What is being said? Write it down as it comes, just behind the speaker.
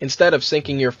Instead of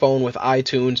syncing your phone with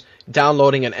iTunes,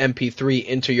 downloading an MP3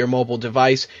 into your mobile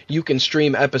device, you can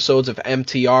stream episodes of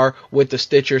MTR with the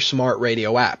Stitcher Smart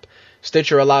Radio app.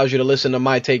 Stitcher allows you to listen to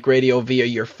My Take Radio via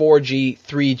your 4G,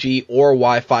 3G, or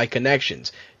Wi-Fi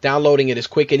connections. Downloading it is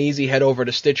quick and easy. Head over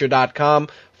to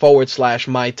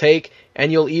Stitcher.com/MyTake,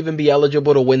 and you'll even be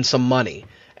eligible to win some money.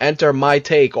 Enter My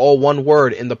Take, all one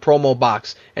word, in the promo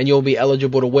box, and you'll be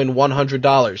eligible to win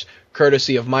 $100,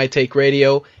 courtesy of My Take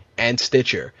Radio and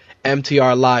Stitcher.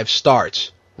 MTR Live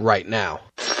starts right now.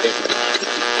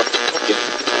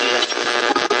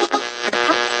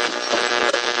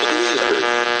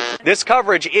 This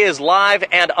coverage is live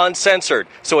and uncensored,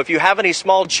 so if you have any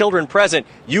small children present,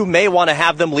 you may want to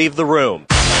have them leave the room.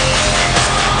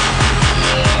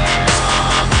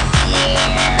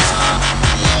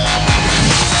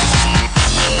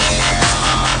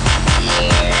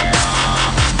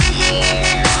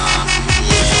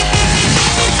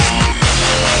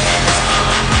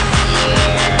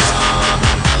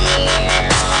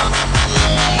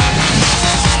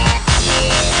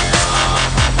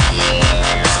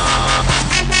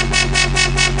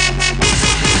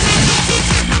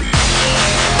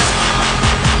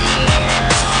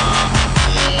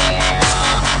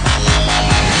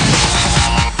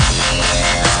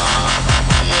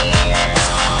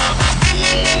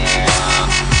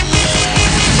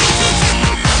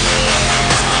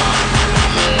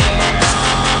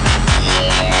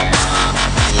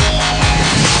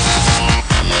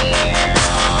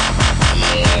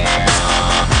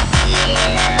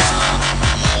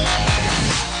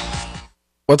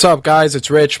 What's up, guys?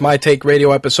 It's Rich. My Take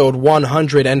Radio episode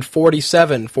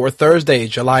 147 for Thursday,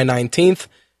 July 19th,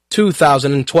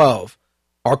 2012.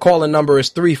 Our call-in number is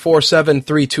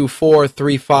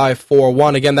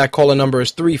 347-324-3541. Again, that call-in number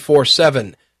is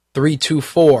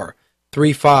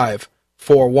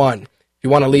 347-324-3541. If you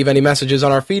want to leave any messages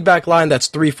on our feedback line, that's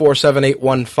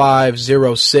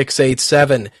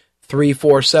 347-815-0687,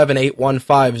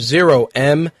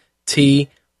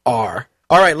 347-815-0MTR.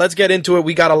 All right, let's get into it.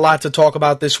 We got a lot to talk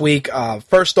about this week.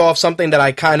 First off, something that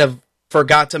I kind of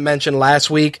forgot to mention last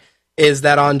week is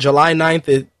that on July 9th,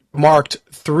 it marked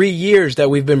 3 years that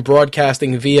we've been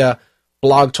broadcasting via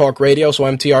Blog Talk Radio, so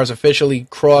MTR has officially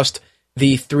crossed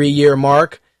the 3-year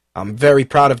mark. I'm very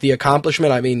proud of the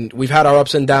accomplishment. I mean, we've had our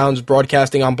ups and downs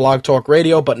broadcasting on Blog Talk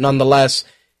Radio, but nonetheless,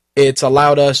 it's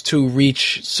allowed us to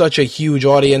reach such a huge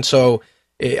audience, so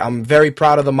I'm very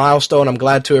proud of the milestone. I'm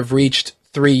glad to have reached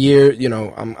 3 years,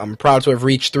 I'm proud to have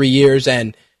reached 3 years,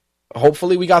 and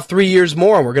hopefully we got 3 years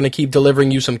more, and we're going to keep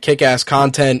delivering you some kick-ass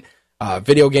content,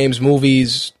 video games,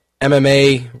 movies,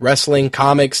 MMA, wrestling,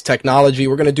 comics, technology.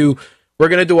 We're going to do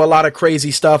a lot of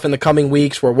crazy stuff in the coming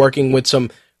weeks. We're working with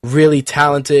some really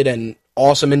talented and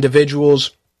awesome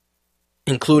individuals,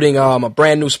 including a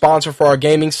brand new sponsor for our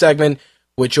gaming segment,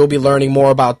 which you'll be learning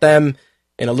more about them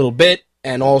in a little bit,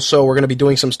 and also we're going to be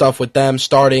doing some stuff with them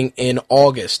starting in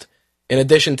August. In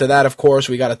addition to that, of course,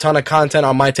 we got a ton of content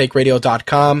on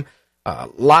mytakeradio.com.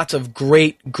 Lots of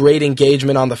great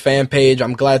engagement on the fan page.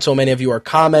 I'm glad so many of you are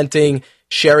commenting,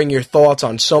 sharing your thoughts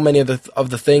on so many of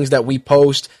the things that we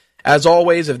post. As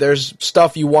always, if there's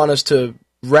stuff you want us to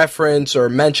reference or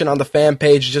mention on the fan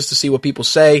page just to see what people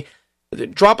say,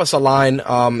 drop us a line,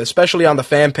 especially on the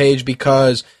fan page,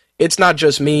 because it's not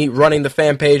just me running the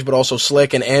fan page, but also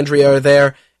Slick and Andrea are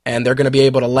there, and they're going to be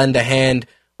able to lend a hand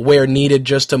where needed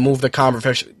just to move the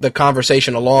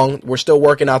conversation along. We're still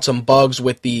working out some bugs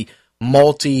with the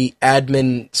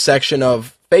multi-admin section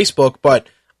of Facebook, but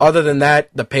other than that,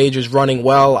 the page is running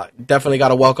well. I definitely got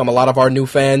to welcome a lot of our new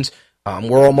fans.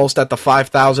 We're almost at the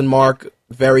 5,000 mark.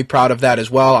 Very proud of that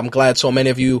as well. I'm glad so many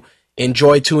of you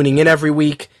enjoy tuning in every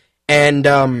week.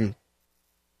 And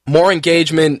more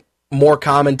engagement, more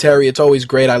commentary. It's always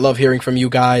great. I love hearing from you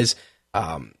guys.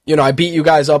 I beat you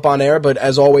guys up on air, but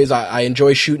as always, I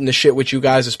enjoy shooting the shit with you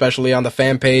guys, especially on the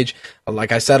fan page.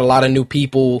 Like I said, a lot of new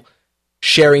people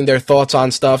sharing their thoughts on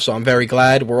stuff, so I'm very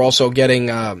glad. We're also getting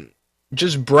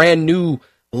just brand new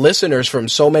listeners from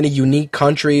so many unique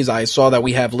countries. I saw that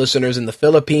we have listeners in the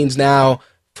Philippines now,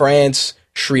 France,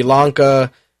 Sri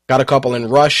Lanka, got a couple in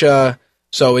Russia.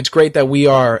 So it's great that we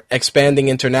are expanding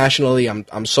internationally.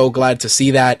 I'm so glad to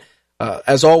see that.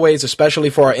 As always, especially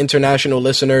for our international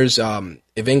listeners,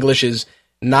 if English is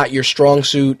not your strong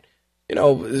suit,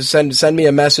 send me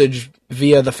a message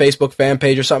via the Facebook fan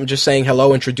page or something, just saying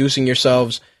hello, introducing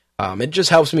yourselves. It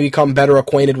just helps me become better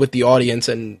acquainted with the audience,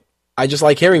 and I just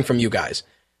like hearing from you guys.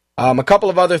 A couple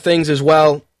of other things as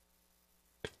well.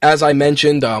 As I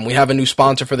mentioned, we have a new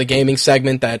sponsor for the gaming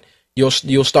segment that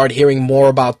you'll start hearing more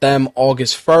about them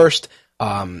August 1st.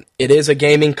 It is a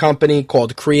gaming company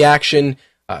called Creaction.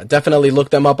 Definitely look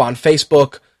them up on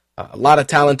Facebook. A lot of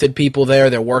talented people there.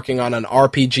 They're working on an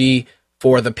RPG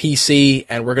for the PC,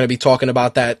 and we're going to be talking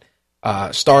about that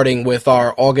starting with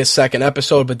our August 2nd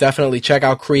episode, but definitely check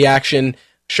out Creaction.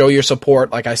 Show your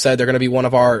support. Like I said, they're going to be one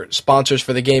of our sponsors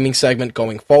for the gaming segment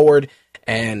going forward,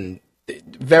 and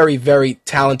very, very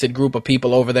talented group of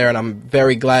people over there, and I'm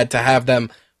very glad to have them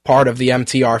part of the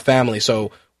MTR family.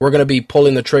 So we're going to be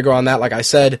pulling the trigger on that, like I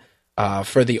said,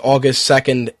 for the August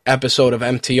 2nd episode of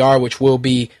MTR, which will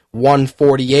be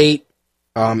 148.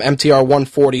 MTR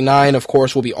 149, of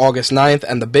course, will be August 9th,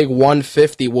 and the big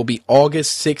 150 will be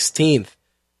August 16th.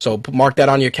 So mark that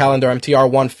on your calendar, MTR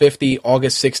 150,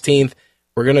 August 16th.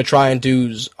 We're going to try and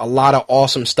do a lot of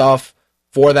awesome stuff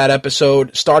for that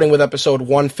episode, starting with episode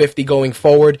 150 going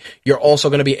forward. You're also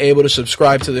going to be able to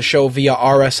subscribe to the show via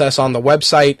RSS on the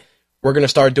website. We're going to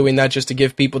start doing that just to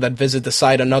give people that visit the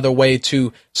site another way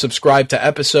to subscribe to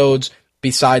episodes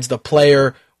besides the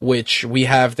player, which we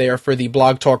have there for the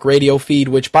Blog Talk Radio feed,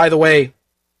 which, by the way,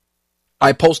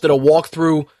 I posted a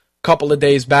walkthrough a couple of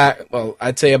days back, well,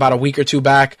 I'd say about a week or two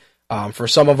back, for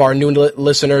some of our new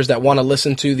listeners that want to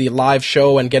listen to the live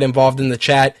show and get involved in the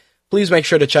chat. Please make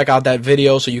sure to check out that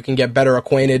video so you can get better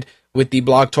acquainted with the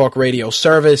Blog Talk Radio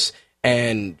service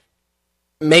and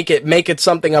make it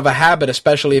something of a habit,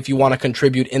 especially if you want to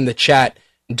contribute in the chat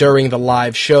during the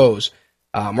live shows.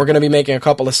 We're going to be making a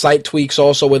couple of site tweaks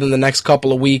also within the next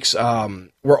couple of weeks.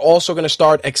 We're also going to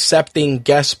start accepting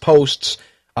guest posts.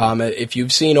 If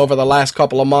you've seen over the last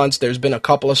couple of months, there's been a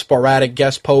couple of sporadic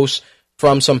guest posts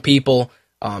from some people.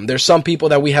 There's some people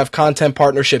that we have content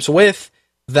partnerships with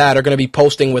that are going to be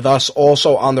posting with us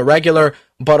also on the regular,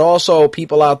 but also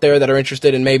people out there that are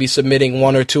interested in maybe submitting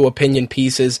one or two opinion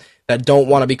pieces that don't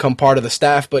want to become part of the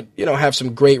staff, but have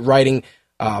some great writing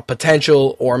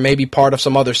potential, or maybe part of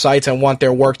some other sites and want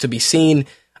their work to be seen.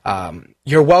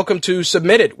 You're welcome to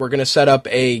submit it. We're going to set up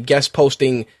a guest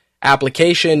posting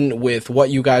application with what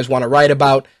you guys want to write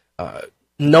about.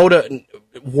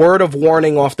 Word of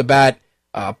warning off the bat,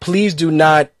 please do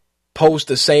not post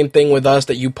the same thing with us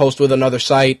that you post with another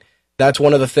site. That's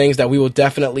one of the things that we will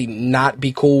definitely not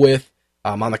be cool with.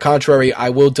 On the contrary, I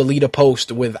will delete a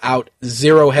post without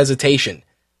zero hesitation.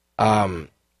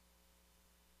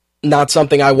 Not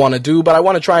something I want to do, but I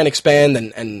want to try and expand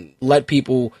and let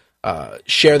people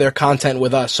share their content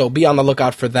with us. So be on the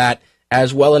lookout for that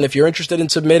as well. And if you're interested in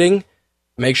submitting,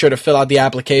 make sure to fill out the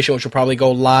application, which will probably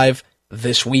go live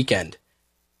this weekend.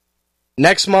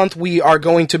 Next month, we are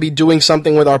going to be doing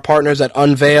something with our partners at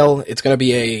Unveil. It's going to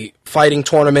be a fighting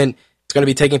tournament. It's going to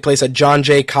be taking place at John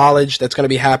Jay College. That's going to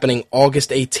be happening August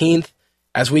 18th.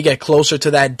 As we get closer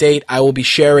to that date, I will be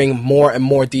sharing more and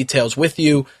more details with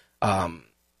you.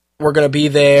 We're going to be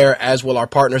there, as will our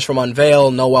partners from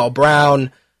Unveil, Noel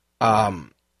Brown. A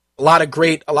lot of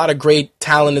great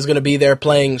talent is going to be there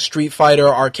playing Street Fighter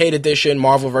Arcade Edition,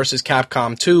 Marvel vs.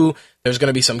 Capcom 2. There's going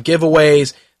to be some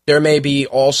giveaways. There may be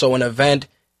also an event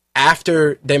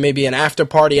after. There may be an after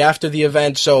party after the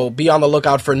event, so be on the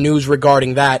lookout for news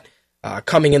regarding that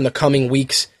coming in the coming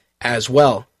weeks as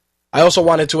well. I also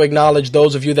wanted to acknowledge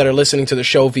those of you that are listening to the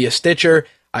show via Stitcher.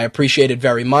 I appreciate it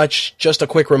very much. Just a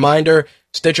quick reminder,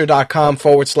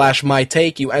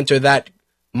 Stitcher.com/MyTake. You enter that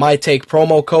MyTake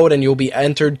promo code and you'll be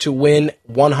entered to win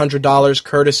 $100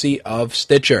 courtesy of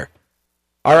Stitcher.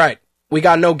 All right, we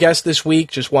got no guest this week.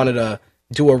 Just wanted to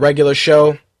do a regular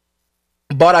show.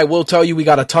 But I will tell you, we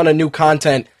got a ton of new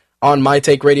content on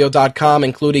MyTakeRadio.com,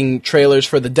 including trailers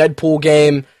for the Deadpool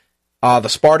game, the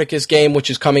Spartacus game, which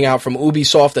is coming out from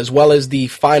Ubisoft, as well as the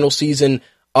final season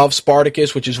of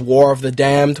Spartacus, which is War of the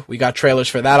Damned. We got trailers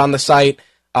for that on the site.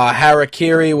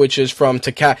 Harakiri, which is from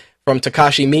Takashi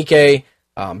Miike.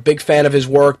 Big fan of his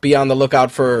work. Be on the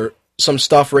lookout for some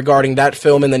stuff regarding that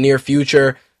film in the near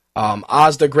future.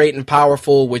 Oz the Great and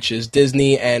Powerful, which is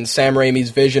Disney and Sam Raimi's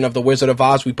vision of the Wizard of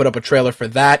Oz. We put up a trailer for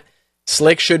that.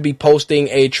 Slick should be posting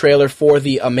a trailer for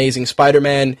The Amazing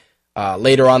Spider-Man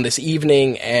later on this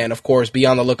evening. And, of course, be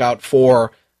on the lookout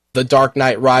for The Dark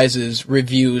Knight Rises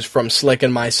reviews from Slick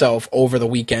and myself over the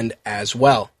weekend as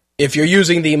well. If you're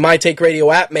using the MyTake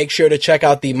Radio app, make sure to check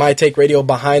out the MyTake Radio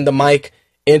Behind the Mic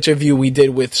interview we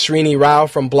did with Srini Rao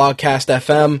from Blogcast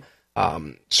FM.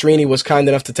 Srini was kind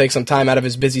enough to take some time out of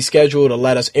his busy schedule to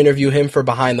let us interview him for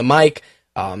Behind the Mic.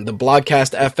 The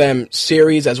Blogcast FM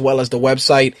series, as well as the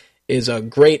website, is a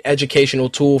great educational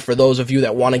tool for those of you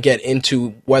that want to get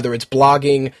into whether it's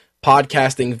blogging,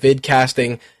 podcasting,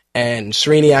 vidcasting, and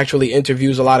Srini actually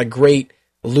interviews a lot of great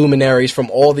luminaries from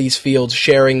all these fields,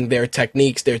 sharing their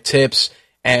techniques, their tips,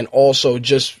 and also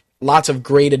just lots of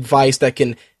great advice that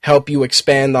can help you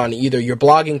expand on either your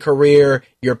blogging career,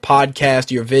 your podcast,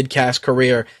 your vidcast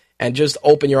career, and just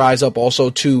open your eyes up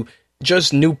also to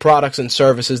just new products and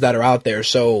services that are out there.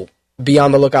 So be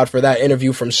on the lookout for that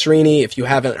interview from Srini. If you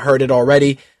haven't heard it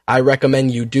already, I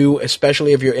recommend you do,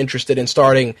 especially if you're interested in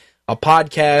starting a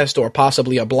podcast or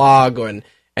possibly a blog, and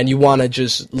you want to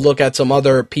just look at some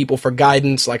other people for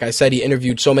guidance. Like I said, he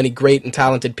interviewed so many great and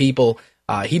talented people.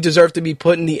 He deserved to be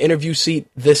put in the interview seat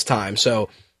this time. So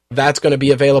that's going to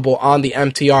be available on the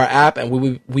MTR app, and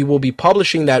we will be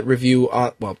publishing that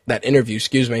that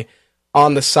interview,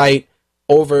 on the site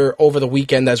over the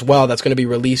weekend as well. That's going to be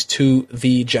released to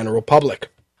the general public.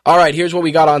 All right, here's what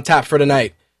we got on tap for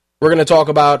tonight. We're going to talk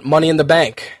about Money in the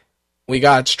Bank. We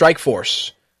got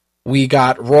Strikeforce. We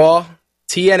got Raw,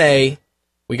 TNA.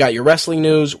 We got your wrestling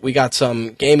news. We got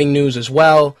some gaming news as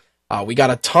well. We got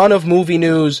a ton of movie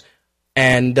news.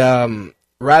 And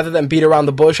rather than beat around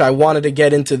the bush, I wanted to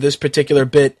get into this particular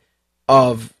bit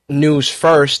of news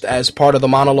first as part of the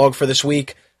monologue for this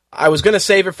week. I was going to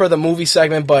save it for the movie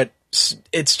segment, but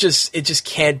it just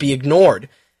can't be ignored.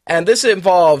 And this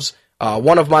involves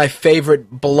one of my favorite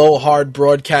blowhard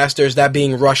broadcasters, that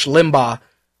being Rush Limbaugh,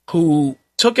 who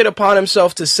took it upon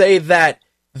himself to say that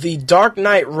The Dark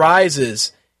Knight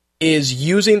Rises is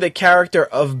using the character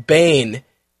of Bane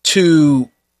to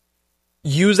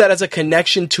use that as a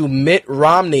connection to Mitt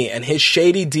Romney and his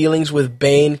shady dealings with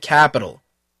Bain Capital.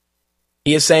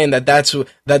 He is saying that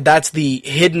that's the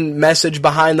hidden message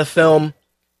behind the film.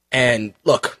 And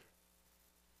look,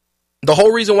 the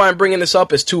whole reason why I'm bringing this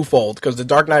up is twofold, because The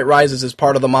Dark Knight Rises is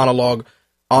part of the monologue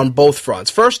on both fronts.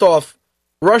 First off,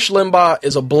 Rush Limbaugh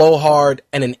is a blowhard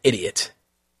and an idiot.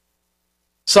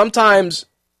 Sometimes,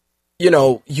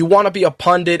 you want to be a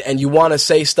pundit and you want to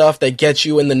say stuff that gets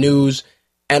you in the news,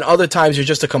 and other times you're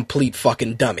just a complete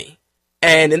fucking dummy.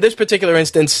 And in this particular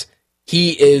instance,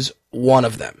 he is one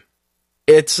of them.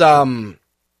 It's, the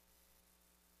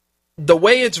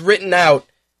way it's written out,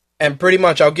 and pretty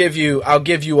much I'll give you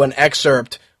an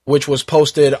excerpt which was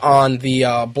posted on the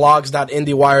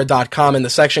blogs.indiewire.com in the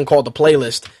section called The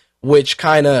Playlist, which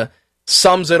kind of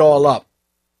sums it all up.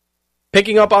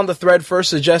 Picking up on the thread first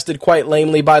suggested quite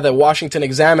lamely by the Washington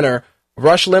Examiner,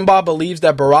 Rush Limbaugh believes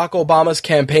that Barack Obama's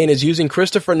campaign is using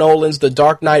Christopher Nolan's The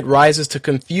Dark Knight Rises to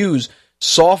confuse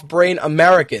soft-brain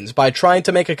Americans by trying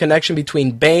to make a connection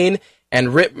between Bane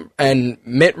and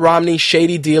Mitt Romney's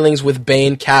shady dealings with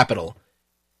Bain Capital.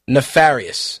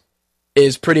 Nefarious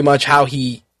is pretty much how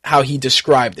he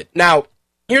described it. Now,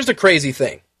 here's the crazy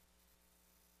thing.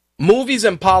 Movies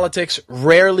and politics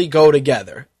rarely go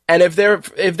together. And if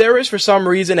there is for some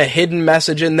reason a hidden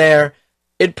message in there,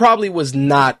 it probably was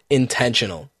not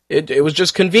intentional. It was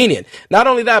just convenient. Not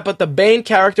only that, but the Bane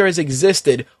character has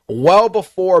existed well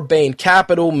before Bain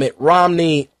Capital, Mitt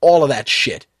Romney, all of that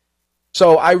shit.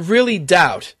 So I really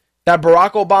doubt that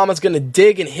Barack Obama's going to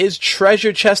dig in his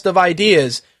treasure chest of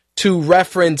ideas to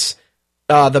reference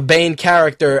the Bane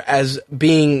character as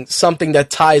being something that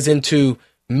ties into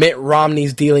Mitt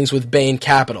Romney's dealings with Bain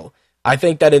Capital. I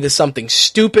think that it is something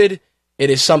stupid. It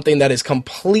is something that is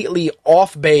completely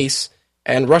off base,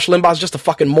 and Rush Limbaugh's just a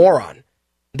fucking moron.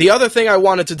 The other thing I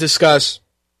wanted to discuss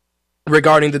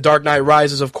regarding The Dark Knight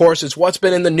Rises, of course, is what's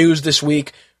been in the news this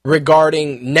week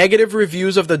regarding negative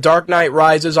reviews of The Dark Knight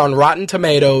Rises on Rotten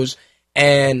Tomatoes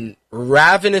and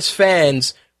ravenous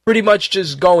fans pretty much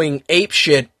just going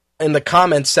apeshit in the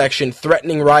comments section,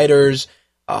 threatening writers,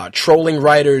 trolling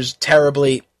writers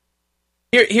terribly.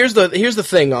 Here's the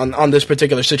thing on this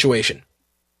particular situation.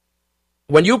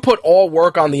 When you put all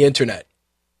work on the internet,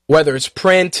 whether it's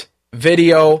print,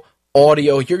 video,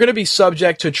 audio, you're going to be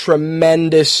subject to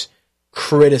tremendous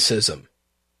criticism.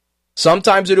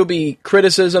 Sometimes it'll be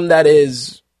criticism that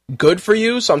is good for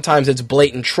you. Sometimes it's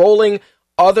blatant trolling.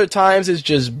 Other times it's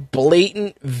just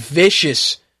blatant,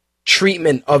 vicious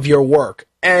treatment of your work.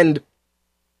 And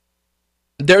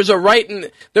there's a right and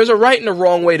a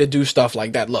wrong way to do stuff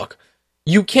like that. Look,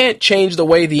 you can't change the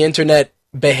way the internet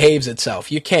behaves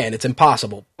itself. You can't. It's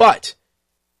impossible. But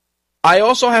I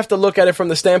also have to look at it from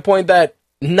the standpoint that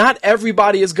not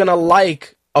everybody is going to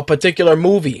like a particular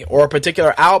movie or a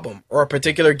particular album or a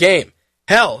particular game.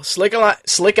 Hell, Slick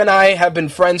and I have been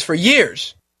friends for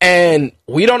years, and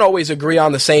we don't always agree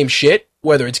on the same shit,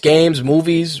 whether it's games,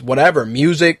 movies, whatever,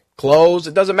 music, clothes,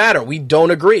 it doesn't matter. We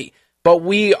don't agree. But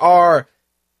we are,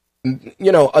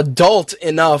 adult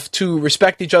enough to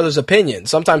respect each other's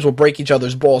opinions. Sometimes we'll break each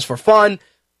other's balls for fun,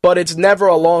 but it's never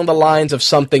along the lines of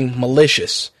something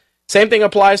malicious. Same thing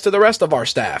applies to the rest of our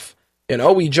staff.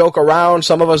 We joke around.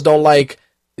 Some of us don't like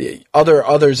the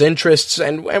others' interests,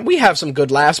 and we have some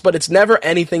good laughs, but it's never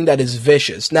anything that is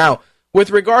vicious. Now, with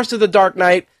regards to The Dark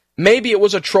Knight, Maybe it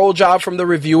was a troll job from the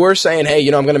reviewer saying, hey,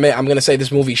 I'm gonna say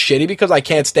this movie's shitty because I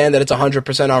can't stand that it's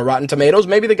 100% on Rotten Tomatoes.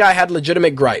 Maybe the guy had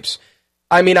legitimate gripes.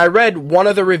 I mean, I read one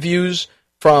of the reviews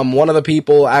from one of the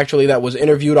people, actually, that was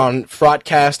interviewed on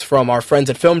Fraudcast from our friends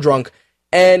at Film Drunk,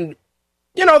 and,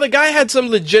 the guy had some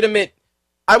legitimate,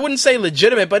 I wouldn't say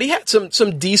legitimate, but he had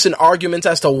some decent arguments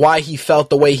as to why he felt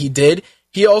the way he did.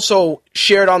 He also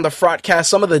shared on the Fraudcast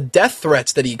some of the death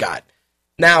threats that he got.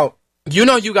 Now,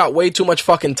 you got way too much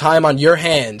fucking time on your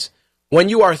hands when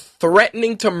you are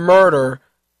threatening to murder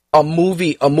a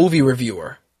movie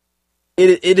reviewer.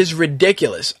 It is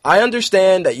ridiculous. I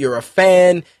understand that you're a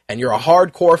fan and you're a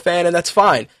hardcore fan, and that's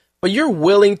fine. But you're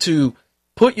willing to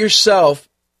put yourself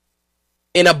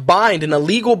in a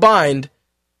legal bind,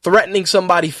 threatening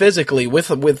somebody physically with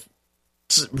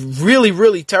really,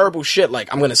 really terrible shit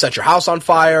like, I'm going to set your house on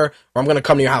fire, or I'm going to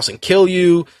come to your house and kill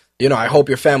you. I hope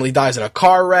your family dies in a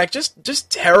car wreck. Just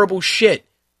terrible shit.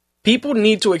 People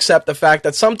need to accept the fact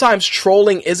that sometimes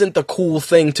trolling isn't the cool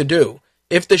thing to do.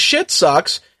 If the shit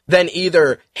sucks, then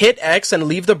either hit X and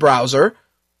leave the browser,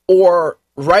 or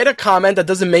write a comment that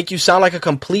doesn't make you sound like a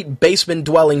complete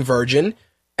basement-dwelling virgin,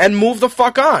 and move the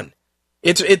fuck on.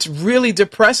 It's really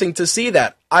depressing to see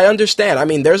that. I understand. I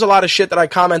mean, there's a lot of shit that I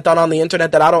comment on the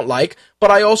internet that I don't like,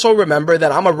 but I also remember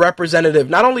that I'm a representative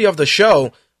not only of the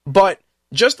show, but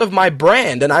just of my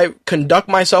brand, and I conduct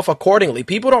myself accordingly.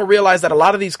 People don't realize that a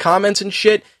lot of these comments and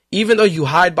shit, even though you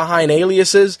hide behind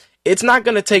aliases, it's not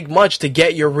going to take much to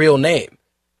get your real name.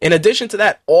 In addition to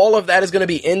that, all of that is going to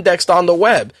be indexed on the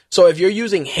web. So if you're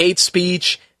using hate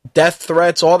speech, death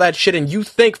threats, all that shit, and you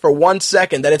think for 1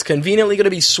 second that it's conveniently going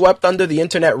to be swept under the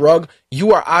internet rug,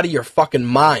 you are out of your fucking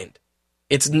mind.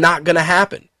 It's not going to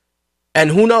happen. And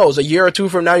who knows, a year or two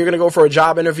from now, you're going to go for a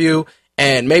job interview,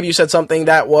 and maybe you said something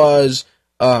that was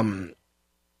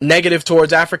negative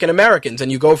towards African Americans,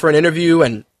 and you go for an interview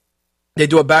and they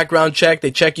do a background check,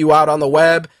 they check you out on the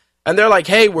web, and they're like,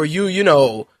 hey, were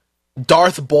you,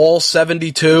 Darth Ball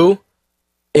 72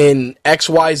 in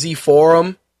XYZ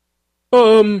forum?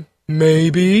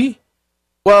 Maybe.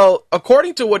 Well,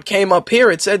 according to what came up here,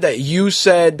 it said that you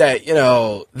said that,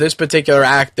 this particular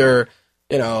actor,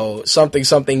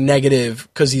 something negative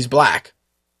because he's black.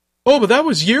 Oh, but that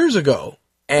was years ago.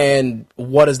 And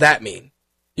what does that mean?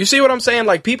 You see what I'm saying?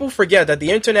 Like, people forget that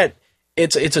the internet,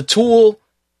 it's a tool.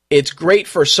 It's great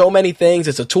for so many things.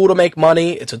 It's a tool to make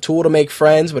money. It's a tool to make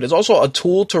friends, but it's also a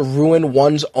tool to ruin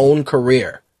one's own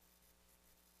career.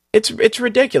 It's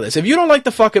ridiculous. If you don't like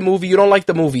the fucking movie, you don't like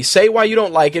the movie. Say why you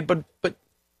don't like it, but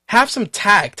have some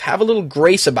tact. Have a little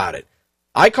grace about it.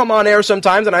 I come on air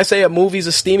sometimes and I say a movie's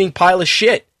a steaming pile of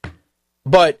shit.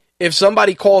 But if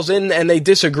somebody calls in and they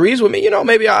disagrees with me,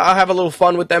 maybe I'll have a little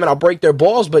fun with them and I'll break their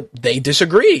balls, but they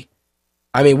disagree.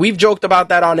 I mean, we've joked about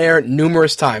that on air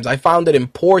numerous times. I found it in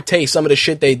poor taste, some of the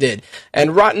shit they did.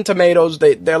 And Rotten Tomatoes,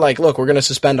 they're like, look, we're going to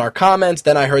suspend our comments.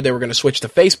 Then I heard they were going to switch to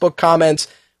Facebook comments,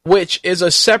 which is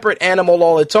a separate animal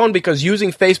all its own, because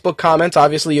using Facebook comments,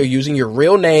 obviously you're using your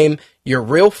real name, your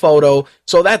real photo,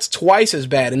 so that's twice as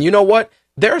bad. And you know what?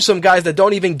 There are some guys that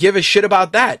don't even give a shit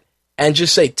about that and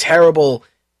just say terrible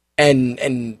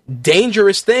and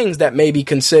dangerous things that may be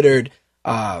considered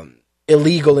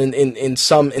illegal in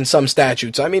some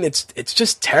statutes. I mean, it's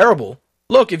just terrible.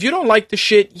 Look, if you don't like the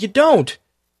shit, you don't.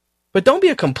 But don't be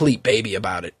a complete baby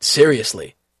about it.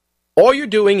 Seriously. All you're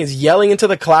doing is yelling into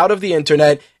the cloud of the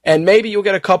internet, and maybe you'll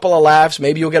get a couple of laughs,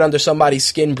 maybe you'll get under somebody's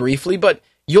skin briefly, but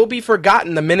you'll be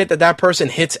forgotten the minute that person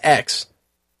hits X.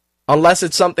 Unless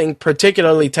it's something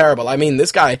particularly terrible. I mean,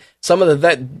 this guy, some of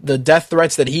the death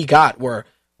threats that he got were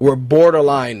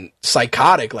borderline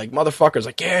psychotic. Like, motherfuckers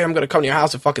like, yeah, I'm gonna come to your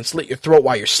house and fucking slit your throat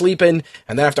while you're sleeping,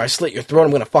 and then after I slit your throat,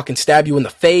 I'm gonna fucking stab you in the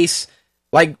face.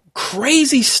 Like,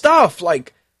 crazy stuff.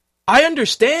 Like, I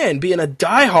understand being a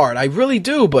diehard, I really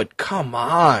do, but come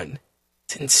on.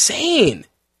 It's insane.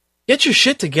 Get your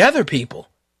shit together, people.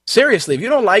 Seriously, if you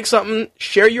don't like something,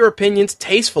 share your opinions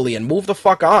tastefully and move the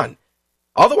fuck on.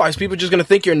 Otherwise, people are just gonna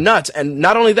think you're nuts, and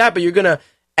not only that, but you're gonna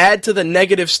add to the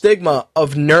negative stigma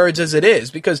of nerds as it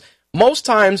is, because most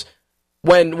times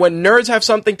when nerds have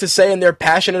something to say and they're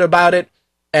passionate about it,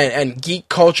 and geek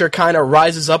culture kind of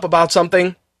rises up about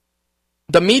something,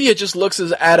 the media just looks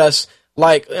at us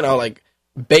like, like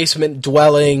basement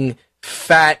dwelling,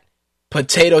 fat,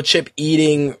 potato chip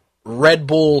eating, Red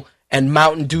Bull and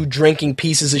Mountain Dew drinking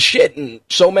pieces of shit. And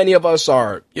so many of us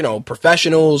are,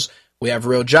 professionals. We have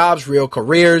real jobs, real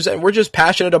careers, and we're just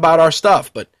passionate about our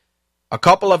stuff. But a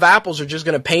couple of apples are just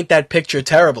going to paint that picture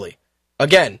terribly.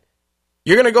 Again,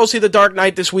 you're going to go see The Dark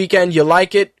Knight this weekend. You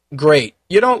like it? Great.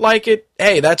 You don't like it?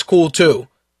 Hey, that's cool too.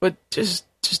 But just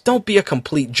don't be a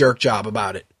complete jerk job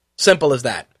about it. Simple as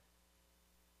that.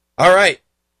 All right,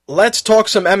 let's talk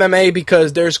some MMA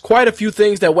because there's quite a few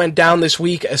things that went down this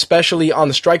week, especially on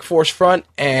the Strikeforce front,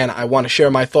 and I want to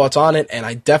share my thoughts on it, and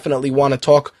I definitely want to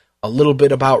talk a little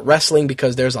bit about wrestling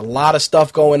because there's a lot of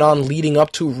stuff going on leading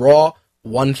up to Raw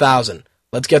 1000.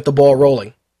 Let's get the ball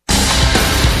rolling.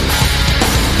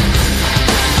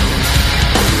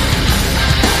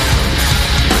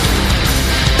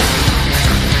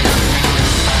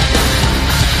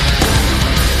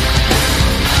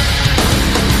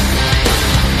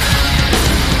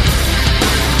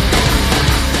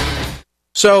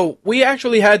 So, we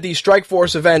actually had the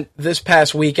Strikeforce event this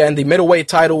past weekend. The middleweight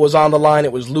title was on the line.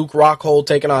 It was Luke Rockhold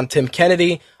taking on Tim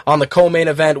Kennedy. On the co-main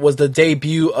event was the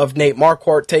debut of Nate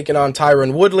Marquardt taking on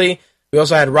Tyron Woodley. We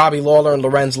also had Robbie Lawler and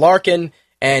Lorenz Larkin,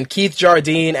 and Keith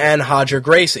Jardine and Roger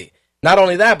Gracie. Not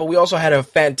only that, but we also had a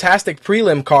fantastic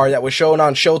prelim card that was shown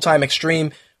on Showtime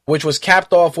Extreme, which was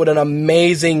capped off with an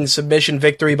amazing submission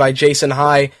victory by Jason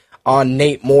High on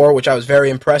Nate Moore, which I was very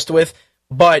impressed with.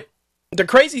 But the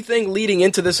crazy thing leading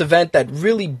into this event that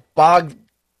really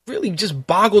just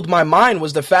boggled my mind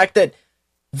was the fact that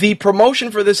the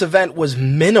promotion for this event was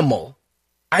minimal.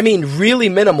 I mean, really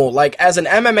minimal. Like, as an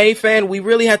MMA fan, we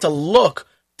really had to look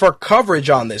for coverage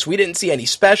on this. We didn't see any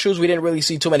specials. We didn't really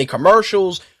see too many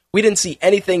commercials. We didn't see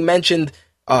anything mentioned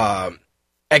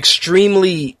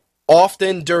extremely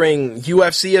often during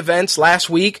UFC events last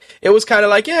week. It was kind of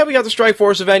like, yeah, we got the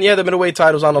Strikeforce event. Yeah, the middleweight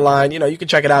title's on the line. You know, you can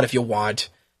check it out if you want.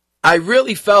 I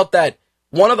really felt that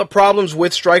one of the problems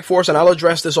with Strikeforce, and I'll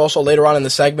address this also later on in the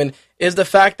segment, is the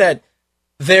fact that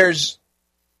there's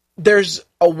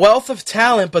a wealth of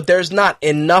talent, but there's not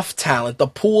enough talent. The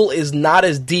pool is not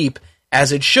as deep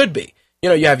as it should be. You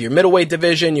know, you have your middleweight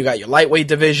division, you got your lightweight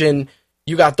division,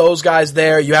 you got those guys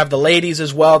there, you have the ladies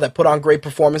as well that put on great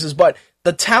performances, but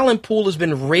the talent pool has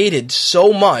been rated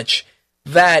so much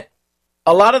that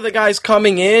a lot of the guys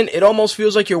coming in, it almost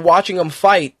feels like you're watching them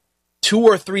fight 2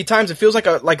 or 3 times. It feels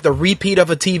like the repeat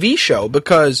of a TV show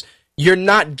because you're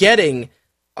not getting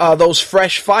those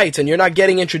fresh fights and you're not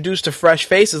getting introduced to fresh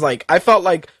faces. Like, I felt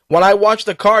like when I watched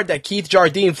the card that Keith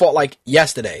Jardine fought like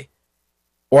yesterday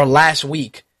or last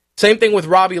week. Same thing with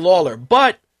Robbie Lawler.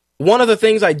 But one of the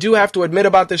things I do have to admit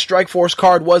about this Strikeforce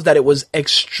card was that it was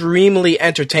extremely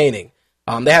entertaining.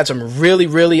 They had some really,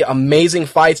 really amazing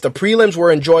fights. The prelims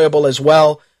were enjoyable as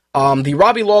well. The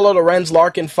Robbie Lawler-Lorenz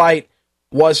Larkin fight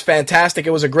was fantastic.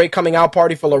 It was a great coming out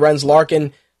party for Lorenz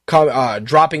Larkin,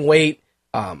 dropping weight,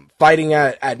 fighting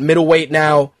at middleweight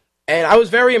now. And I was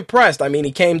very impressed. I mean,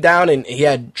 he came down and he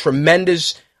had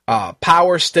tremendous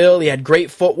power still. He had great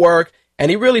footwork.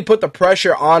 And he really put the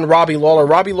pressure on Robbie Lawler.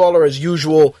 Robbie Lawler, as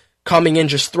usual, coming in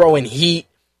just throwing heat,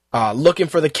 looking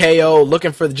for the KO,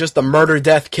 looking for just the murder,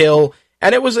 death, kill.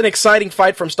 And it was an exciting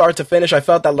fight from start to finish. I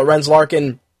felt that Lorenz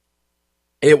Larkin,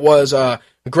 it was a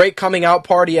great coming out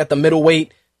party at the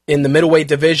middleweight, in the middleweight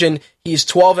division. He's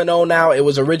 12-0 now. It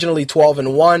was originally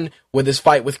 12-1 with his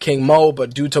fight with King Mo,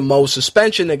 but due to Mo's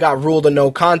suspension, it got ruled a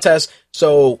no contest.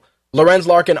 So Lorenz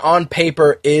Larkin on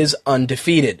paper is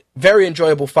undefeated. Very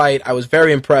enjoyable fight. I was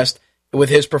very impressed with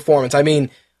his performance. I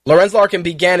mean, Lorenz Larkin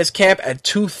began his camp at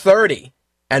 230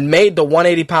 and made the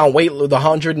 180-pound weight, the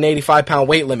 185-pound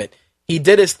weight limit. He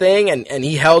did his thing and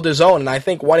he held his own, and I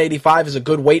think 185 is a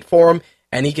good weight for him,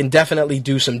 and he can definitely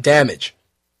do some damage.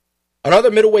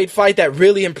 Another middleweight fight that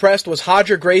really impressed was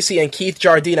Roger Gracie and Keith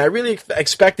Jardine. I really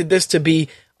expected this to be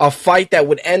a fight that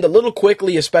would end a little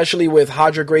quickly, especially with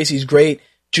Roger Gracie's great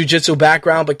jiu-jitsu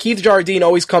background, but Keith Jardine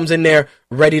always comes in there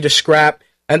ready to scrap,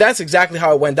 and that's exactly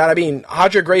how it went down. I mean,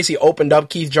 Roger Gracie opened up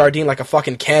Keith Jardine like a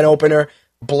fucking can opener,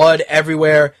 blood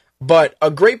everywhere, but a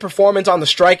great performance on the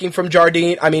striking from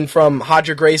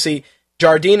Roger Gracie.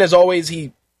 Jardine, as always,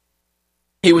 he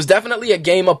was definitely a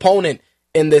game opponent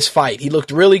in this fight. He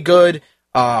looked really good.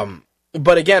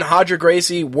 But again, Roger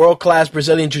Gracie, world-class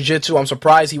Brazilian Jiu-Jitsu. I'm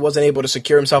surprised he wasn't able to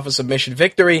secure himself a submission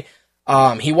victory.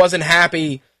 He wasn't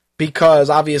happy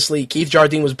because, obviously, Keith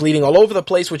Jardine was bleeding all over the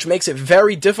place, which makes it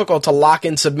very difficult to lock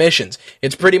in submissions.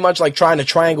 It's pretty much like trying to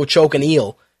triangle choke an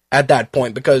eel at that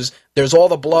point because there's all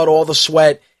the blood, all the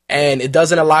sweat, and it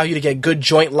doesn't allow you to get good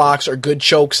joint locks or good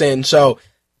chokes in. So,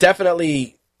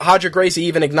 definitely, Roger Gracie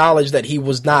even acknowledged that he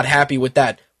was not happy with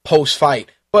that post-fight.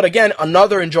 But again,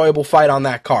 another enjoyable fight on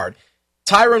that card.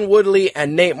 Tyron Woodley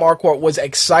and Nate Marquardt was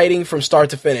exciting from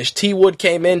start to finish. T. Wood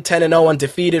came in 10-0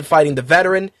 undefeated, fighting the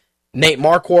veteran. Nate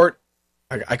Marquardt,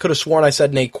 I could have sworn I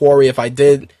said Nate Quarry. If I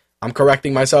did, I'm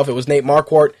correcting myself. It was Nate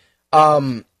Marquardt.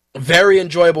 Very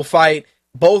enjoyable fight.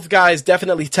 Both guys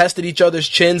definitely tested each other's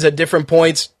chins at different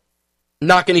points,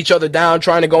 knocking each other down,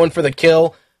 trying to go in for the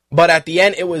kill. But at the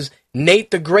end, it was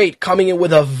Nate the Great coming in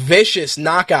with a vicious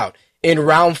knockout in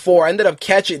round 4.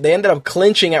 They ended up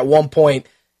clinching at one point,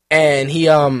 and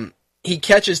he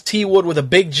catches T. Wood with a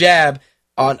big jab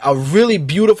on a really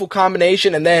beautiful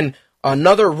combination, and then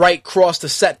another right cross to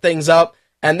set things up.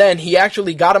 And then he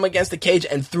actually got him against the cage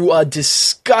and threw a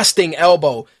disgusting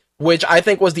elbow, which I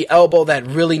think was the elbow that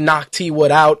really knocked T.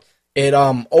 Wood out. It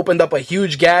opened up a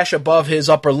huge gash above his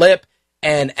upper lip,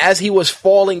 and as he was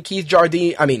falling,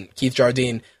 Nate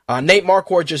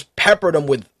Marquardt just peppered him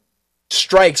with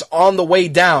strikes on the way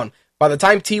down. By the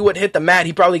time T. Wood hit the mat,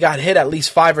 he probably got hit at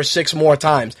least 5 or 6 more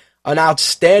times. An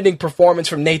outstanding performance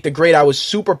from Nate the Great. I was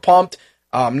super pumped,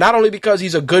 not only because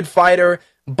he's a good fighter,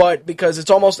 but because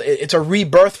it's a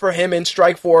rebirth for him in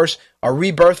Strikeforce, a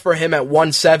rebirth for him at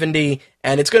 170,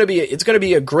 and it's gonna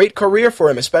be a great career for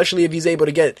him, especially if he's able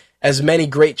to get as many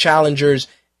great challengers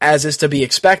as is to be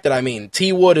expected. I mean,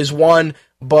 T. Wood is one,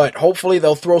 but hopefully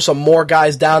they'll throw some more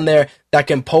guys down there that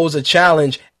can pose a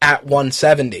challenge at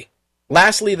 170.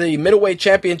 Lastly, the middleweight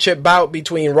championship bout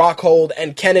between Rockhold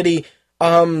and Kennedy.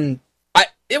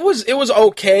 It was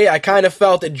okay. I kind of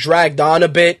felt it dragged on a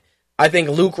bit. I think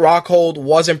Luke Rockhold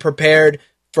wasn't prepared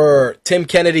for Tim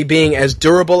Kennedy being as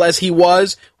durable as he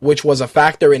was, which was a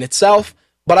factor in itself.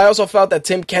 But I also felt that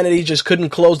Tim Kennedy just couldn't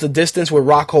close the distance with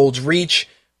Rockhold's reach.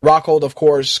 Rockhold, of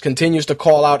course, continues to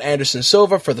call out Anderson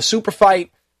Silva for the super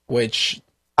fight, which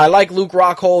I like Luke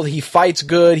Rockhold. He fights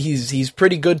good. He's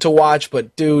pretty good to watch,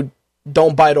 but dude,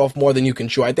 don't bite off more than you can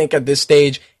chew. I think at this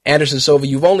stage, Anderson Silva,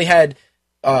 you've only had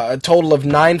a total of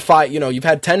 9 fights. You've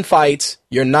had 10 fights.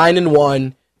 You're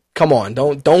 9-1. Come on,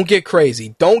 don't get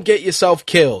crazy. Don't get yourself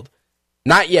killed.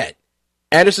 Not yet.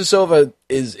 Anderson Silva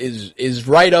is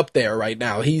right up there right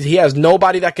now. He has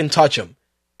nobody that can touch him.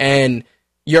 And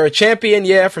you're a champion,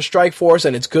 yeah, for Strikeforce,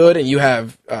 and it's good, and you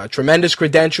have tremendous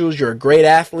credentials. You're a great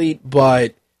athlete,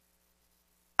 but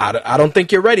I don't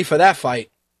think you're ready for that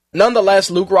fight. Nonetheless,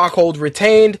 Luke Rockhold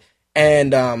retained,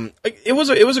 and it was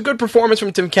a good performance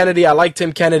from Tim Kennedy. I like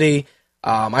Tim Kennedy.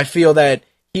 I feel that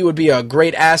he would be a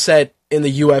great asset in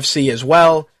the UFC as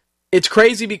well. It's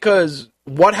crazy because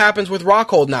what happens with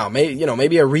Rockhold now?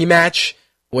 Maybe a rematch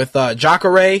with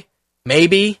Jacare,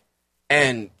 maybe.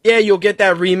 And yeah, you'll get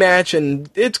that rematch, and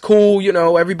it's cool.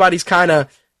 Everybody's kind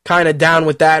of down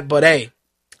with that. But hey,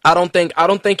 I don't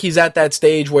think he's at that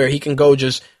stage where he can go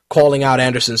just calling out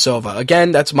Anderson Silva.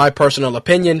 Again, that's my personal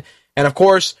opinion. And of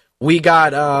course, we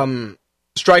got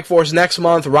Strikeforce next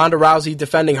month. Ronda Rousey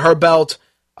defending her belt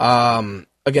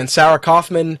against Sarah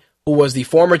Kaufman, who was the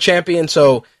former champion.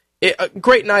 So a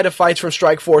great night of fights from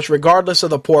Strikeforce, regardless of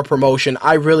the poor promotion.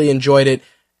 I really enjoyed it,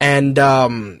 and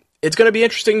it's going to be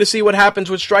interesting to see what happens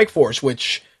with Strikeforce,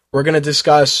 which we're going to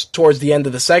discuss towards the end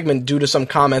of the segment due to some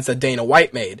comments that Dana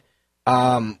White made.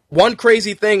 One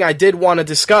crazy thing I did want to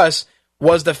discuss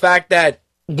was the fact that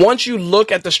once you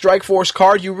look at the Strikeforce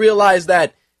card, you realize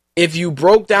that if you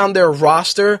broke down their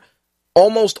roster,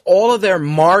 almost all of their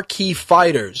marquee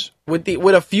fighters, with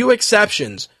a few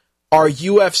exceptions, are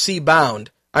UFC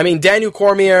bound. I mean, Daniel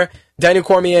Cormier,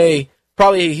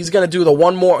 probably he's going to do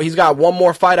he's got one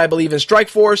more fight, I believe, in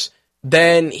Strikeforce.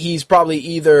 Then he's probably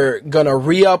either going to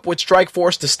re-up with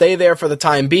Strikeforce to stay there for the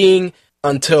time being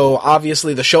until,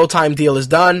 obviously, the Showtime deal is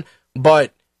done.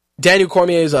 But Daniel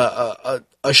Cormier is a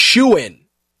shoo-in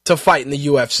to fight in the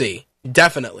UFC.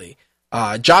 Definitely.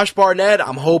 Josh Barnett,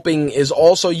 I'm hoping, is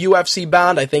also UFC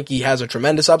bound. I think he has a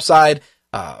tremendous upside.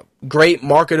 Great,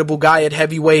 marketable guy at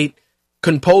heavyweight.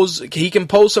 He can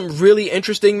pose some really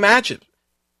interesting matchups.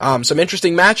 Some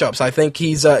interesting matchups. I think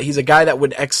he's a guy that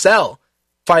would excel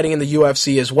fighting in the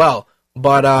UFC as well.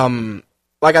 But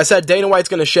like I said, Dana White's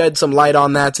going to shed some light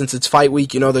on that since it's fight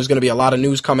week. There's going to be a lot of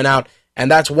news coming out,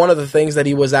 and that's one of the things that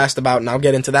he was asked about, and I'll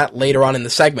get into that later on in the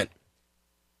segment.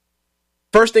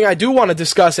 First thing I do want to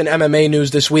discuss in MMA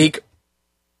news this week,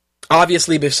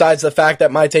 obviously, besides the fact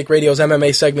that My Take Radio's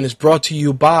MMA segment is brought to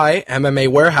you by MMA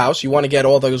Warehouse, you want to get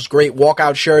all those great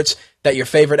walkout shirts that your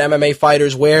favorite MMA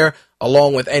fighters wear,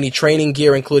 along with any training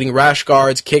gear, including rash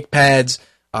guards, kick pads,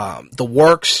 the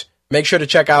works. Make sure to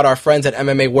check out our friends at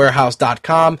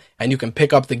MMAwarehouse.com, and you can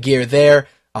pick up the gear there.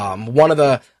 One of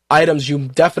the items you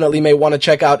definitely may want to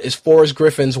check out is Forrest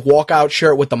Griffin's walkout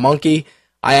shirt with the monkey.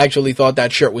 I actually thought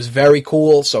that shirt was very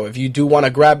cool, so if you do want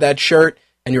to grab that shirt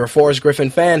and you're a Forrest Griffin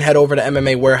fan, head over to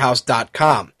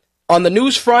MMAwarehouse.com. On the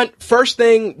news front, first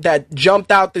thing that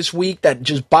jumped out this week that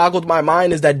just boggled my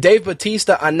mind is that Dave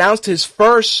Bautista announced his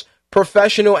first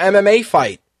professional MMA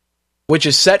fight, which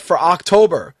is set for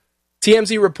October.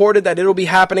 TMZ reported that it'll be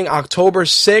happening October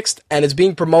 6th, and it's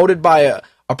being promoted by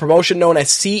a promotion known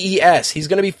as CES. He's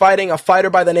going to be fighting a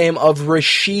fighter by the name of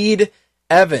Rashid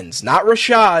Evans. Not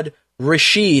Rashad,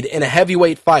 Rashid, in a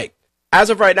heavyweight fight. As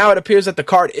of right now, it appears that the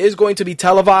card is going to be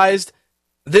televised.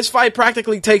 This fight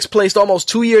practically takes place almost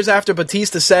 2 years after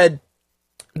Batista said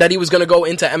that he was going to go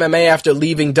into MMA after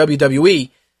leaving WWE.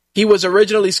 He was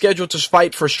originally scheduled to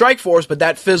fight for Strikeforce, but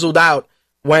that fizzled out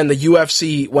when the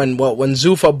UFC, when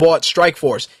Zuffa bought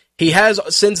Strikeforce. He has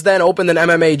since then opened an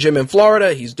MMA gym in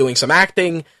Florida. He's doing some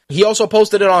acting. He also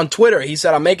posted it on Twitter. He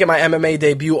said, I'm making my MMA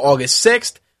debut August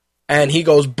 6th. And he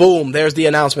goes, boom, there's the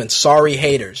announcement. Sorry,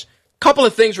 haters. Couple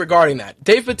of things regarding that.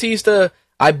 Dave Batista,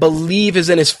 I believe, is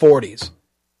in his 40s.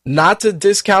 Not to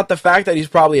discount the fact that he's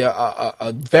probably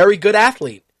a very good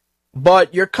athlete.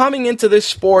 But you're coming into this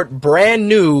sport brand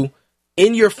new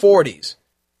in your 40s.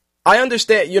 I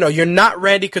understand, you're not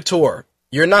Randy Couture.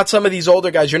 You're not some of these older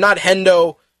guys. You're not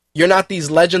Hendo. You're not these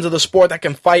legends of the sport that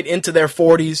can fight into their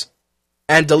 40s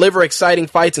and deliver exciting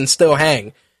fights and still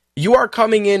hang. You are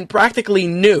coming in practically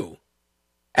new.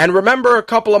 And remember a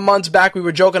couple of months back, we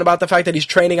were joking about the fact that he's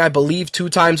training, I believe, 2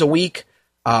 times a week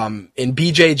in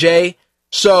BJJ.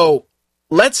 So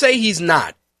let's say he's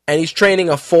not, and he's training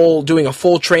doing a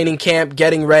full training camp,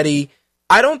 getting ready.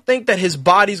 I don't think that his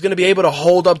body's going to be able to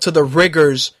hold up to the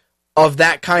rigors of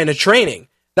that kind of training.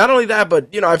 Not only that,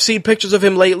 but, I've seen pictures of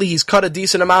him lately. He's cut a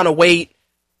decent amount of weight.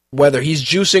 Whether he's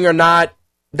juicing or not,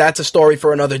 that's a story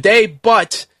for another day.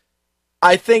 But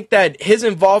I think that his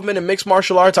involvement in mixed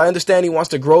martial arts, I understand he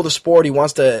wants to grow the sport. He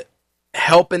wants to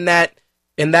help in that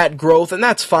growth, and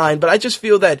that's fine. But I just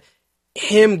feel that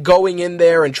him going in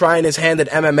there and trying his hand at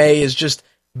MMA is just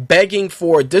begging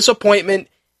for disappointment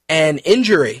and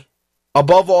injury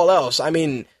above all else. I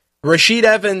mean, Rashid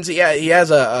Evans, he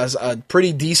has a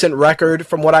pretty decent record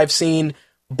from what I've seen.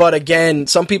 But again,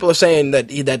 some people are saying that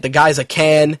the guy's a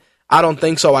can. I don't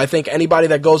think so. I think anybody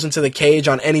that goes into the cage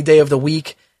on any day of the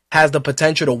week has the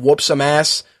potential to whoop some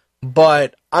ass.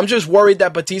 But I'm just worried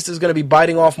that Batista's going to be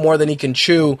biting off more than he can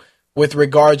chew with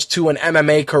regards to an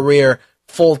MMA career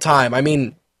full time. I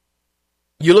mean,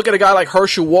 you look at a guy like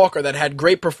Herschel Walker that had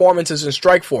great performances in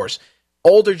Strikeforce.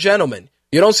 Older gentleman.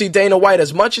 You don't see Dana White,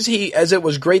 as much as it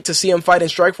was great to see him fight in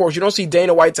Strikeforce, you don't see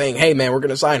Dana White saying, hey man, we're going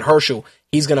to sign Herschel.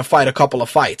 He's going to fight a couple of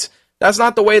fights. That's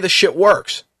not the way the shit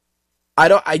works.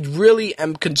 I really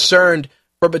am concerned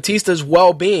for Batista's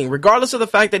well-being, regardless of the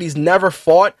fact that he's never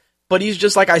fought, but he's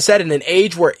just, like I said, in an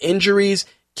age where injuries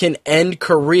can end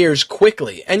careers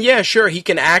quickly. And yeah, sure, he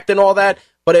can act and all that,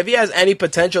 but if he has any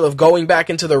potential of going back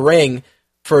into the ring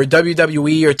for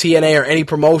WWE or TNA or any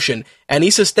promotion, and he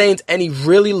sustains any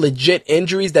really legit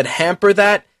injuries that hamper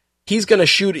that, he's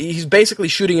basically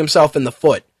shooting himself in the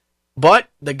foot. But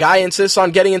the guy insists on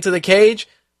getting into the cage.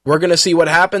 We're going to see what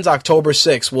happens October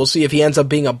 6th. We'll see if he ends up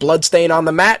being a bloodstain on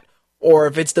the mat, or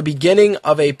if it's the beginning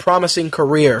of a promising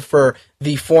career for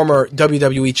the former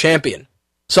WWE champion.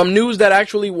 Some news that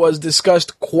actually was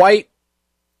discussed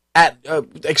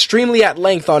extremely at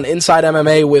length on Inside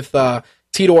MMA with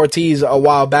Tito Ortiz a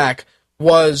while back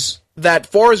was that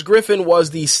Forrest Griffin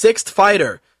was the 6th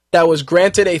fighter that was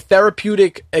granted a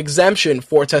therapeutic exemption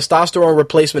for testosterone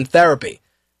replacement therapy.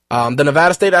 The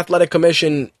Nevada State Athletic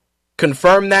Commission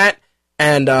confirmed that,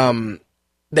 and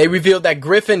they revealed that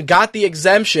Griffin got the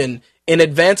exemption in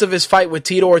advance of his fight with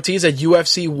Tito Ortiz at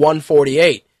UFC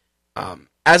 148.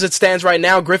 As it stands right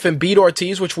now, Griffin beat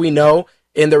Ortiz, which we know,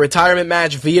 in the retirement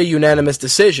match via unanimous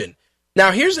decision.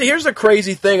 Now, here's the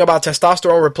crazy thing about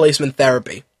testosterone replacement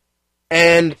therapy.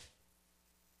 And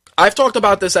I've talked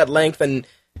about this at length, and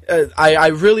I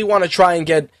really want to try and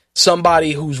get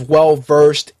somebody who's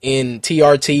well-versed in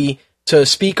TRT to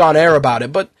speak on air about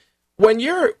it. But when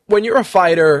you're a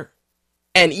fighter,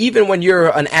 and even when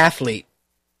you're an athlete,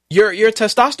 your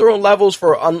testosterone levels,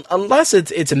 unless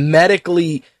it's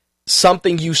medically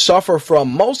something you suffer from,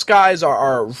 most guys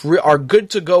are good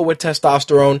to go with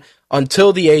testosterone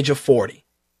until the age of 40.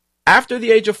 After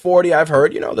the age of 40, I've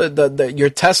heard, your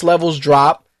test levels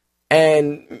drop,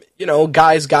 and,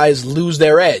 guys lose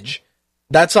their edge.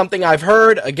 That's something I've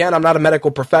heard. Again, I'm not a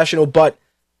medical professional, but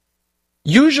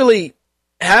usually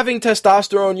having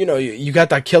testosterone, you got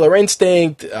that killer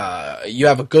instinct, you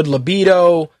have a good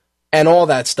libido, and all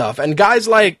that stuff. And guys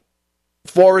like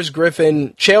Forrest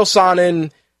Griffin, Chael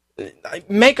Sonnen,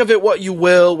 make of it what you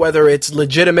will, whether it's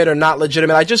legitimate or not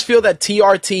legitimate. I just feel that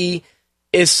TRT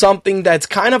is something that's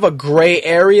kind of a gray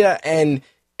area, and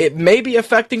it may be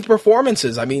affecting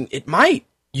performances. I mean, it might.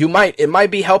 It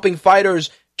might be helping fighters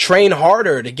train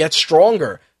harder, to get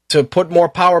stronger, to put more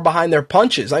power behind their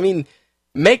punches. I mean,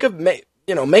 make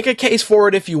a case for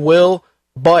it if you will,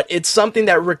 but it's something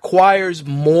that requires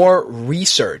more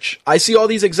research. I see all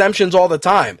these exemptions all the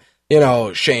time.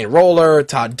 Shane Roller,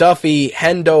 Todd Duffy,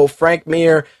 Hendo, Frank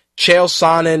Mir, Chael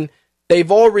Sonnen, they've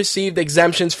all received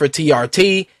exemptions for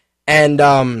TRT,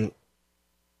 and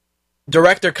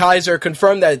Director Kaiser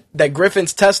confirmed that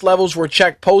Griffin's test levels were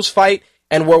checked post-fight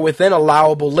and were within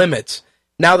allowable limits.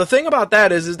 Now, the thing about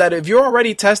that is that if you're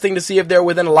already testing to see if they're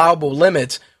within allowable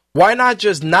limits, why not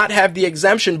just not have the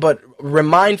exemption, but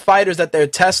remind fighters that their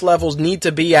test levels need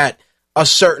to be at a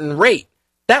certain rate?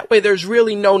 That way, there's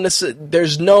really no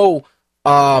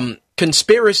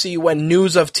conspiracy when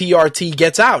news of TRT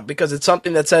gets out, because it's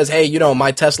something that says, hey,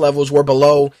 my test levels were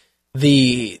below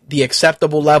the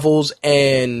acceptable levels,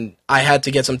 and I had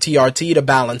to get some TRT to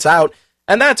balance out,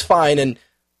 and that's fine. And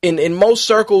in most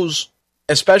circles,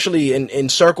 especially in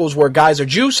circles where guys are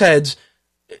juice heads,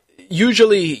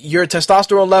 usually your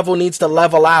testosterone level needs to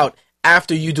level out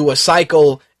after you do a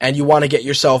cycle and you want to get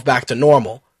yourself back to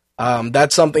normal.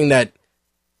 That's something that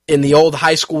in the old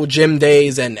high school gym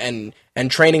days and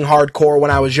training hardcore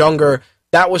when I was younger,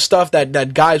 that was stuff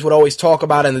that guys would always talk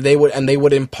about, and they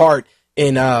would impart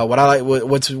in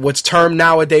what's termed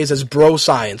nowadays as bro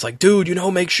science. Like, dude,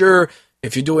 make sure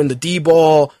if you're doing the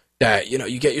D-ball that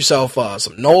you get yourself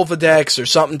some Nolvadex or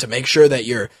something to make sure that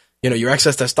your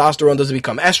excess testosterone doesn't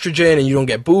become estrogen and you don't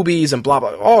get boobies and blah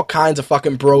blah, all kinds of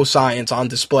fucking bro science on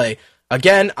display.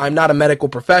 Again, I'm not a medical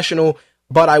professional,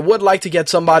 but I would like to get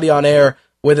somebody on air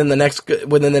within the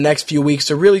next few weeks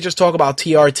to really just talk about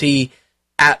TRT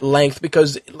at length,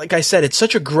 because like I said, it's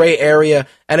such a gray area,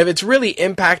 and if it's really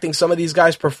impacting some of these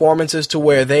guys' performances to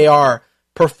where they are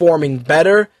performing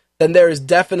better, then there is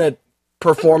definite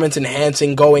performance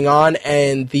enhancing going on,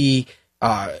 and the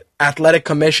athletic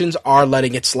commissions are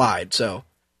letting it slide. So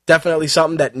definitely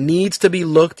something that needs to be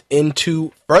looked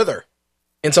into further.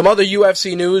 In some other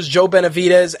UFC news, Joe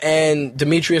Benavidez and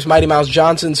Demetrius Mighty Mouse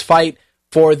Johnson's fight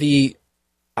for the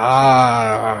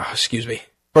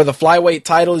flyweight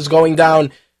title is going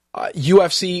down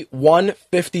UFC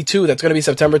 152. That's going to be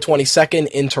September 22nd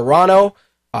in Toronto.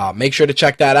 Make sure to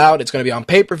check that out. It's going to be on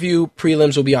pay-per-view.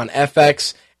 Prelims will be on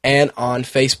FX and on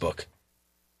Facebook.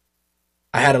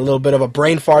 I had a little bit of a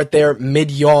brain fart there,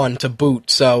 mid-yawn to boot,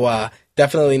 so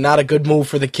definitely not a good move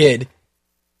for the kid.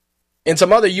 In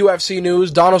some other UFC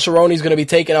news, Donald Cerrone is going to be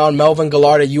taking on Melvin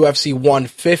Guillard at UFC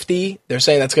 150. They're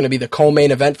saying that's going to be the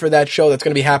co-main event for that show. That's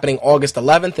going to be happening August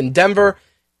 11th in Denver.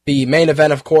 The main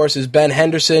event, of course, is Ben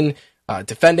Henderson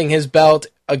defending his belt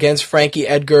against Frankie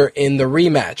Edgar in the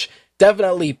rematch.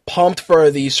 Definitely pumped for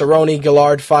the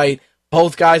Cerrone-Guillard fight.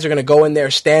 Both guys are going to go in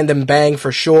there, stand and bang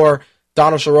for sure.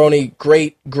 Donald Cerrone,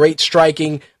 great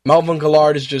striking. Melvin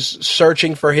Guillard is just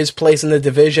searching for his place in the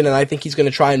division, and I think he's going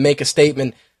to try and make a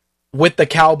statement with the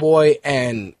Cowboy,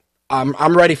 and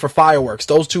I'm ready for fireworks.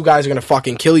 Those two guys are going to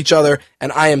fucking kill each other,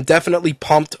 and I am definitely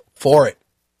pumped for it.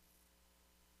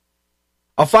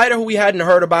 A fighter who we hadn't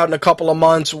heard about in a couple of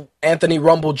months, Anthony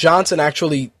Rumble Johnson,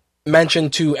 actually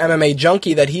mentioned to MMA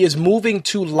Junkie that he is moving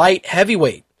to light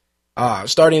heavyweight.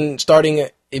 Starting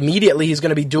immediately, he's going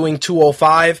to be doing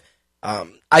 205.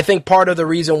 I think part of the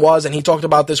reason was, and he talked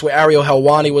about this with Ariel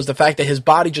Helwani, was the fact that his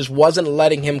body just wasn't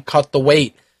letting him cut the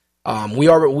weight.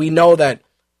 We know that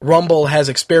Rumble has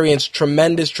experienced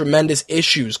tremendous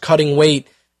issues cutting weight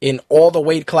in all the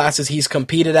weight classes he's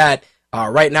competed at.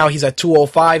 Right now he's at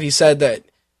 205. He said that,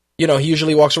 he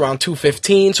usually walks around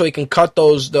 215, so he can cut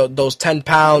those 10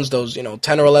 pounds,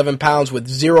 10 or 11 pounds with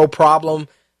zero problem.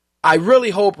 I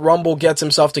really hope Rumble gets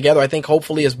himself together. I think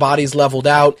hopefully his body's leveled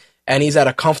out and he's at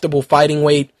a comfortable fighting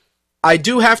weight. I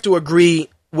do have to agree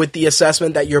with the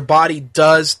assessment that your body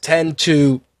does tend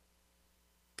to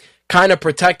kind of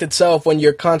protect itself when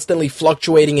you're constantly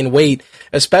fluctuating in weight,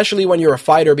 especially when you're a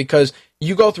fighter, because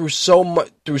you go through so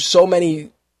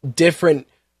many different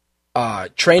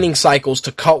training cycles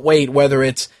to cut weight, whether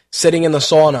it's sitting in the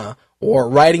sauna or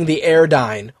riding the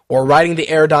Airdyne or riding the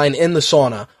Airdyne in the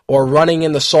sauna or running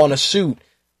in the sauna suit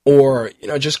or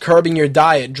just curbing your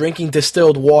diet, drinking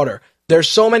distilled water. There's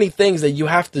so many things that you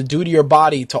have to do to your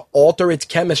body to alter its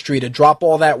chemistry to drop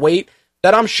all that weight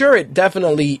that I'm sure it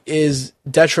definitely is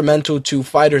detrimental to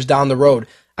fighters down the road.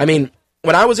 I mean,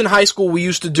 when I was in high school, we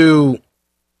used to do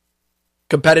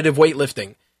competitive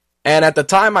weightlifting. And at the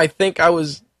time, I think I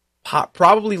was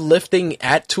probably lifting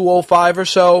at 205 or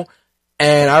so.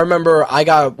 And I remember I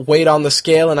got weight on the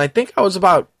scale, and I think I was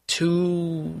about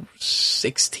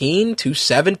 216,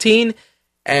 217.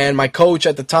 And my coach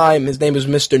at the time, his name was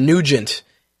Mr. Nugent.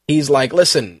 He's like,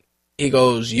 listen, he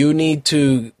goes, you need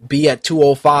to be at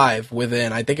 205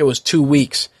 within, I think it was 2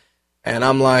 weeks. And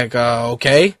I'm like,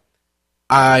 okay,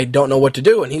 I don't know what to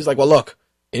do. And he's like, well, look,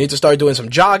 you need to start doing some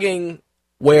jogging,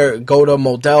 go to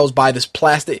Modell's, buy this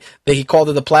plastic, he called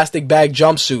it the plastic bag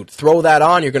jumpsuit. Throw that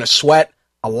on, you're going to sweat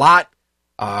a lot.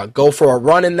 Go for a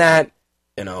run in that,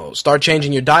 start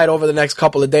changing your diet over the next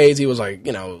couple of days. He was like,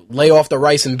 lay off the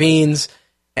rice and beans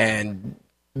and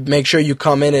make sure you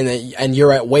come in and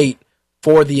you're at weight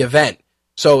for the event.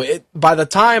 So by the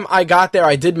time I got there,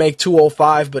 I did make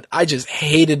 205, but I just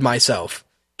hated myself.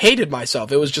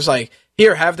 It was just like,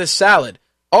 here, have this salad.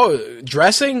 Oh,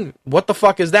 dressing? What the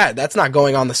fuck is that? That's not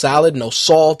going on the salad. No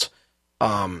salt.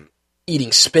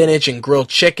 Eating spinach and grilled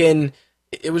chicken.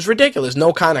 It was ridiculous.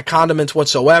 No kind of condiments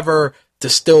whatsoever.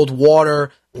 Distilled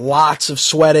water. Lots of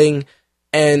sweating.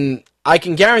 And I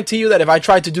can guarantee you that if I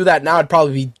tried to do that now, I'd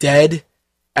probably be dead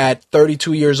at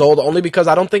 32 years old, only because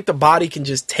I don't think the body can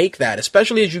just take that,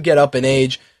 especially as you get up in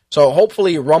age. So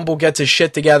hopefully Rumble gets his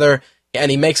shit together and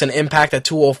he makes an impact at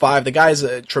 205. The guy's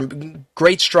a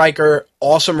great striker,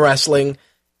 awesome wrestling,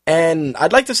 and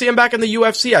I'd like to see him back in the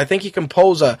UFC. I think he can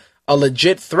pose a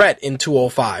legit threat in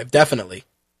 205, definitely.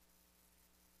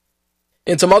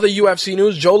 In some other UFC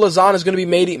news, Joe Lazon is going to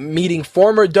be meeting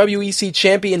former WEC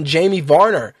champion Jamie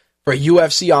Varner for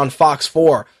UFC on Fox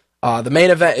 4. The main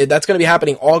event, that's going to be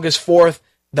happening August 4th.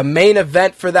 The main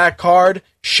event for that card,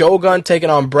 Shogun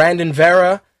taking on Brandon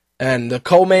Vera. And the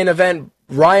co-main event,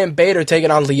 Ryan Bader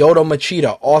taking on Lyoto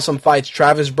Machida. Awesome fights.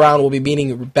 Travis Brown will be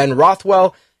meeting Ben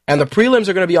Rothwell. And the prelims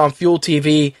are going to be on Fuel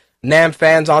TV. NAM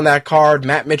fans on that card,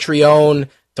 Matt Mitrione,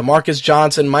 DeMarcus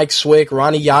Johnson, Mike Swick,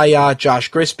 Ronnie Yaya,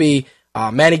 Josh Grisby,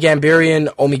 Manny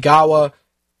Gambirian, Omigawa.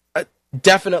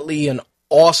 Definitely an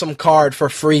awesome card for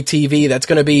free TV. That's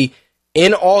going to be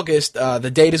in August.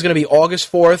 The date is going to be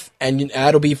August 4th, and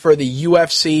that'll be for the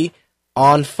UFC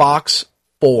on Fox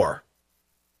 4.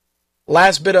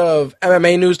 Last bit of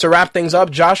MMA news to wrap things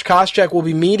up. Josh Koscheck will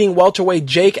be meeting welterweight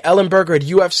Jake Ellenberger at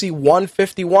UFC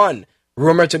 151.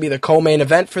 Rumored to be the co-main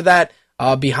event for that,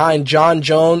 behind John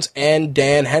Jones and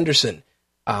Dan Henderson.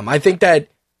 I think that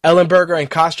Ellenberger and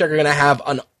Koscheck are going to have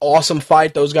an awesome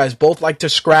fight. Those guys both like to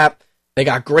scrap. They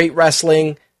got great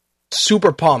wrestling.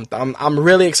 Super pumped. I'm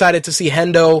really excited to see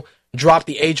Hendo drop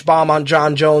the H-bomb on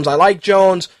John Jones. I like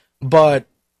Jones, but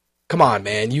come on,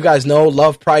 man. You guys know,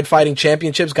 love Pride Fighting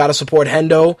Championships. Got to support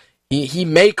Hendo. He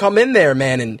may come in there,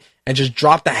 man, and just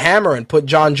drop the hammer and put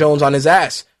John Jones on his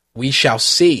ass. We shall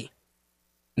see.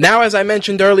 Now, as I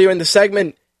mentioned earlier in the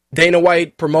segment, Dana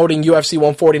White promoting UFC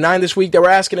 149 this week. They were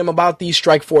asking him about the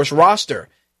Strikeforce roster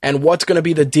and what's going to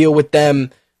be the deal with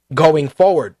them going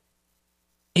forward.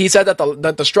 He said that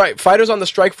the fighters on the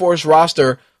Strikeforce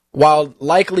roster, while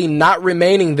likely not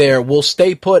remaining there, will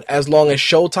stay put as long as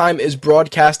Showtime is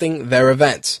broadcasting their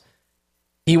events.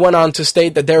 He went on to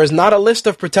state that there is not a list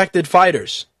of protected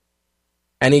fighters.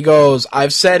 And he goes,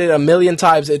 I've said it a million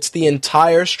times, it's the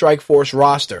entire Strikeforce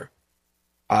roster.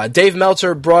 Dave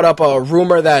Meltzer brought up a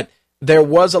rumor that there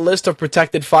was a list of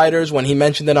protected fighters when he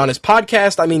mentioned it on his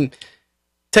podcast. I mean,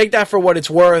 take that for what it's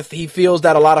worth. He feels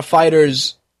that a lot of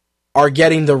fighters are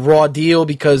getting the raw deal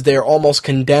because they're almost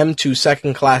condemned to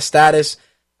second-class status.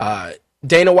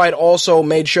 Dana White also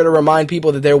made sure to remind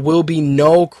people that there will be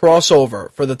no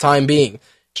crossover for the time being.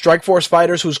 Strikeforce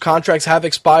fighters whose contracts have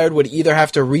expired would either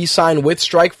have to re-sign with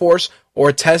Strikeforce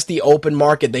or test the open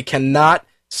market. They cannot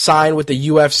sign with the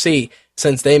UFC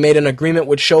since they made an agreement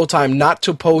with Showtime not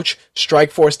to poach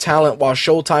Strikeforce talent while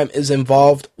Showtime is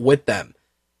involved with them.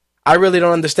 I really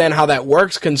don't understand how that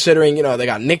works, considering, they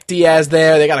got Nick Diaz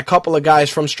there. They got a couple of guys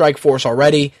from Strikeforce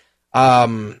already.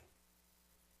 Very,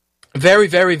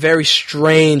 very, very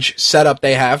strange setup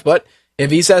they have. But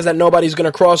if he says that nobody's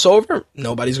going to cross over,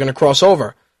 nobody's going to cross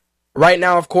over. Right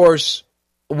now, of course,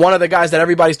 one of the guys that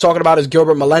everybody's talking about is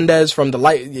Gilbert Melendez from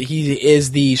he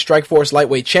is the Strikeforce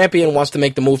lightweight champion, wants to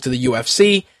make the move to the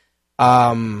UFC.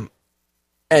 And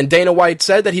Dana White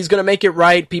said that he's going to make it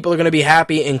right. People are going to be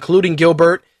happy, including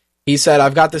Gilbert. He said,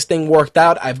 I've got this thing worked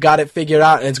out. I've got it figured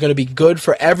out, and it's going to be good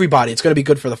for everybody. It's going to be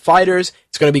good for the fighters.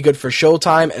 It's going to be good for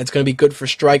Showtime, and it's going to be good for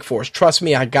Strikeforce. Trust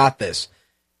me, I got this.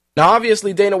 Now,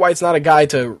 obviously, Dana White's not a guy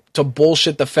to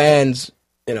bullshit the fans,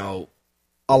 a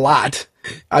lot.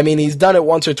 I mean, he's done it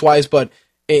once or twice, but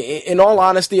in all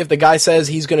honesty, if the guy says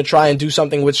he's going to try and do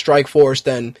something with Strikeforce,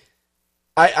 then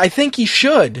I think he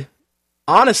should.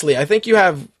 Honestly, I think you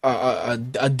have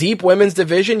a deep women's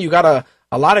division. You got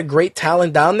a lot of great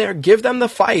talent down there. Give them the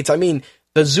fights. I mean,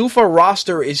 the Zuffa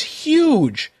roster is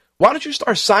huge. Why don't you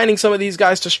start signing some of these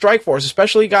guys to Strikeforce,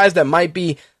 especially guys that might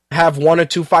have one or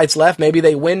two fights left. Maybe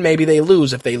they win, maybe they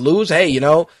lose. If they lose, hey,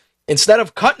 instead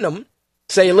of cutting them,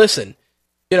 say, listen,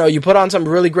 you put on some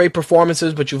really great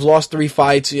performances, but you've lost 3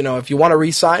 fights. If you want to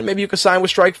re-sign, maybe you could sign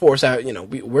with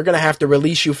Strikeforce. We're going to have to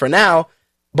release you for now,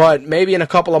 but maybe in a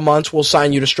couple of months, we'll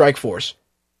sign you to Strikeforce.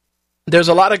 There's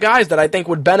a lot of guys that I think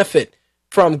would benefit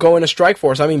from going to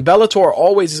Strikeforce. I mean, Bellator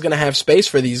always is going to have space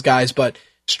for these guys, but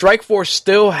Strikeforce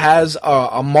still has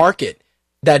a market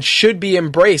that should be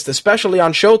embraced, especially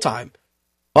on Showtime.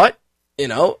 But,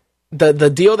 the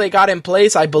deal they got in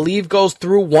place, I believe, goes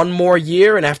through one more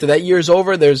year, and after that year's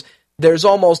over, there's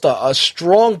almost a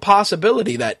strong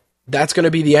possibility that that's going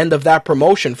to be the end of that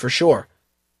promotion for sure.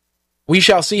 We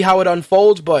shall see how it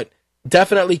unfolds, but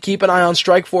definitely keep an eye on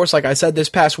Strikeforce. Like I said, this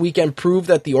past weekend proved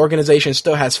that the organization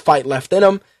still has fight left in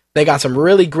them. They got some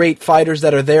really great fighters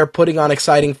that are there putting on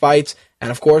exciting fights.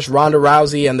 And of course, Ronda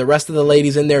Rousey and the rest of the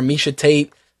ladies in there, Misha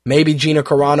Tate, maybe Gina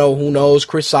Carano, who knows,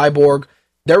 Chris Cyborg.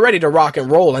 They're ready to rock and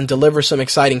roll and deliver some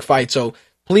exciting fights. So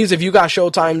please, if you got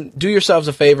Showtime, do yourselves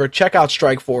a favor, check out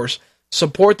Strikeforce,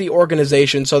 support the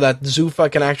organization so that Zuffa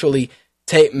can actually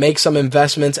make some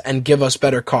investments and give us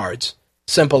better cards.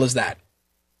 Simple as that.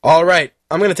 All right,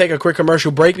 I'm going to take a quick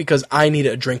commercial break because I need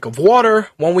a drink of water.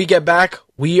 When we get back,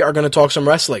 we are going to talk some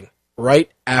wrestling right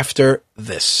after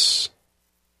this.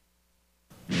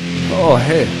 Oh,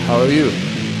 hey, how are you?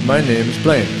 My name is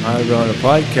Blaine. I run a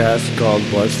podcast called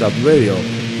Boydstubborn Radio.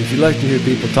 If you'd like to hear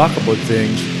people talk about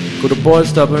things, go to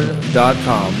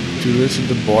boydstubborn.com to listen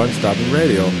to Born Stubborn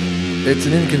Radio. It's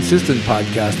an inconsistent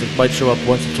podcast that might show up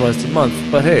once or twice a month,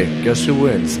 but hey, guess who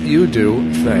wins? You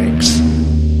do. Thanks.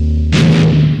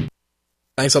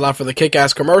 Thanks a lot for the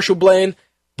kick-ass commercial, Blaine.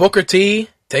 Booker T,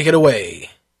 take it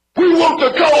away. We want the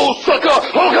gold, sucker!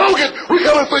 Hulk Hogan, we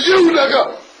coming for you,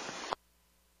 nigga!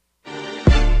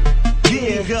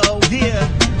 Yeah, go, yeah,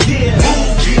 yeah.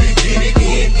 Move,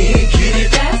 get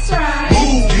it. That's right.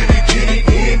 Move, get it.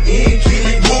 Move, get it.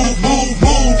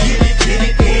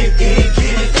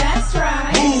 That's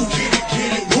right. Move, get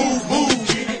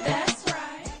it. That's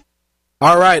right.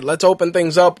 All right, let's open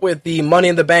things up with the Money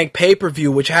in the Bank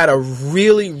pay-per-view, which had a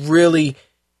really, really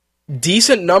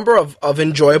decent number of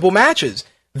enjoyable matches.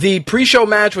 The pre-show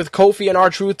match with Kofi and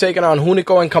R-Truth taking on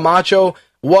Hunico and Camacho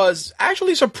was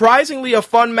actually surprisingly a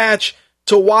fun match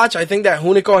to watch. I think that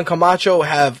Hunico and Camacho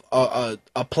have a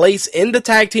place in the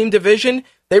tag team division.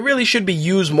 They really should be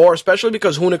used more, especially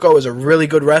because Hunico is a really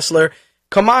good wrestler.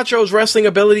 Camacho's wrestling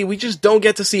ability, we just don't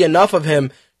get to see enough of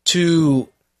him to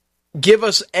give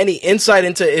us any insight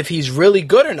into if he's really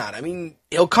good or not. I mean,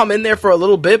 he'll come in there for a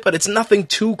little bit, but it's nothing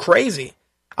too crazy.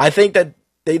 I think that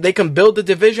they can build the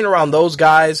division around those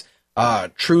guys,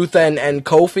 Truth and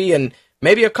Kofi, and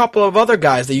maybe a couple of other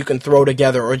guys that you can throw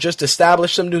together or just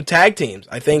establish some new tag teams.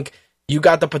 I think you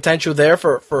got the potential there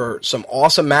for some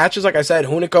awesome matches. Like I said,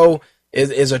 Hunico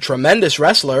is a tremendous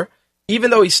wrestler.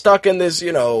 Even though he's stuck in this,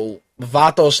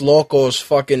 Vatos Locos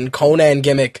fucking Conan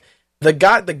gimmick, the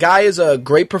guy is a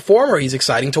great performer. He's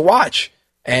exciting to watch.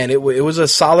 And it was a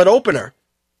solid opener.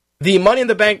 The Money in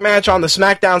the Bank match on the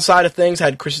SmackDown side of things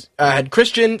had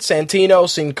Christian, Santino,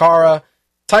 Sin Cara,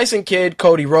 Tyson Kidd,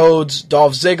 Cody Rhodes,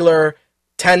 Dolph Ziggler,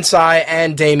 Tensai,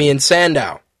 and Damian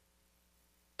Sandow.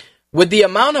 With the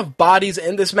amount of bodies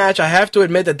in this match, I have to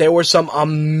admit that there were some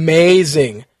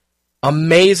amazing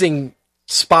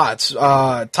spots.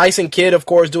 Tyson Kidd, of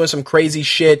course, doing some crazy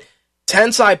shit.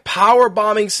 Tensai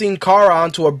powerbombing Sin Cara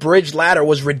onto a bridge ladder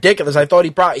was ridiculous. I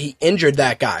thought he injured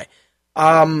that guy.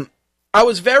 I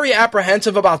was very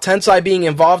apprehensive about Tensai being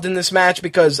involved in this match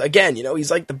because, again, he's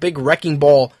like the big wrecking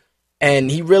ball, and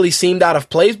he really seemed out of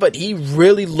place, but he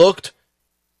really looked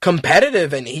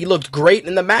competitive, and he looked great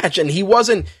in the match, and he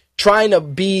wasn't trying to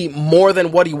be more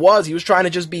than what he was. He was trying to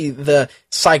just be the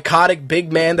psychotic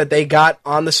big man that they got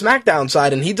on the SmackDown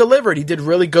side, and he delivered. He did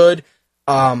really good.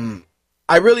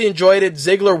 I really enjoyed it.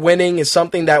 Ziggler winning is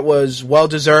something that was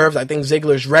well-deserved. I think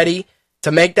Ziggler's ready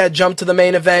to make that jump to the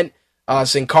main event.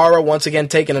 Sin Cara, once again,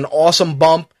 taking an awesome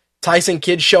bump. Tyson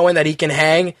Kidd showing that he can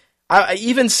hang.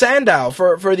 Even Sandow,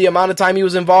 for the amount of time he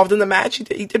was involved in the match,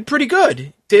 he did pretty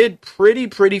good. Did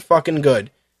pretty fucking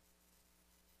good.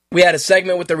 We had a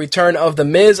segment with the return of The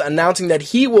Miz, announcing that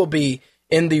he will be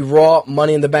in the Raw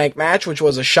Money in the Bank match, which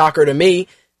was a shocker to me.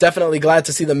 Definitely glad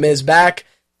to see The Miz back.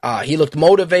 He looked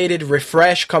motivated,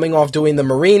 refreshed, coming off doing the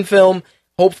Marine film.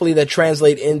 Hopefully that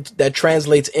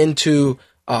translates into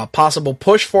a possible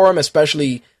push for him,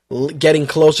 especially getting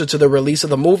closer to the release of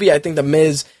the movie. I think The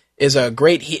Miz is a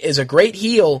great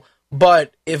heel,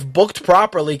 but if booked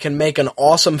properly, can make an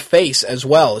awesome face as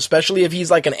well, especially if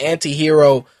he's like an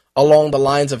anti-hero along the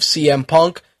lines of CM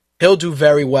Punk. He'll do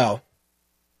very well.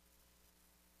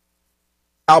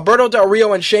 Alberto Del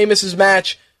Rio and Sheamus'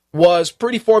 match was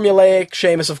pretty formulaic.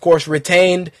 Sheamus, of course,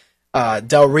 retained.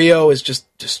 Del Rio is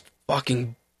just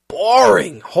fucking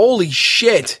boring. Holy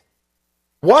shit.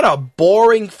 What a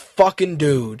boring fucking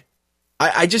dude.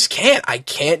 I just can't. I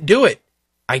can't do it.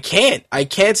 I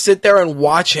can't sit there and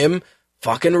watch him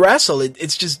fucking wrestle.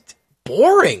 It's just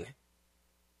boring.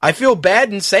 I feel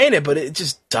bad in saying it, but it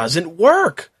just doesn't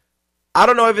work. I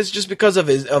don't know if it's just because of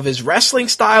his wrestling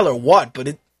style or what,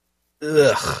 but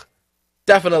Del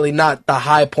definitely not the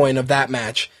high point of that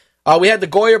match. We had the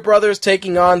Goya brothers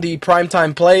taking on the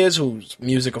Primetime Players, whose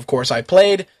music, of course, I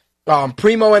played.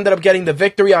 Primo ended up getting the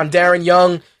victory on Darren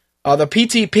Young. The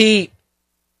PTP,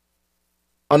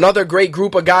 another great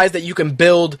group of guys that you can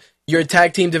build your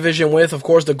tag team division with. Of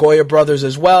course, the Goya brothers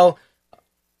as well.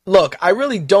 Look, I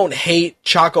really don't hate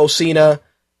Chaco Cena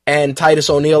and Titus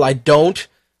O'Neil. I don't.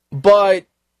 But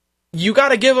you got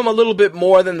to give them a little bit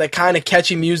more than the kind of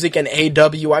catchy music in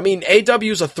AW. I mean, AW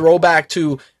is a throwback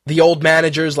to the old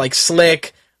managers like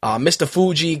Slick, Mr.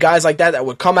 Fuji, guys like that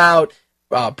would come out,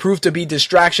 prove to be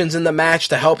distractions in the match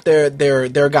to help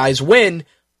their guys win.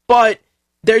 But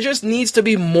there just needs to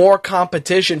be more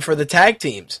competition for the tag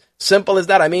teams. Simple as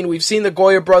that. I mean, we've seen the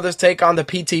Goya brothers take on the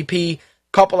PTP a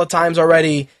couple of times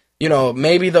already. You know,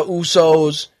 maybe the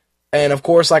Usos, and of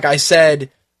course, like I said,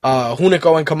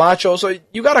 Hunico and Camacho. So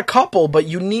you got a couple, but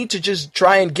you need to just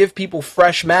try and give people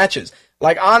fresh matches.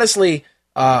 Like, honestly,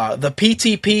 the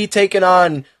PTP taking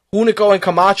on Hunico and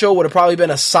Camacho would have probably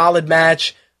been a solid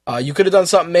match. You could have done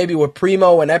something maybe with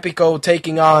Primo and Epico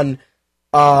taking on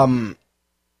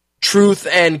Truth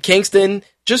and Kingston,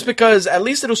 just because at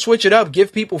least it'll switch it up,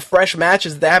 give people fresh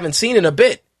matches that they haven't seen in a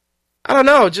bit. I don't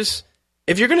know, just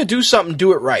if you're going to do something,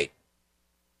 do it right.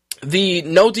 The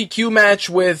no DQ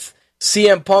match with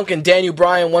CM Punk and Daniel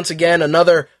Bryan, once again,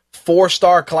 another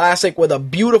 4-star classic with a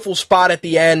beautiful spot at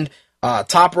the end.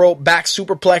 Top rope, back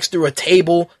superplex through a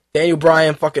table. Daniel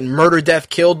Bryan fucking murder death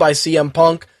killed by CM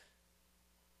Punk.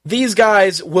 These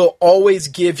guys will always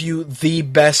give you the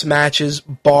best matches,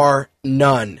 bar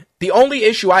none. The only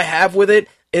issue I have with it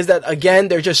is that, again,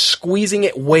 they're just squeezing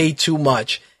it way too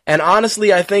much. And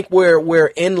honestly, I think we're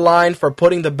in line for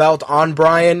putting the belt on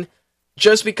Bryan,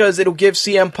 just because it'll give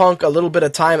CM Punk a little bit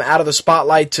of time out of the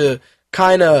spotlight to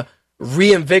kind of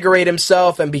reinvigorate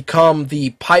himself and become the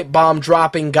pipe bomb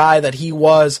dropping guy that he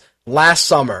was last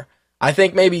summer. I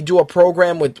think maybe do a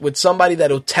program with somebody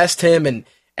that'll test him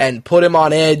and put him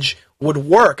on edge would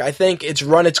work. I think it's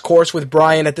run its course with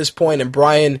Bryan at this point, and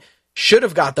Bryan should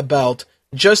have got the belt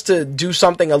just to do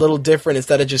something a little different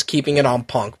instead of just keeping it on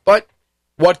Punk. But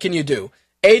what can you do?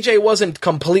 AJ wasn't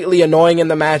completely annoying in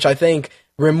the match. I think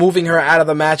removing her out of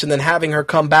the match and then having her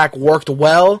come back worked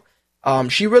well.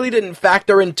 She really didn't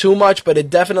factor in too much, but it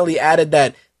definitely added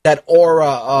that aura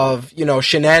of, you know,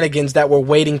 shenanigans that were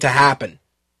waiting to happen.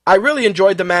 I really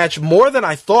enjoyed the match more than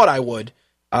I thought I would.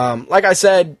 Like I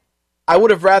said, I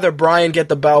would have rather Bryan get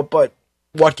the belt, but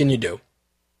what can you do?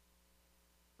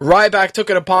 Ryback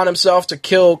took it upon himself to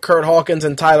kill Kurt Hawkins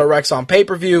and Tyler Rex on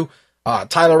pay-per-view.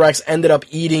 Tyler Rex ended up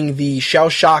eating the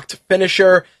shell-shocked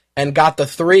finisher and got the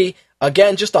 3.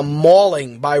 Again, just a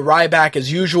mauling by Ryback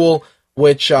as usual,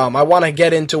 which I want to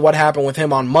get into what happened with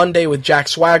him on Monday with Jack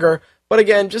Swagger. But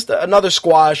again, just another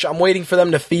squash. I'm waiting for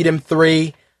them to feed him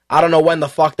 3. I don't know when the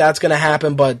fuck that's going to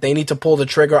happen, but they need to pull the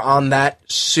trigger on that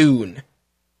soon.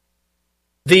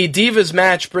 The Divas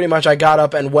match, pretty much I got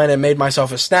up and went and made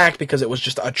myself a snack because it was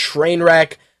just a train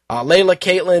wreck. Layla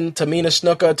Caitlin, Tamina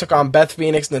Snuka took on Beth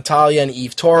Phoenix, Natalya, and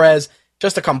Eve Torres.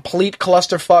 Just a complete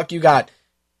clusterfuck. You got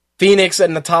Phoenix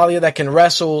and Natalya that can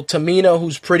wrestle, Tamina,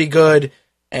 who's pretty good,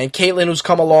 and Caitlin, who's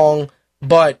come along,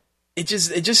 but it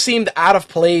just seemed out of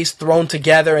place, thrown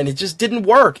together, and it just didn't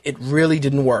work. It really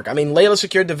didn't work. I mean, Layla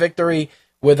secured the victory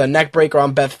with a neckbreaker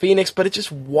on Beth Phoenix, but it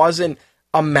just wasn't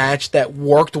a match that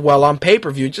worked well on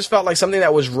pay-per-view. It just felt like something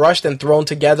that was rushed and thrown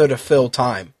together to fill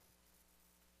time.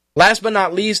 Last but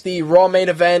not least, the Raw main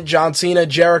event, John Cena,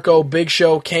 Jericho, Big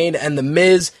Show, Kane, and The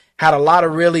Miz had a lot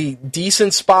of really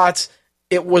decent spots.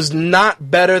 It was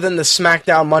not better than the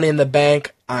SmackDown Money in the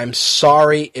Bank. I'm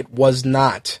sorry, it was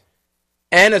not.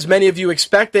 And as many of you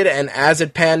expected, and as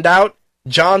it panned out,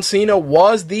 John Cena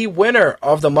was the winner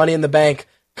of the Money in the Bank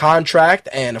contract.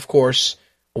 And of course,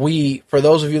 for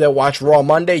those of you that watch Raw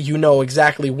Monday, you know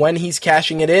exactly when he's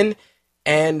cashing it in.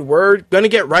 And we're going to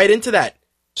get right into that.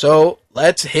 So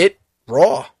let's hit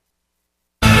Raw.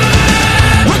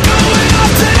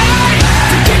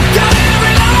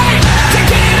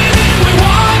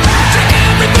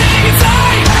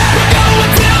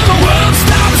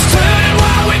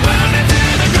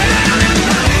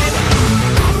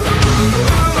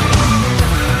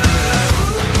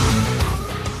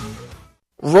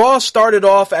 Raw started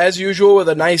off, as usual, with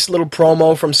a nice little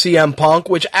promo from CM Punk,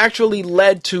 which actually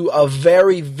led to a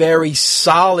very, very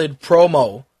solid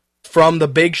promo from The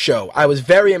Big Show. I was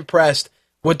very impressed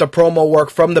with the promo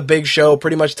work from The Big Show,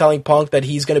 pretty much telling Punk that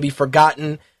he's going to be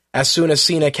forgotten as soon as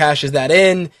Cena cashes that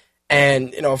in.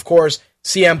 And, you know, of course,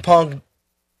 CM Punk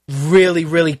really,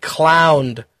 really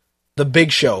clowned The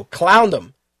Big Show. Clowned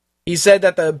him. He said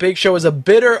that The Big Show is a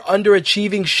bitter,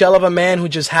 underachieving shell of a man who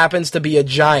just happens to be a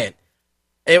giant.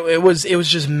 It was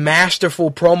just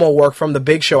masterful promo work from the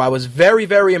Big Show. I was very,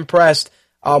 very impressed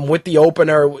with the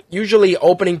opener. Usually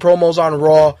opening promos on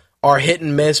Raw are hit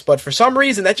and miss, but for some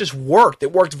reason that just worked.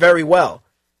 It worked very well.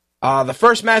 The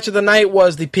first match of the night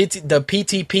was the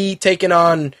PTP taking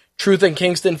on Truth and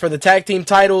Kingston for the tag team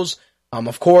titles.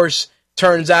 Of course,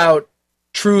 turns out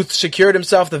Truth secured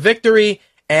himself the victory,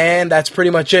 and that's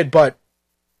pretty much it. But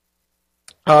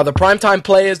the primetime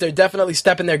players, they're definitely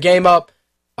stepping their game up.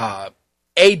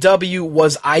 AW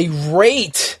was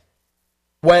irate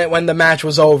when the match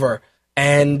was over,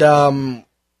 and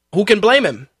who can blame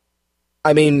him?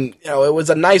 I mean, it was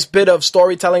a nice bit of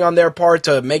storytelling on their part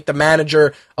to make the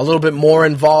manager a little bit more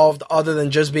involved, other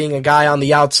than just being a guy on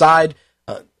the outside.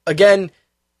 Again,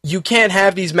 you can't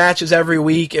have these matches every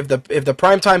week. If the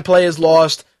primetime play is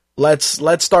lost, let's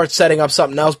start setting up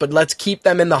something else. But let's keep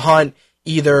them in the hunt,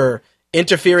 either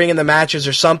interfering in the matches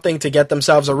or something to get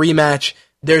themselves a rematch.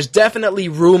 There's definitely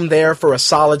room there for a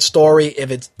solid story if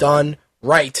it's done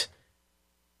right.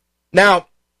 Now,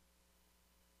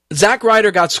 Zack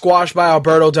Ryder got squashed by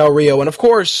Alberto Del Rio, and of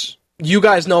course, you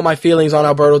guys know my feelings on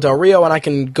Alberto Del Rio, and I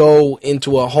can go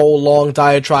into a whole long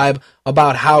diatribe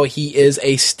about how he is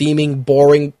a steaming,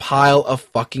 boring pile of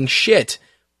fucking shit.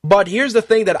 But here's the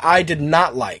thing that I did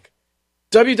not like.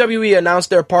 WWE announced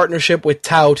their partnership with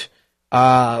Tout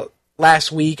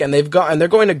last week, and they're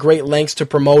going to great lengths to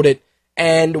promote it.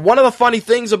 And one of the funny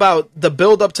things about the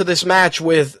build-up to this match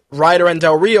with Ryder and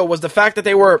Del Rio was the fact that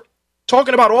they were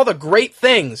talking about all the great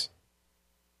things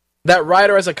that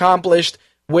Ryder has accomplished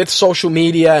with social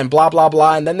media and blah, blah,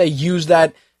 blah. And then they used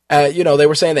that, they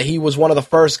were saying that he was one of the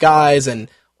first guys and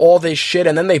all this shit.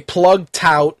 And then they plugged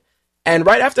Tout. And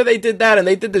right after they did that, and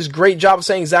they did this great job of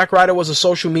saying Zack Ryder was a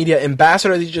social media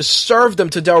ambassador, they just served him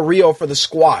to Del Rio for the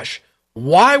squash.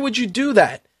 Why would you do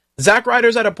that? Zack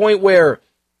Ryder's at a point where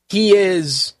he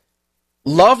is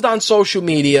loved on social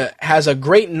media, has a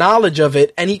great knowledge of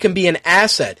it, and he can be an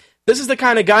asset. This is the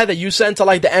kind of guy that you send to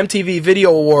like the MTV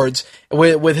Video Awards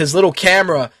with his little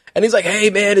camera, and he's like, "Hey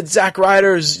man, it's Zack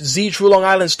Ryder's Z True Long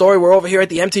Island Story. We're over here at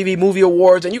the MTV Movie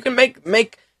Awards," and you can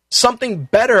make something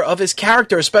better of his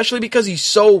character, especially because he's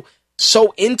so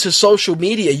into social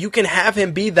media. You can have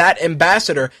him be that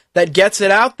ambassador that gets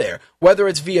it out there, whether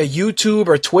it's via YouTube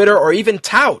or Twitter or even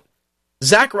Tout.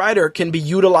 Zack Ryder can be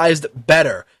utilized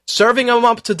better. Serving him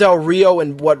up to Del Rio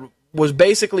in what was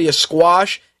basically a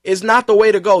squash is not the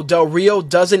way to go. Del Rio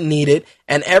doesn't need it,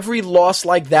 and every loss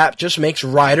like that just makes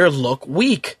Ryder look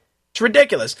weak. It's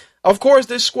ridiculous. Of course,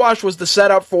 this squash was the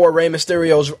setup for Rey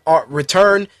Mysterio's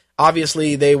return.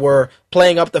 Obviously, they were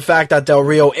playing up the fact that Del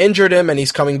Rio injured him, and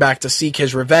he's coming back to seek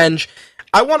his revenge.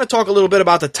 I want to talk a little bit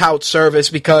about the Tout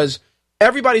service, because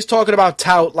everybody's talking about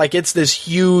Tout like it's this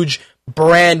huge,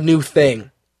 brand new thing.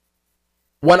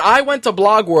 When I went to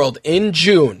Blog World in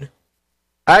June,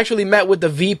 I actually met with the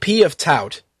VP of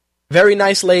Tout. Very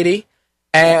nice lady,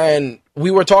 and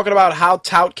we were talking about how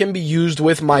Tout can be used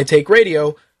with My Take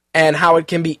Radio and how it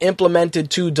can be implemented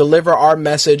to deliver our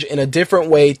message in a different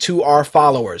way to our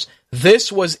followers. This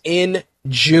was in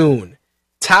June.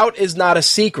 Tout is not a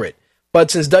secret, but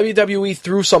since WWE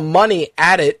threw some money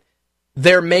at it,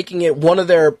 they're making it one of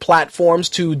their platforms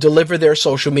to deliver their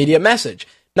social media message.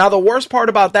 Now, the worst part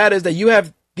about that is that you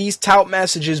have these Tout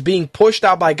messages being pushed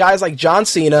out by guys like John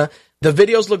Cena. The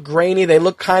videos look grainy, they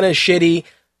look kind of shitty,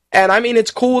 and I mean, it's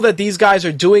cool that these guys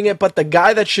are doing it, but the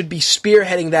guy that should be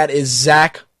spearheading that is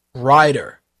Zack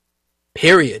Ryder.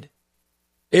 Period.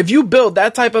 If you build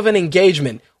that type of an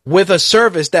engagement with a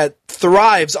service that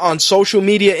thrives on social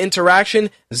media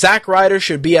interaction, Zack Ryder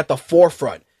should be at the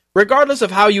forefront. Regardless of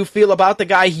how you feel about the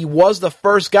guy, he was the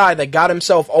first guy that got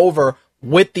himself over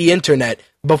with the internet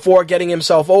before getting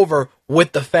himself over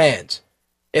with the fans.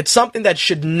 It's something that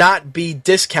should not be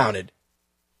discounted.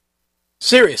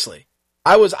 Seriously.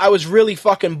 I was really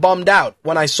fucking bummed out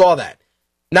when I saw that.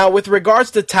 Now, with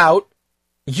regards to Tout,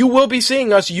 you will be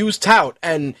seeing us use Tout,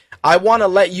 and I want to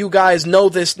let you guys know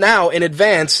this now in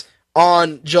advance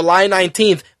on July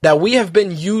 19th that we have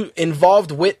been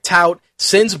involved with Tout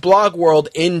since Blog World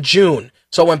in June.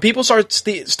 So when people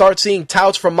start seeing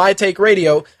Touts from My Take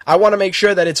Radio, I want to make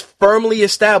sure that it's firmly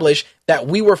established that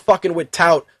we were fucking with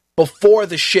Tout before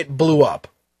the shit blew up.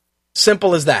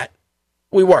 Simple as that.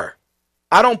 We were.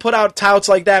 I don't put out Touts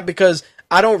like that because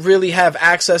I don't really have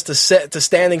access to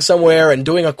standing somewhere and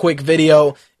doing a quick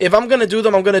video. If I'm going to do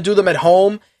them, I'm going to do them at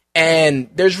home, and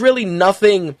there's really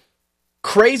nothing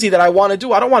crazy that I want to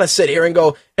do. I don't want to sit here and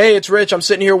go, "Hey, it's Rich, I'm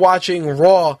sitting here watching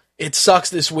Raw. It sucks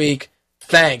this week.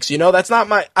 Thanks." That's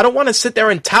not I don't want to sit there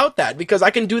and tout that, because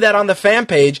I can do that on the fan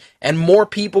page and more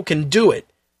people can do it.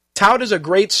 Tout is a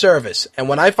great service, and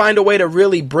when I find a way to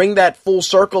really bring that full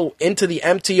circle into the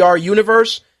MTR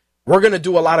universe, we're going to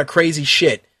do a lot of crazy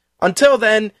shit. Until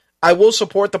then, I will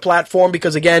support the platform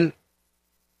because, again,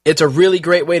 it's a really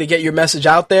great way to get your message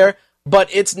out there, but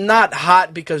it's not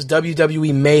hot because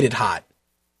WWE made it hot.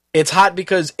 It's hot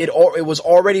because it was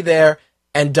already there,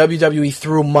 and WWE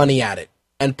threw money at it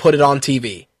and put it on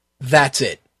TV. That's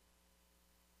it.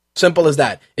 Simple as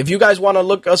that. If you guys want to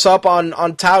look us up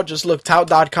on Tout, just look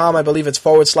tout.com. I believe it's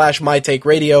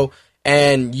 /MyTakeRadio,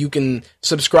 and you can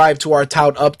subscribe to our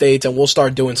Tout updates, and we'll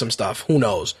start doing some stuff. Who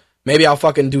knows? Maybe I'll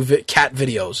fucking do cat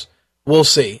videos. We'll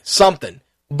see. Something.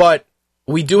 But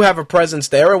we do have a presence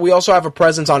there, and we also have a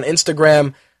presence on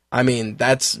Instagram. I mean,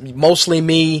 that's mostly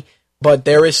me, but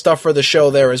there is stuff for the show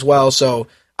there as well, so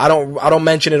I don't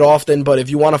mention it often, but if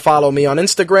you want to follow me on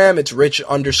Instagram, it's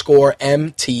rich_MTR.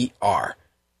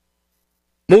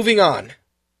 Moving on.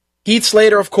 Heath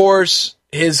Slater, of course,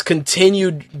 his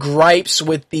continued gripes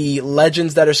with the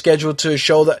legends that are scheduled to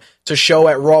show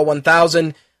at Raw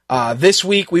 1000. This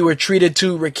week, we were treated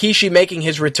to Rikishi making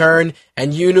his return,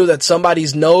 and you knew that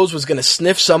somebody's nose was going to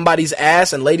sniff somebody's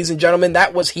ass, and ladies and gentlemen,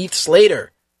 that was Heath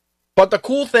Slater. But the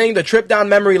cool thing, the trip down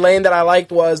memory lane that I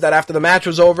liked was that after the match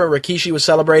was over, Rikishi was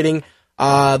celebrating,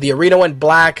 the arena went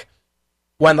black.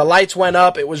 When the lights went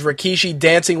up, it was Rikishi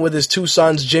dancing with his two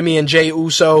sons, Jimmy and Jey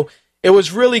Uso. It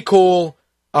was really cool.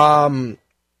 A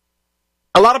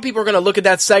lot of people are going to look at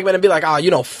that segment and be like,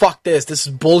 fuck this is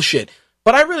bullshit.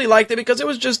 But I really liked it because it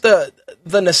was just the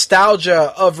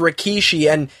nostalgia of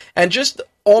Rikishi and just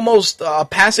almost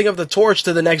passing of the torch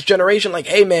to the next generation. Like,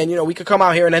 hey man, we could come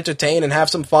out here and entertain and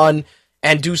have some fun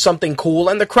and do something cool.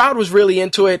 And the crowd was really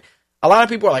into it. A lot of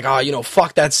people are like,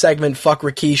 fuck that segment, fuck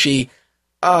Rikishi.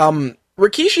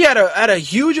 Rikishi had a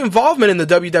huge involvement in the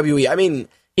WWE. I mean,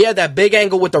 he had that big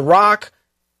angle with The Rock.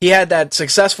 He had that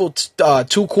successful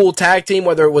Too Cool tag team,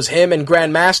 whether it was him and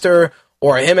Grandmaster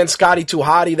or him and Scotty 2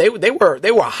 Hotty.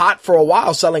 They were hot for a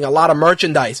while, selling a lot of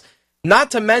merchandise.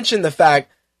 Not to mention the fact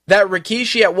that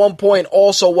Rikishi at one point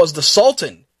also was the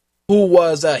Sultan, who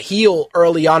was a heel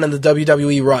early on in the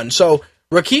WWE run. So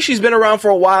Rikishi's been around for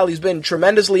a while. He's been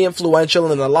tremendously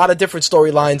influential in a lot of different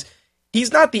storylines.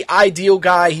 He's not the ideal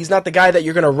guy. He's not the guy that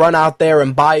you're going to run out there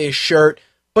and buy his shirt.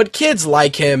 But kids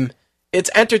like him. It's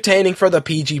entertaining for the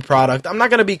PG product. I'm not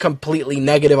going to be completely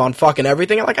negative on fucking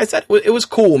everything. Like I said, it was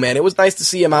cool, man. It was nice to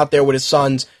see him out there with his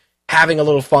sons having a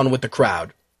little fun with the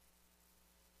crowd.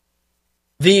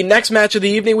 The next match of the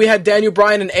evening, we had Daniel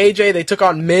Bryan and AJ. They took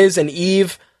on Miz and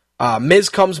Eve. Miz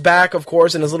comes back, of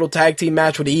course, in his little tag team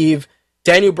match with Eve.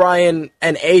 Daniel Bryan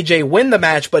and AJ win the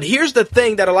match, but here's the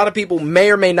thing that a lot of people may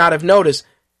or may not have noticed.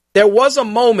 There was a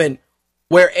moment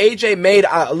where AJ made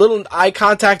a little eye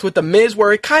contact with the Miz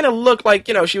where it kind of looked like,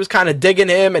 she was kind of digging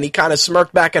him and he kind of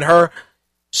smirked back at her.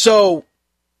 So,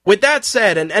 with that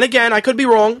said, and again, I could be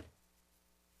wrong,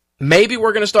 maybe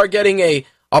we're going to start getting a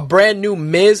brand new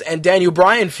Miz and Daniel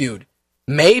Bryan feud.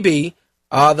 Maybe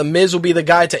the Miz will be the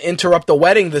guy to interrupt the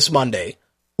wedding this Monday.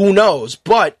 Who knows?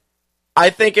 But I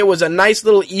think it was a nice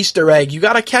little Easter egg. You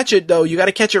got to catch it, though. You got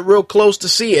to catch it real close to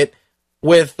see it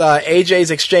with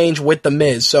AJ's exchange with The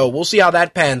Miz. So we'll see how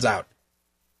that pans out.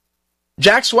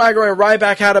 Jack Swagger and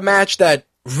Ryback had a match that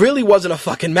really wasn't a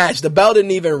fucking match. The bell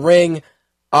didn't even ring.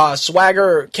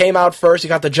 Swagger came out first. He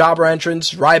got the jobber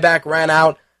entrance. Ryback ran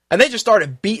out. And they just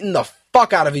started beating the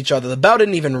fuck out of each other. The bell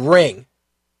didn't even ring.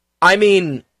 I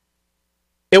mean,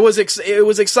 it was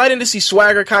exciting to see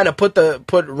Swagger kind of put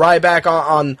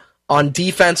Ryback on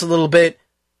defense a little bit,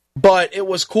 but it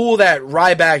was cool that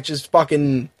Ryback just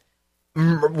fucking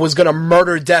was gonna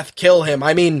murder, death, kill him.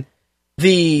 I mean,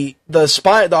 the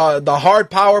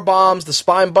hard power bombs, the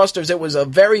spine busters. It was a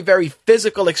very, very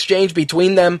physical exchange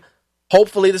between them.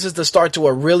 Hopefully, this is the start to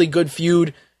a really good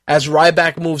feud as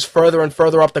Ryback moves further and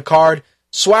further up the card.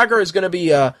 Swagger is going to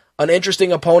be an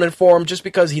interesting opponent for him just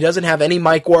because he doesn't have any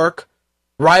mic work.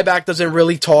 Ryback doesn't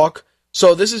really talk.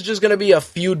 So this is just going to be a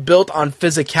feud built on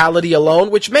physicality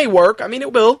alone, which may work. I mean,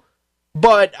 it will.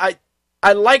 But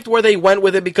I liked where they went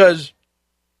with it because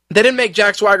they didn't make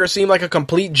Jack Swagger seem like a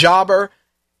complete jobber.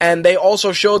 And they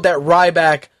also showed that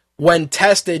Ryback, when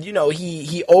tested,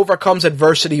 he overcomes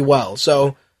adversity well.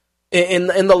 So in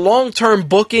the long-term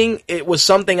booking, it was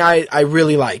something I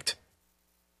really liked.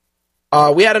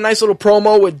 We had a nice little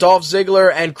promo with Dolph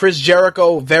Ziggler and Chris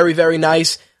Jericho. Very, very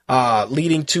nice.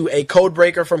 Leading to a code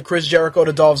breaker from Chris Jericho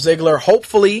to Dolph Ziggler.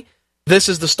 Hopefully, this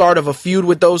is the start of a feud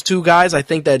with those two guys. I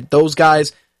think that those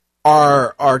guys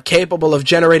are capable of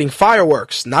generating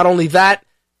fireworks. Not only that,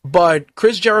 but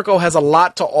Chris Jericho has a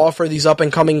lot to offer these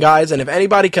up-and-coming guys, and if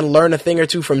anybody can learn a thing or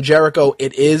two from Jericho,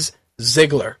 it is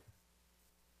Ziggler.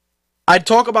 I'd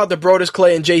talk about the Brodus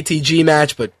Clay and JTG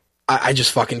match, but I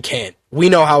just fucking can't. We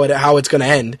know how it's going to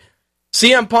end.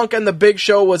 CM Punk and The Big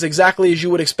Show was exactly as you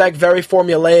would expect, very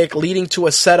formulaic, leading to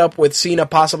a setup with Cena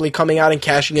possibly coming out and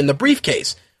cashing in the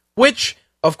briefcase, which,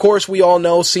 of course, we all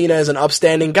know Cena is an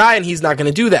upstanding guy, and he's not going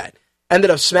to do that.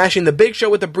 Ended up smashing The Big Show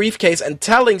with the briefcase and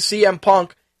telling CM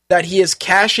Punk that he is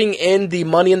cashing in the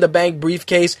Money in the Bank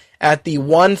briefcase at the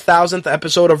 1000th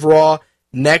episode of Raw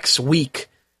next week.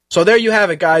 So there you have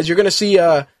it, guys. You're going to see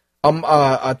a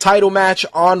title match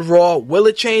on Raw. Will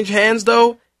it change hands,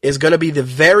 though? Is going to be the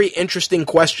very interesting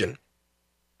question.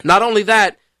 Not only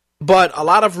that, but a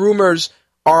lot of rumors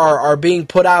are being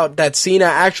put out that Cena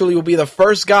actually will be the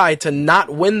first guy to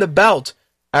not win the belt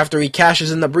after he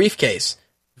cashes in the briefcase.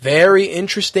 Very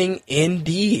interesting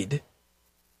indeed.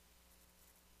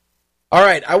 All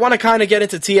right, I want to kind of get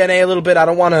into TNA a little bit. I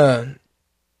don't want to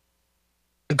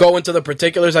go into the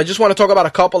particulars. I just want to talk about a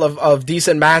couple of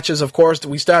decent matches. Of course,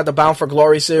 we still had the Bound for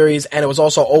Glory series, and it was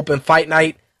also Open Fight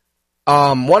Night.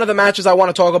 One of the matches I want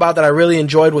to talk about that I really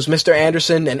enjoyed was Mr.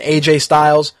 Anderson and AJ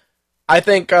Styles. I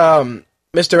think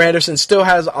Mr. Anderson still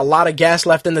has a lot of gas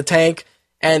left in the tank,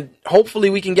 and hopefully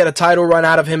we can get a title run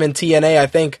out of him in TNA. I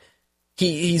think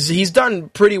he's done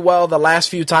pretty well the last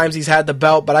few times he's had the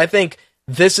belt, but I think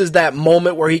this is that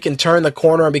moment where he can turn the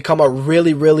corner and become a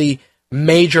really, really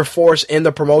major force in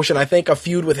the promotion. I think a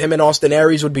feud with him and Austin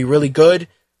Aries would be really good.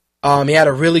 He had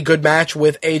a really good match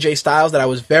with AJ Styles that I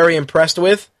was very impressed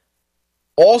with.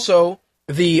 Also,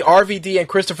 the RVD and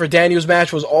Christopher Daniels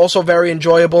match was also very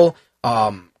enjoyable.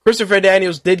 Christopher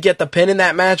Daniels did get the pin in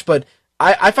that match, but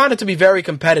I found it to be very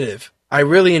competitive. I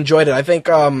really enjoyed it. I think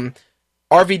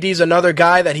RVD's another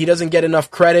guy that he doesn't get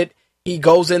enough credit. He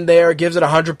goes in there, gives it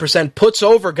 100%, puts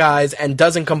over guys, and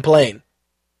doesn't complain.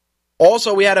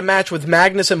 Also, we had a match with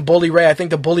Magnus and Bully Ray. I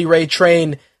think the Bully Ray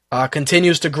train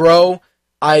continues to grow.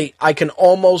 I can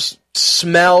almost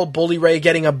smell Bully Ray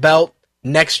getting a belt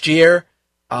next year.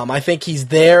 I think he's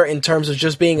there in terms of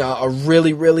just being a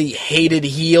really, really hated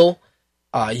heel.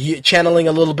 Channeling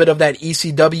a little bit of that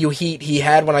ECW heat he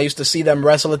had when I used to see them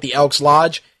wrestle at the Elks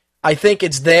Lodge. I think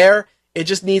it's there. It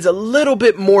just needs a little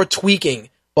bit more tweaking.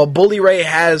 But Bully Ray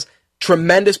has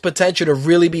tremendous potential to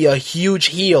really be a huge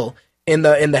heel in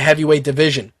the heavyweight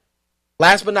division.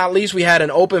 Last but not least, we had an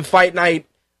Open Fight Night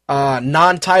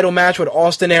non-title match with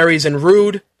Austin Aries and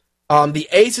Rude. The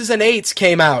Aces and Eights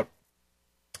came out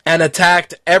and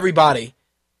attacked everybody.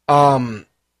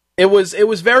 It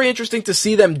was very interesting to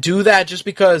see them do that, just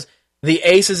because the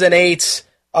Aces and Eights,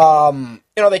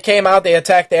 they came out, they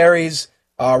attacked Aries.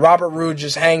 Robert Roode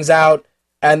just hangs out,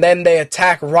 and then they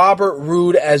attack Robert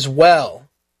Roode as well.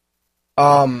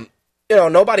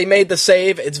 Nobody made the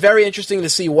save. It's very interesting to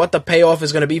see what the payoff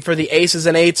is going to be for the Aces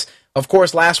and Eights. Of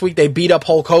course, last week they beat up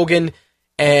Hulk Hogan,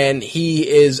 and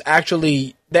they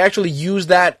actually used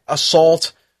that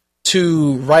assault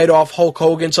to write off Hulk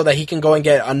Hogan so that he can go and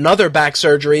get another back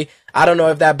surgery. I don't know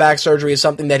if that back surgery is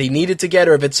something that he needed to get,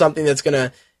 or if it's something that's going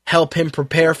to help him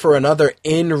prepare for another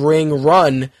in-ring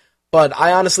run. But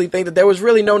I honestly think that there was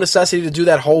really no necessity to do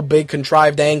that whole big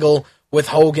contrived angle with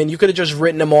Hogan. You could have just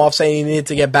written him off saying he needed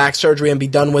to get back surgery and be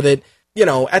done with it.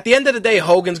 At the end of the day,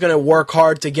 Hogan's going to work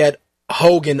hard to get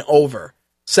Hogan over.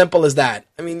 Simple as that.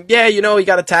 I mean, yeah, he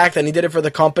got attacked and he did it for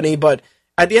the company, but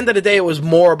at the end of the day, it was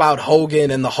more about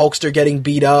Hogan and the Hulkster getting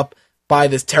beat up by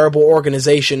this terrible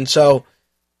organization. So,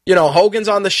 Hogan's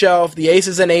on the shelf. The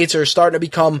Aces and Eights are starting to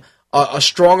become a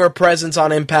stronger presence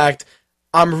on Impact.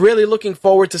 I'm really looking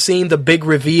forward to seeing the big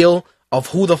reveal of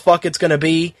who the fuck it's going to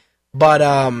be. But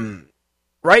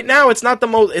right now, it's not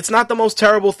the most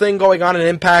terrible thing going on in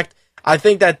Impact. I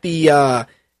think that the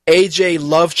AJ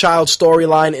Lovechild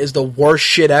storyline is the worst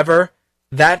shit ever.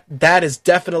 That is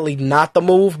definitely not the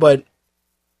move, but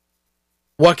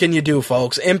what can you do,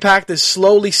 folks? Impact is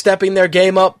slowly stepping their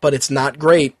game up, but it's not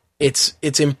great. It's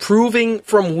improving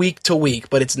from week to week,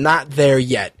 but it's not there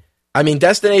yet. I mean,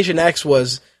 Destination X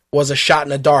was a shot in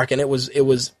the dark, and it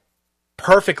was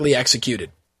perfectly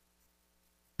executed.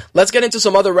 Let's get into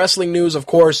some other wrestling news, of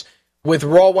course. With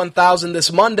Raw 1000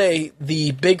 this Monday,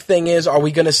 the big thing is, are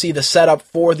we going to see the setup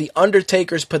for The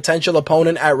Undertaker's potential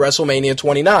opponent at WrestleMania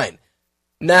 29?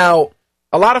 Now,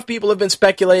 a lot of people have been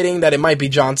speculating that it might be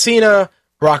John Cena,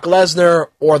 Brock Lesnar,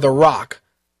 or The Rock.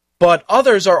 But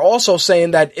others are also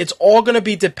saying that it's all going to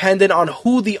be dependent on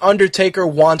who The Undertaker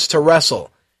wants to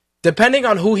wrestle. Depending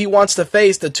on who he wants to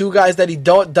face, the two guys that he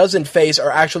doesn't face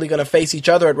are actually going to face each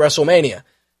other at WrestleMania.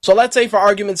 So let's say, for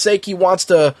argument's sake, he wants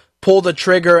to pull the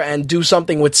trigger and do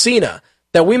something with Cena.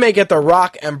 Then we may get The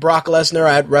Rock and Brock Lesnar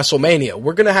at WrestleMania.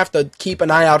 We're going to have to keep an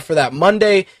eye out for that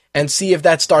Monday and see if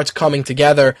that starts coming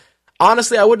together.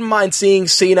 honestly, I wouldn't mind seeing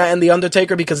Cena and The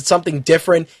Undertaker because it's something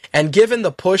different. And given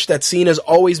the push that Cena's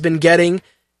always been getting,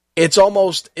 it's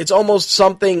almost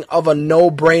something of a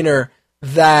no-brainer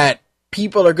that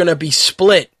people are going to be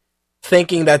split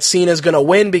thinking that Cena's going to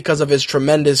win because of his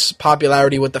tremendous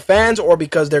popularity with the fans or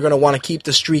because they're going to want to keep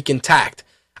the streak intact.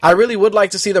 I really would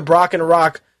like to see the Brock and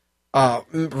Rock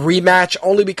rematch,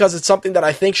 only because it's something that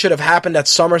I think should have happened at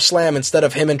SummerSlam instead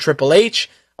of him and Triple H,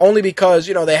 only because,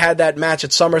 they had that match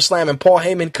at SummerSlam and Paul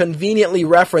Heyman conveniently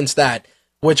referenced that,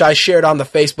 which I shared on the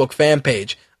Facebook fan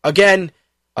page. Again,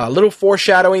 a little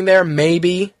foreshadowing there,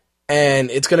 maybe,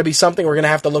 and it's going to be something we're going to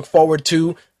have to look forward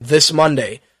to this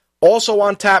Monday. Also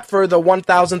on tap for the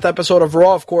 1000th episode of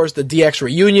Raw, of course, the DX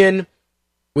reunion.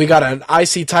 We got an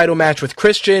IC title match with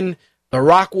Christian. The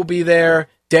Rock will be there.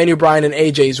 Daniel Bryan and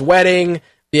AJ's wedding,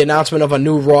 the announcement of a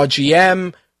new Raw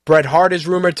GM, Bret Hart is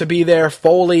rumored to be there,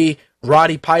 Foley,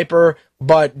 Roddy Piper,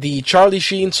 but the Charlie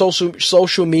Sheen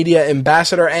social media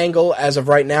ambassador angle, as of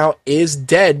right now, is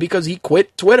dead because he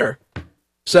quit Twitter.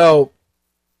 So,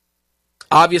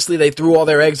 obviously they threw all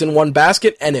their eggs in one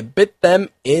basket, and it bit them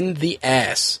in the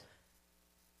ass.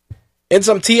 In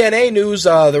some TNA news,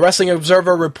 the Wrestling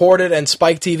Observer reported and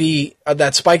Spike TV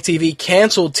that Spike TV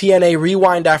canceled TNA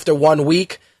Rewind after 1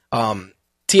 week.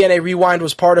 TNA Rewind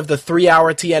was part of the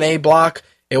 3-hour TNA block.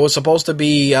 It was supposed to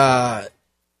be, a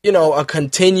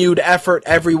continued effort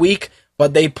every week,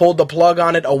 but they pulled the plug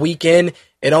on it a week in.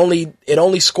 It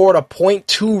only scored a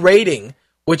 0.2 rating,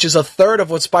 which is a third of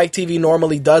what Spike TV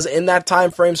normally does in that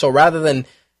time frame. So rather than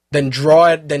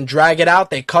drag it out,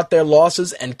 they cut their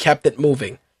losses and kept it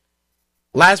moving.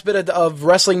 Last bit of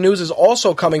wrestling news is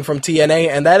also coming from TNA,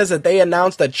 and that is that they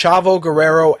announced that Chavo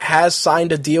Guerrero has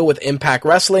signed a deal with Impact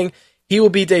Wrestling. He will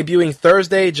be debuting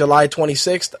Thursday, July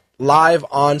 26th, live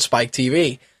on Spike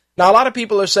TV. Now, a lot of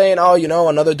people are saying,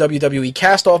 another WWE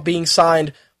cast-off being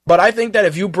signed, but I think that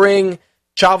if you bring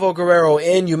Chavo Guerrero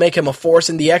in, you make him a force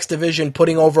in the X division,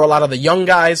 putting over a lot of the young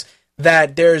guys,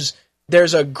 that there's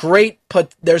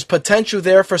potential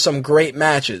there for some great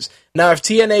matches. Now, if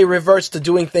TNA reverts to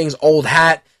doing things old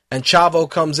hat, and Chavo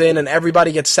comes in and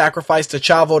everybody gets sacrificed to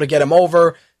Chavo to get him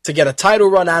over, to get a title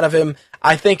run out of him,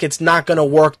 I think it's not going to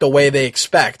work the way they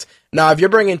expect. Now, if you're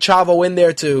bringing Chavo in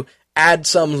there to add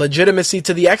some legitimacy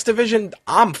to the X division,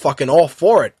 I'm fucking all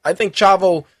for it. I think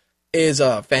Chavo is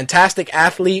a fantastic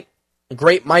athlete,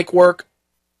 great mic work,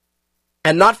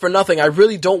 and not for nothing, I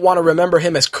really don't want to remember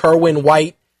him as Kerwin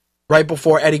White right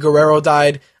before Eddie Guerrero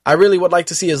died. I really would like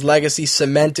to see his legacy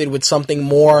cemented with something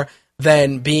more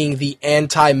than being the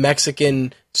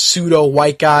anti-Mexican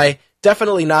pseudo-white guy.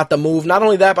 Definitely not the move. Not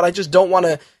only that, but I just don't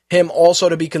want him also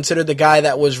to be considered the guy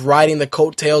that was riding the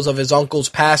coattails of his uncle's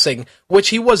passing, which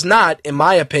he was not, in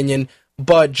my opinion,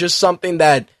 but just something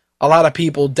that a lot of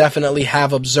people definitely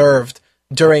have observed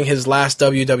during his last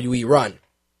WWE run.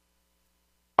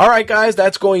 Alright guys,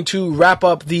 that's going to wrap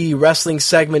up the wrestling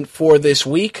segment for this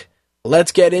week.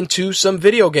 Let's get into some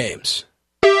video games.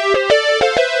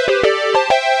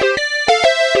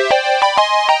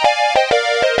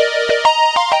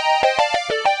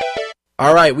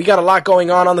 Alright, we got a lot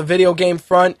going on the video game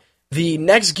front. The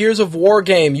next Gears of War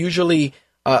game, usually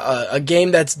a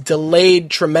game that's delayed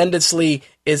tremendously,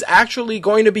 is actually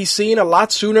going to be seen a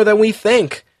lot sooner than we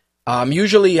think.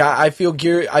 Usually I feel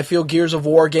Gears of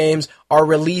War games are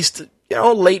released,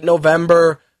 late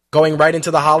November, going right into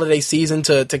the holiday season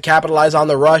to capitalize on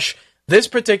the rush. This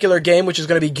particular game, which is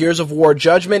going to be Gears of War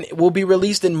Judgment, will be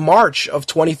released in March of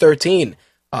 2013.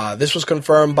 This was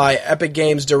confirmed by Epic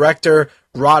Games director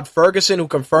Rod Ferguson, who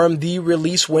confirmed the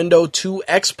release window to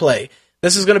X-Play.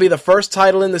 This is going to be the first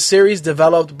title in the series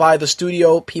developed by the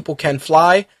studio People Can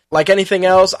Fly. Like anything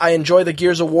else, I enjoy the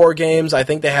Gears of War games. I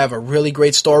think they have a really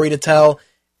great story to tell,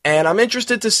 and I'm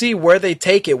interested to see where they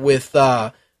take it with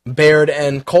Baird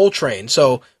and Coltrane.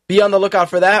 So be on the lookout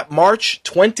for that, March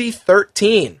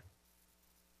 2013.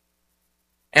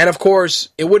 And of course,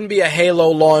 it wouldn't be a Halo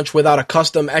launch without a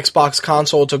custom Xbox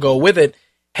console to go with it.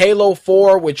 Halo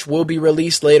 4, which will be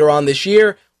released later on this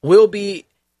year, will be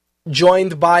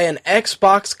joined by an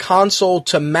Xbox console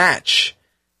to match.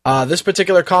 This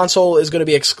particular console is going to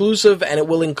be exclusive, and it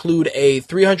will include a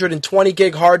 320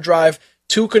 gig hard drive,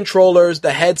 2 controllers,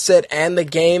 the headset, and the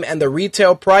game, and the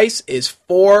retail price is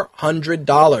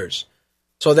 $400.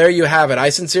 So there you have it. I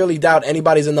sincerely doubt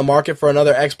anybody's in the market for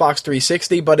another Xbox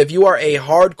 360, but if you are a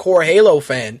hardcore Halo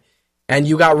fan and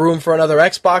you got room for another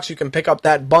Xbox, you can pick up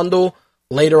that bundle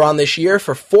later on this year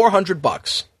for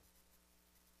 $400.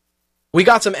 We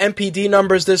got some MPD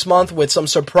numbers this month with some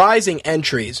surprising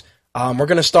entries. We're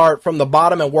going to start from the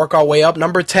bottom and work our way up.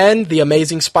 Number 10, The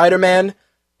Amazing Spider-Man.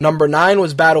 Number 9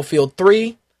 was Battlefield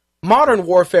 3. Modern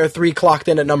Warfare 3 clocked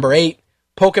in at number 8.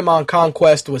 Pokemon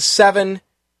Conquest was 7.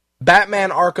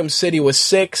 Batman Arkham City was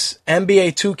 6.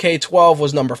 NBA 2K12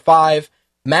 was number 5.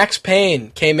 Max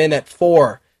Payne came in at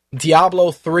 4.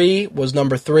 Diablo 3 was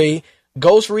number 3.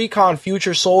 Ghost Recon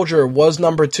Future Soldier was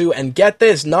number 2. And get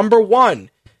this, number 1,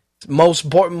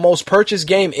 most purchased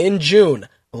game in June,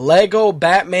 Lego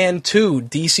Batman 2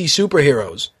 DC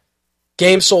Superheroes.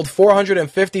 Game sold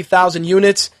 450,000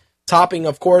 units, topping,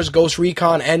 of course, Ghost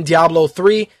Recon and Diablo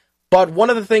 3. But one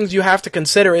of the things you have to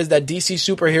consider is that DC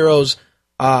Superheroes,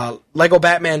 Lego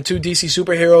Batman 2 DC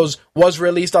Superheroes, was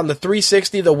released on the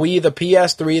 360, the Wii, the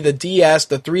PS3, the DS,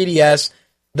 the 3DS,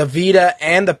 the Vita,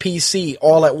 and the PC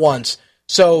all at once.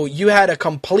 So you had a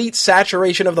complete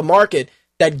saturation of the market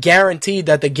that guaranteed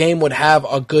that the game would have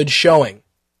a good showing.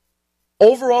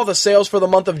 Overall, the sales for the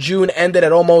month of June ended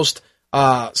at almost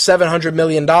 $700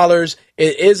 million.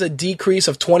 It is a decrease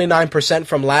of 29%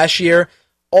 from last year.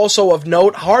 Also of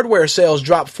note, hardware sales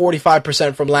dropped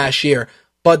 45% from last year,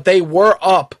 but they were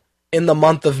up in the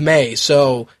month of May.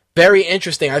 So very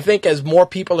interesting. I think as more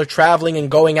people are traveling and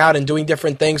going out and doing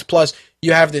different things, plus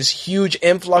you have this huge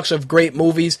influx of great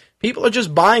movies, people are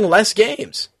just buying less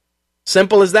games.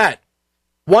 Simple as that.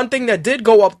 One thing that did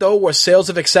go up, though, was sales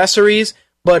of accessories,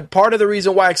 but part of the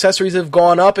reason why accessories have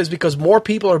gone up is because more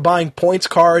people are buying point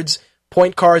cards,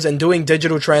 and doing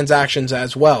digital transactions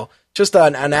as well. Just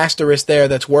an asterisk there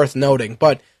that's worth noting.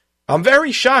 But I'm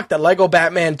very shocked that Lego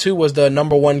Batman 2 was the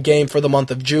number 1 game for the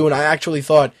month of June. I actually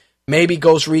thought maybe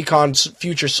Ghost Recon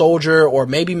Future Soldier or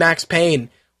maybe Max Payne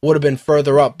would have been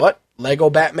further up. But Lego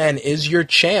Batman is your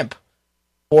champ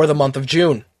for the month of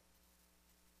June.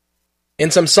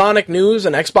 In some Sonic news,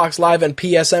 an Xbox Live and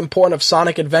PSN port of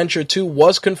Sonic Adventure 2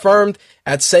 was confirmed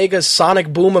at Sega's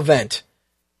Sonic Boom event.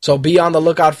 So be on the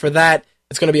lookout for that.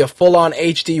 It's going to be a full-on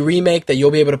HD remake that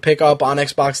you'll be able to pick up on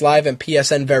Xbox Live and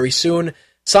PSN very soon.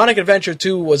 Sonic Adventure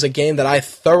 2 was a game that I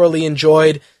thoroughly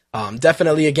enjoyed.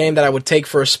 Definitely a game that I would take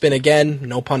for a spin again,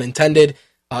 no pun intended.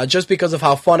 Just because of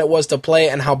how fun it was to play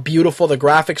and how beautiful the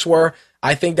graphics were.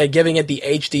 I think that giving it the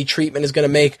HD treatment is going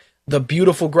to make the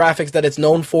beautiful graphics that it's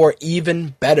known for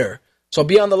even better. So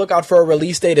be on the lookout for a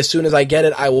release date. As soon as I get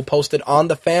it, I will post it on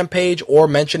the fan page or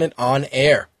mention it on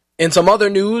air. In some other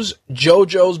news,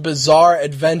 JoJo's Bizarre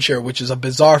Adventure, which is a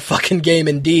bizarre fucking game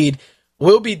indeed,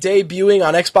 will be debuting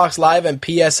on Xbox Live and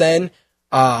PSN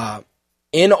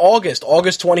in August.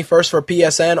 August 21st for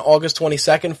PSN, August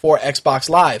 22nd for Xbox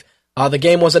Live. The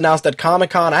game was announced at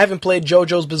Comic-Con. I haven't played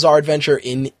JoJo's Bizarre Adventure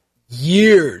in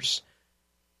years.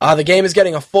 The game is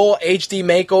getting a full HD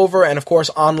makeover and, of course,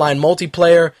 online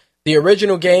multiplayer. The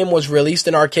original game was released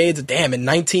in arcades, in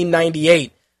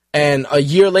 1998. And a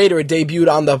year later, it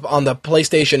debuted on the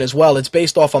PlayStation as well. It's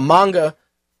based off a manga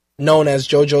known as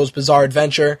JoJo's Bizarre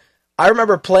Adventure. I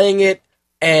remember playing it,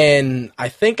 and I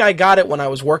think I got it when I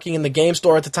was working in the game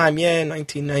store at the time.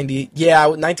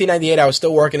 1998, I was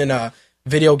still working in a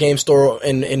video game store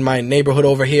in my neighborhood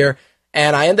over here.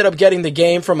 And I ended up getting the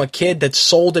game from a kid that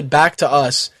sold it back to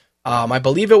us. I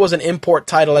believe it was an import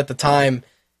title at the time.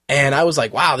 And I was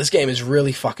like, wow, this game is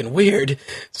really fucking weird.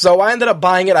 So I ended up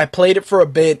buying it. I played it for a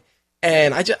bit.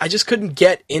 And I just couldn't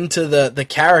get into the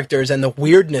characters and the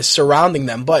weirdness surrounding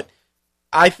them. But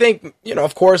I think,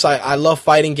 of course, I love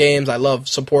fighting games. I love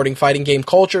supporting fighting game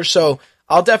culture. So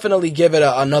I'll definitely give it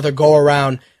another go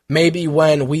around. Maybe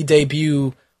when we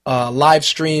debut live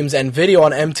streams and video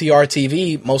on MTR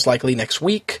TV, most likely next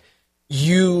week,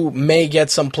 you may get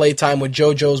some playtime with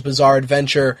JoJo's Bizarre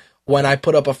Adventure when I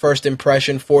put up a first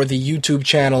impression for the YouTube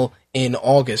channel in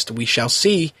August. We shall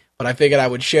see, but I figured I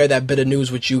would share that bit of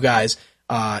news with you guys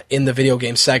in the video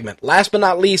game segment. Last but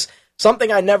not least,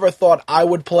 something I never thought I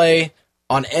would play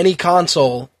on any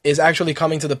console is actually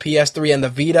coming to the PS3 and the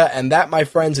Vita, and that, my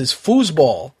friends, is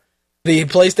foosball. The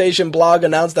PlayStation blog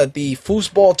announced that the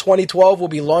Foosball 2012 will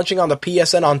be launching on the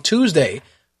PSN on Tuesday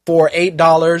for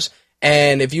 $8,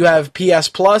 and if you have PS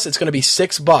Plus, it's going to be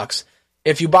 $6.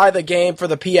 If you buy the game for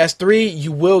the PS3,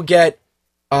 you will get,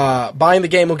 buying the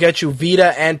game will get you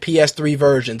Vita and PS3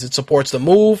 versions. It supports the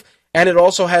Move, and it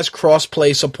also has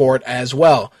cross-play support as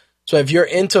well. So if you're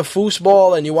into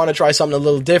foosball and you want to try something a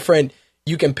little different,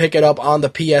 you can pick it up on the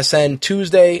PSN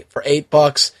Tuesday for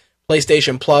 $8,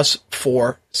 PlayStation Plus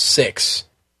for $6.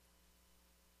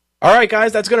 Alright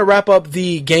guys, that's going to wrap up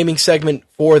the gaming segment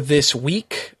for this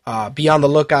week. Be on the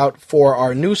lookout for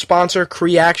our new sponsor,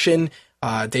 Creaction,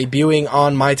 debuting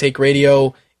on My Take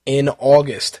Radio in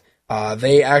August.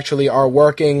 They actually are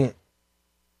working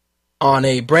on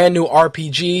a brand new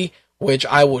RPG, which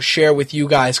I will share with you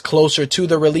guys closer to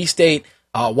the release date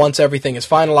once everything is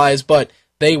finalized, but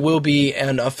they will be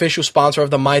an official sponsor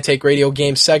of the My Take Radio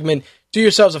game segment do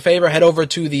yourselves a favor, head over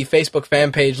to the Facebook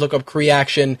fan page, look up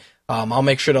Creaction. I'll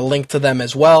make sure to link to them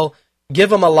as well. Give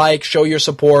them a like, show your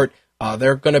support.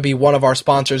 They're going to be one of our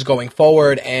sponsors going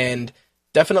forward, and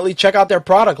definitely check out their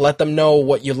product. Let them know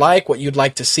what you like, what you'd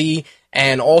like to see,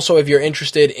 and also if you're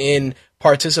interested in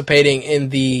participating in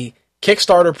the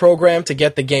Kickstarter program to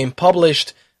get the game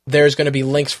published, there's going to be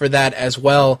links for that as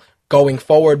well going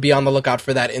forward. Be on the lookout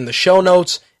for that in the show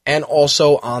notes and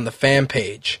also on the fan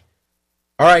page.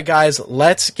 All right, guys,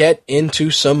 let's get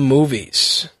into some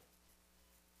movies.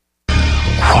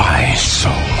 Why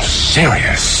so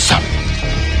serious?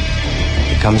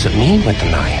 He comes at me with the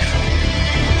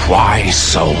knife. Why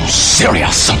so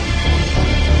serious?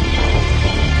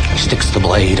 He sticks the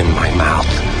blade in my mouth.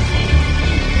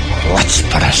 Let's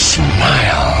put a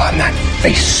smile on that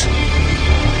face.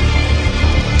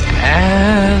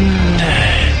 And...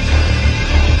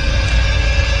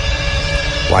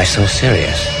 why so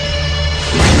serious?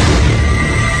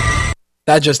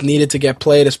 That just needed to get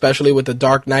played, especially with The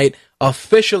Dark Knight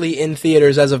officially in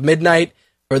theaters as of midnight.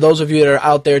 For those of you that are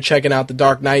out there checking out The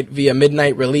Dark Knight via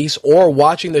midnight release or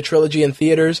watching the trilogy in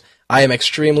theaters, I am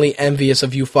extremely envious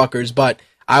of you fuckers, but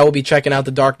I will be checking out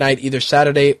The Dark Knight either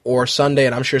Saturday or Sunday,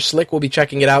 and I'm sure Slick will be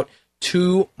checking it out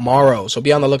tomorrow. So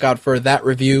be on the lookout for that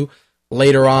review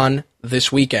later on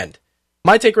this weekend.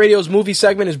 My Take Radio's movie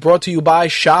segment is brought to you by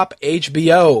Shop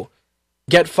HBO.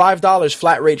 Get $5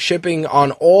 flat rate shipping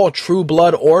on all True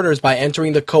Blood orders by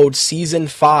entering the code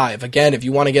SEASON5. Again, if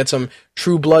you want to get some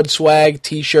True Blood swag,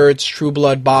 t-shirts, True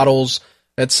Blood bottles,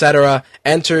 etc.,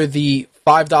 enter the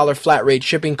 $5 flat rate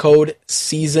shipping code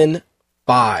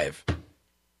SEASON5.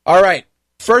 All right,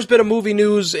 first bit of movie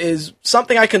news is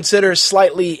something I consider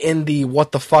slightly in the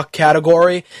what the fuck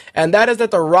category, and that is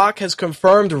that The Rock has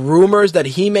confirmed rumors that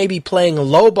he may be playing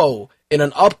Lobo in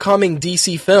an upcoming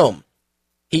DC film.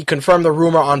 He confirmed the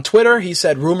rumor on Twitter. He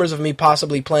said, rumors of me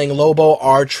possibly playing Lobo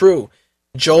are true.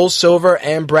 Joel Silver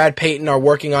and Brad Payton are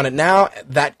working on it now.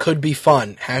 That could be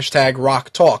fun. Hashtag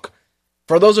Rock Talk.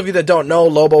 For those of you that don't know,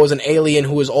 Lobo is an alien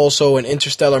who is also an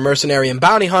interstellar mercenary and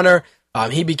bounty hunter.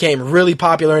 He became really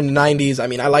popular in the 90s. I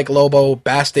mean, I like Lobo,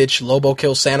 Bastich, Lobo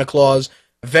kills Santa Claus.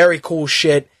 Very cool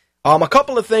shit. A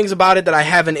couple of things about it that I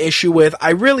have an issue with. I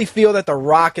really feel that The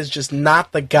Rock is just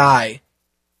not the guy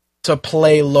to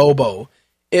play Lobo.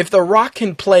 If The Rock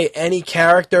can play any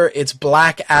character, it's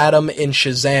Black Adam in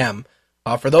Shazam.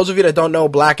 For those of you that don't know,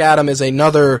 Black Adam is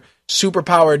another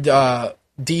superpowered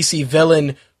DC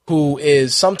villain who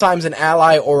is sometimes an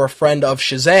ally or a friend of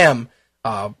Shazam,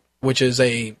 which is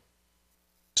a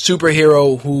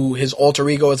superhero who his alter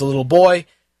ego is a little boy.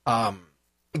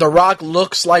 The Rock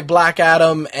looks like Black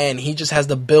Adam, and he just has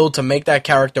the build to make that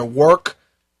character work.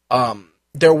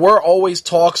 There were always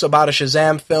talks about a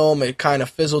Shazam film. It kind of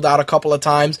fizzled out a couple of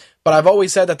times. But I've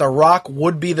always said that The Rock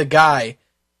would be the guy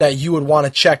that you would want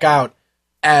to check out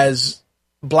as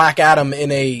Black Adam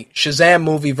in a Shazam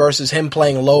movie versus him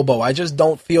playing Lobo. I just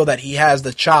don't feel that he has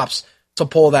the chops to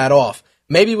pull that off.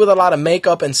 Maybe with a lot of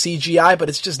makeup and CGI, but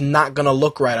it's just not going to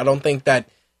look right. I don't think that,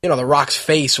 The Rock's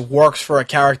face works for a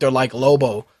character like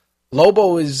Lobo.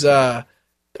 Lobo is, he's a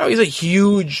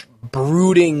huge,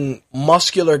 brooding,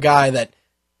 muscular guy that,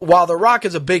 while The Rock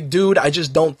is a big dude, I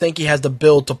just don't think he has the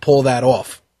build to pull that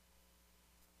off.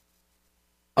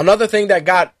 Another thing that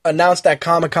got announced at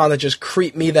Comic-Con that just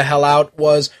creeped me the hell out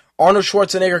was Arnold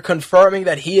Schwarzenegger confirming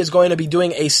that he is going to be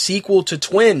doing a sequel to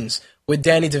Twins with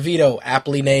Danny DeVito,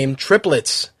 aptly named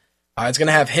Triplets. It's going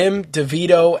to have him,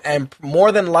 DeVito, and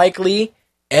more than likely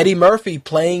Eddie Murphy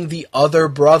playing the other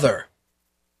brother.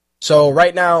 So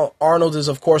right now, Arnold is,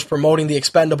 of course, promoting The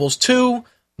Expendables 2,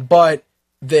 but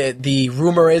the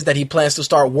rumor is that he plans to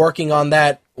start working on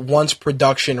that once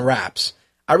production wraps.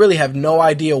 I really have no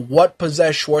idea what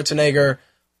possessed Schwarzenegger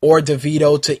or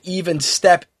DeVito to even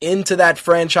step into that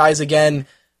franchise again.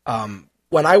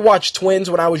 When I watched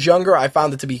Twins when I was younger, I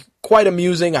found it to be quite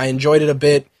amusing. I enjoyed it a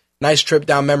bit. Nice trip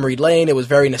down memory lane. It was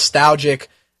very nostalgic.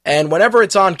 And whenever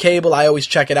it's on cable, I always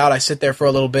check it out. I sit there for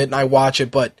a little bit and I watch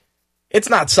it, but it's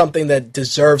not something that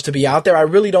deserves to be out there. I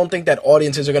really don't think that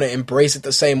audiences are going to embrace it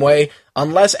the same way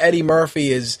unless Eddie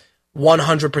Murphy is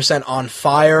 100% on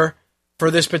fire for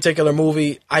this particular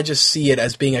movie. I just see it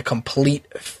as being a complete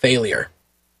failure.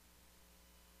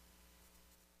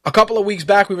 A couple of weeks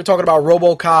back, we were talking about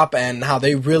RoboCop and how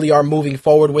they really are moving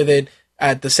forward with it.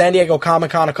 At the San Diego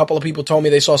Comic-Con, a couple of people told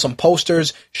me they saw some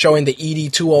posters showing the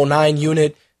ED-209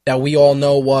 unit that we all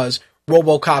know was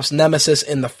RoboCop's nemesis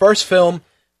in the first film.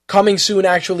 Coming Soon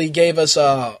actually gave us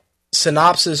a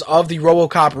synopsis of the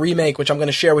RoboCop remake, which I'm going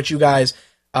to share with you guys.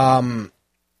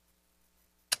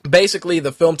 Basically,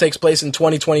 the film takes place in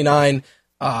 2029.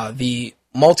 The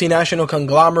multinational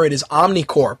conglomerate is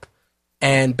Omnicorp.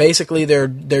 And basically they're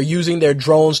using their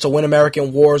drones to win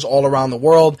American wars all around the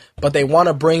world, but they want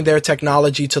to bring their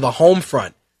technology to the home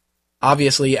front.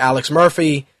 Obviously, Alex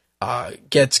Murphy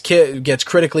gets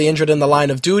critically injured in the line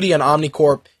of duty, and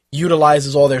Omnicorp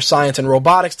utilizes all their science and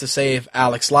robotics to save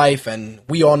Alex's life, and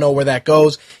we all know where that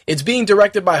goes. It's being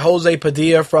directed by Jose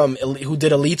Padilla, who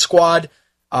did Elite Squad.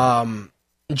 Joel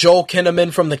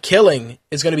Kinnaman from The Killing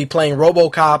is going to be playing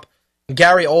RoboCop.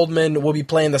 Gary Oldman will be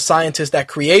playing the scientist that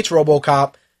creates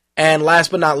RoboCop. And last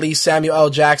but not least, Samuel L.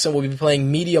 Jackson will be playing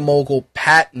media mogul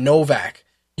Pat Novak.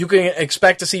 You can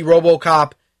expect to see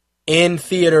RoboCop in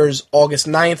theaters August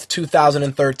 9th,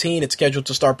 2013. It's scheduled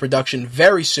to start production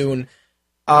very soon.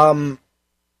 I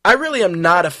really am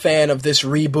not a fan of this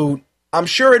reboot. I'm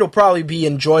sure it'll probably be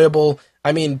enjoyable.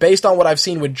 I mean, based on what I've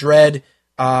seen with Dredd,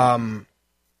 I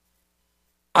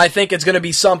think it's going to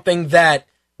be something that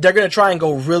they're going to try and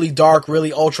go really dark,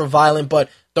 really ultra-violent, but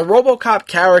the RoboCop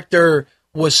character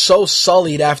was so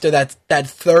sullied after that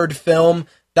third film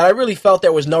that I really felt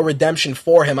there was no redemption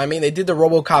for him. I mean, they did the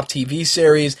RoboCop TV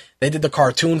series, they did the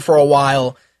cartoon for a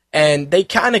while, and they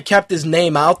kind of kept his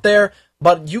name out there,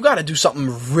 but you got to do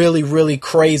something really, really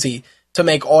crazy to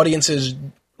make audiences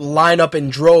line up in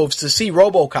droves to see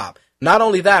RoboCop. Not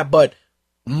only that, but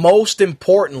most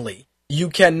importantly, you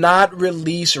cannot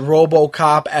release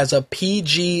RoboCop as a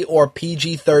PG or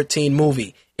PG-13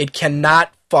 movie. It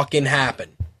cannot fucking happen.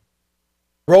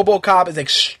 RoboCop is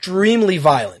extremely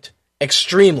violent.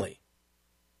 Extremely.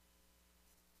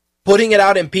 Putting it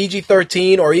out in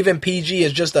PG-13 or even PG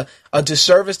is just a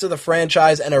disservice to the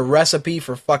franchise and a recipe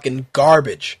for fucking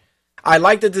garbage. I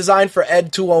like the design for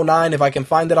Ed 209. If I can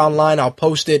find it online, I'll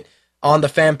post it on the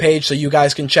fan page so you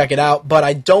guys can check it out. But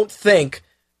I don't think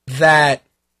that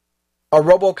a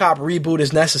RoboCop reboot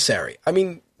is necessary. I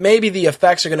mean, maybe the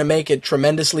effects are going to make it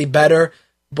tremendously better,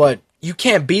 but you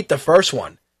can't beat the first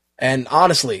one. And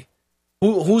honestly,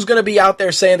 who's going to be out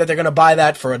there saying that they're going to buy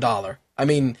that for $1? I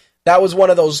mean, that was one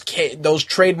of those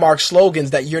trademark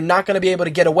slogans that you're not going to be able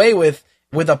to get away with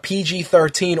a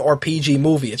PG-13 or PG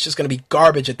movie. It's just going to be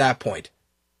garbage at that point.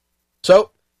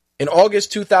 So, in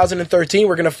August 2013,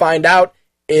 we're going to find out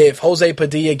if Jose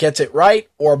Padilla gets it right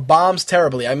or bombs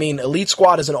terribly. I mean, Elite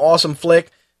Squad is an awesome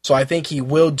flick, so I think he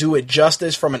will do it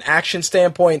justice from an action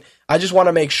standpoint. I just want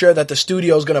to make sure that the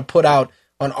studio is going to put out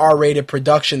an R-rated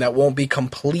production that won't be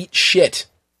complete shit.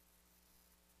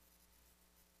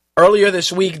 Earlier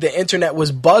this week, the internet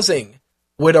was buzzing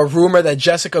with a rumor that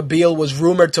Jessica Biel was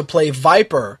rumored to play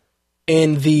Viper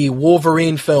in the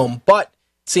Wolverine film, but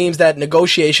it seems that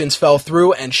negotiations fell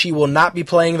through and she will not be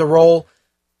playing the role.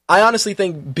 I honestly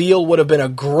think Biel would have been a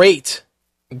great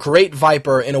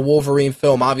Viper in a Wolverine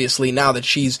film, obviously, now that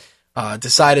she's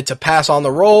decided to pass on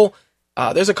the role.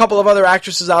 There's a couple of other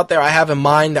actresses out there I have in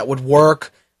mind that would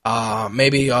work.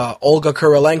 Maybe Olga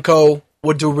Kurylenko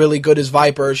would do really good as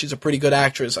Viper. She's a pretty good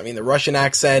actress. I mean, the Russian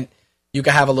accent, you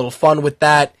could have a little fun with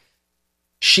that.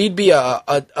 She'd be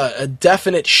a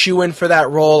definite shoo-in for that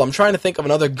role. I'm trying to think of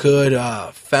another good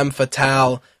femme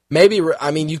fatale. Maybe,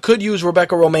 I mean, you could use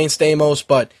Rebecca Romaine Stamos,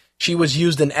 but she was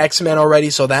used in X-Men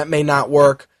already, so that may not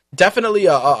work. Definitely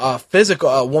a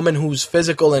woman who's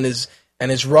physical and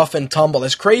is rough and tumble.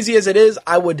 As crazy as it is,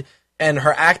 and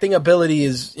her acting ability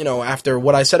is, after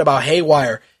what I said about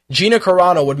Haywire, Gina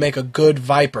Carano would make a good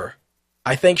Viper.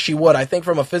 I think she would. I think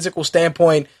from a physical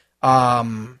standpoint,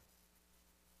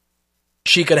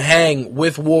 she could hang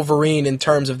with Wolverine in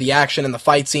terms of the action and the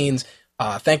fight scenes.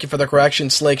 Thank you for the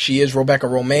correction, Slick. She is Rebecca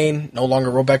Romaine, no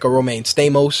longer Rebecca Romaine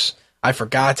Stamos. I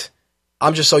forgot.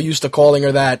 I'm just so used to calling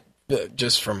her that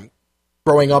just from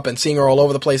growing up and seeing her all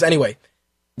over the place. Anyway,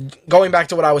 going back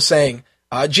to what I was saying,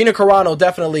 Gina Carano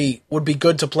definitely would be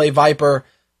good to play Viper,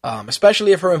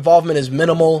 especially if her involvement is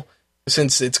minimal,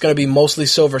 since it's going to be mostly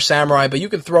Silver Samurai. But you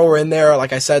can throw her in there.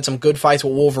 Like I said, some good fights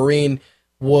with Wolverine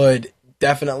would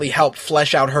definitely help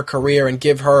flesh out her career and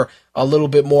give her a little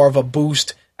bit more of a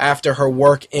boost after her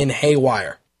work in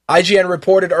Haywire. IGN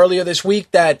reported earlier this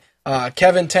week that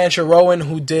Kevin Tancharoen,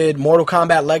 who did Mortal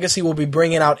Kombat Legacy, will be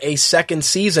bringing out a second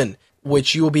season,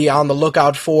 which you will be on the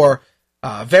lookout for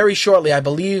very shortly. I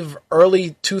believe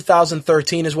early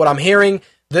 2013 is what I'm hearing.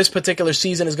 This particular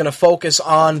season is going to focus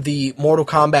on the Mortal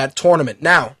Kombat tournament.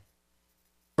 Now,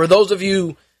 for those of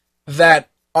you that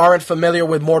aren't familiar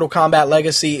with Mortal Kombat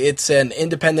Legacy, it's an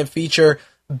independent feature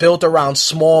built around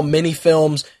small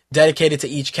mini-films dedicated to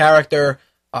each character.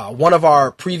 One of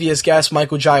our previous guests,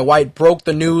 Michael Jai White, broke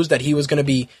the news that he was going to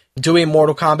be doing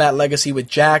Mortal Kombat Legacy with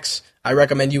Jax. I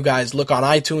recommend you guys look on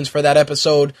iTunes for that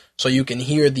episode so you can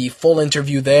hear the full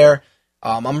interview there.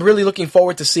 I'm really looking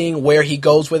forward to seeing where he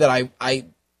goes with it.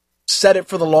 said it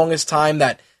for the longest time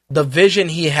that the vision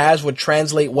he has would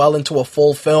translate well into a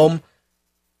full film.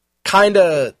 Kind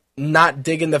of not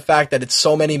digging the fact that it's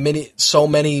so many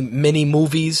mini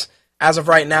movies as of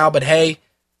right now, but hey,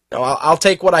 I'll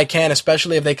take what I can,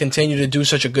 especially if they continue to do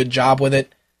such a good job with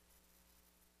it.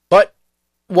 But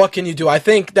what can you do? I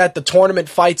think that the tournament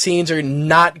fight scenes are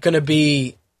not going to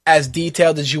be as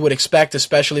detailed as you would expect,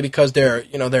 especially because they're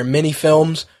mini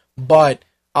films. But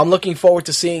I'm looking forward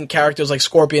to seeing characters like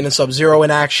Scorpion and Sub-Zero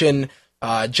in action.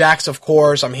 Jax, of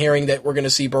course. I'm hearing that we're going to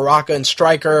see Baraka and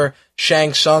Stryker,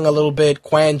 Shang Tsung a little bit,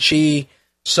 Quan Chi.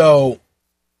 So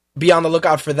be on the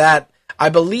lookout for that. I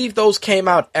believe those came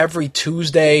out every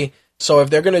Tuesday. So if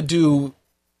they're going to do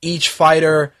each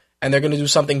fighter and they're going to do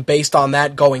something based on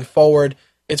that going forward,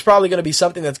 it's probably going to be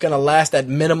something that's going to last at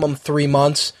minimum 3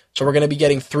 months. So we're going to be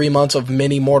getting 3 months of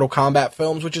mini Mortal Kombat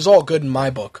films, which is all good in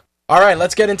my book. All right,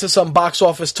 let's get into some box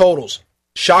office totals.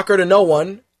 Shocker to no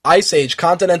one, Ice Age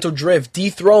Continental Drift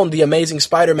dethroned The Amazing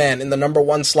Spider-Man in the number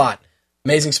 1 slot.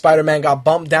 Amazing Spider-Man got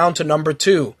bumped down to number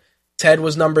 2. Ted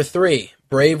was number 3.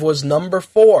 Brave was number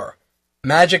 4.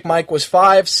 Magic Mike was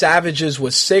 5. Savages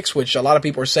was 6, which a lot of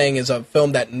people are saying is a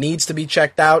film that needs to be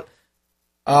checked out.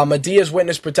 Medea's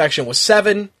Witness Protection was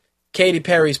 7. Katy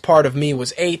Perry's Part of Me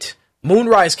was 8.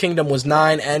 Moonrise Kingdom was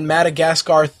 9. And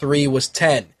Madagascar 3 was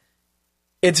 10.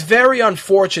 It's very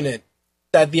unfortunate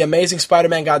that The Amazing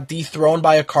Spider-Man got dethroned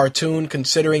by a cartoon,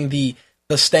 considering the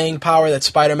staying power that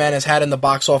Spider-Man has had in the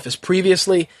box office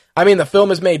previously. I mean, the film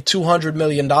has made $200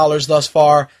 million thus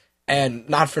far, and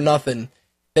not for nothing.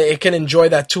 It can enjoy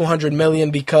that $200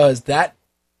 million because that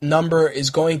number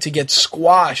is going to get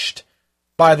squashed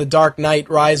by The Dark Knight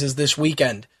Rises this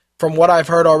weekend. From what I've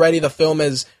heard already, the film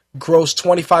has grossed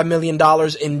 $25 million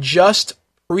in just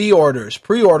pre-orders.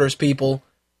 Pre-orders, people.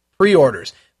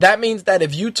 Pre-orders. That means that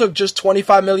if you took just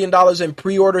 $25 million in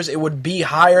pre-orders, it would be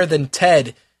higher than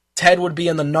Ted. Ted would be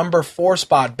in the number 4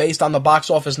 spot based on the box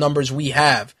office numbers we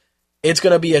have. It's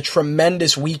going to be a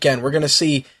tremendous weekend. We're going to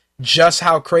see just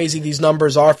how crazy these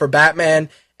numbers are for Batman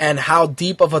and how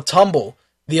deep of a tumble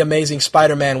The Amazing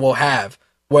Spider-Man will have.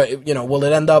 Will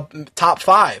it end up top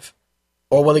 5?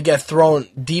 Or will it get thrown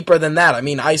deeper than that? I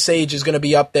mean, Ice Age is going to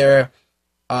be up there.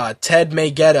 Ted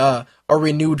may get a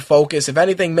renewed focus. If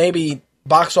anything, maybe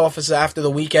box office after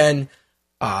the weekend,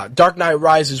 Dark Knight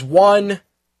Rises 1,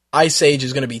 Ice Age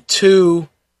is going to be 2,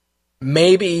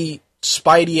 maybe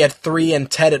Spidey at 3 and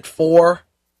Ted at 4.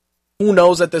 Who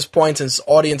knows at this point, since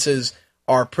audiences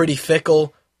are pretty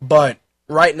fickle, but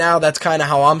right now that's kind of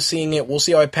how I'm seeing it. We'll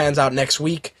see how it pans out next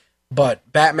week, but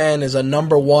Batman is a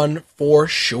number 1 for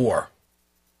sure.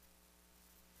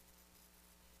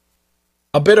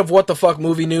 A bit of what the fuck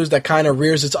movie news that kind of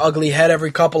rears its ugly head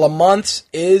every couple of months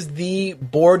is the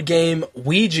board game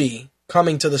Ouija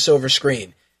coming to the silver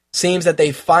screen. Seems that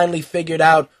they finally figured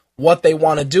out what they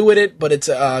want to do with it, but it's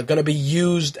going to be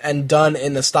used and done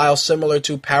in the style similar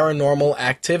to Paranormal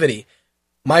Activity.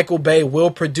 Michael Bay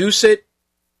will produce it,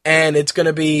 and it's going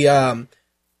to be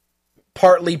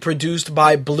partly produced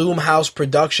by Blumhouse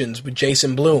Productions with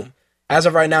Jason Blum. As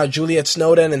of right now, Juliet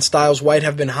Snowden and Styles White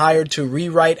have been hired to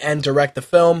rewrite and direct the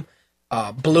film.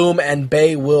 Bloom and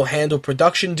Bay will handle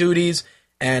production duties,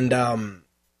 and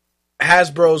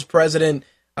Hasbro's president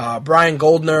Brian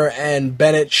Goldner and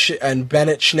Bennett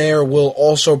Schneer will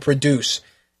also produce.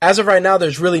 As of right now,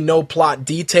 there's really no plot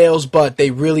details, but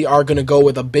they really are going to go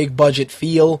with a big budget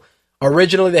feel.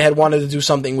 Originally, they had wanted to do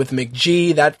something with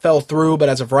McG. That fell through, but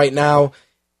as of right now,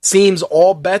 seems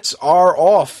all bets are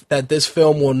off that this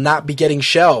film will not be getting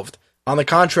shelved. On the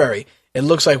contrary, it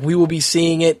looks like we will be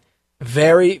seeing it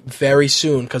very, very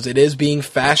soon because it is being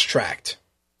fast-tracked.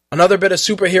 Another bit of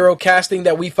superhero casting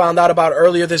that we found out about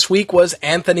earlier this week was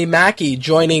Anthony Mackie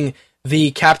joining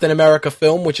the Captain America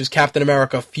film, which is Captain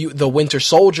America the Winter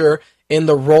Soldier, in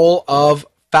the role of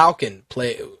Falcon,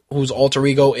 whose alter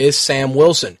ego is Sam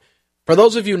Wilson. For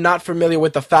those of you not familiar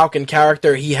with the Falcon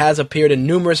character, he has appeared in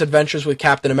numerous adventures with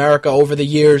Captain America over the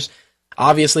years.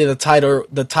 Obviously, the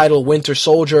title Winter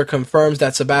Soldier confirms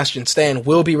that Sebastian Stan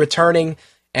will be returning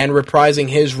and reprising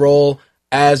his role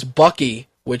as Bucky,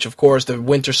 which, of course, the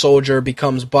Winter Soldier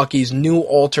becomes Bucky's new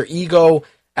alter ego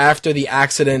after the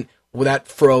accident that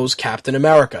froze Captain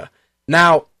America.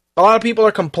 Now, a lot of people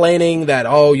are complaining that,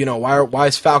 why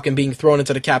is Falcon being thrown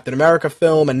into the Captain America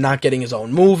film and not getting his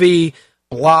own movie?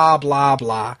 Blah, blah,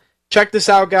 blah. Check this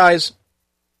out, guys.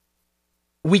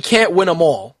 We can't win them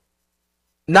all.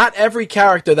 Not every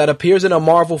character that appears in a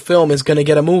Marvel film is going to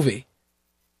get a movie.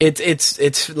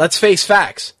 It's let's face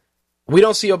facts. We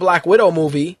don't see a Black Widow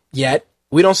movie yet.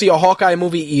 We don't see a Hawkeye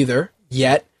movie either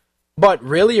yet. But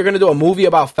really, you're going to do a movie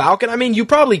about Falcon? I mean, you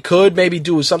probably could maybe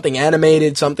do something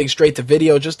animated, something straight to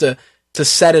video just to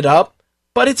set it up.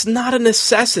 But it's not a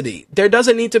necessity. There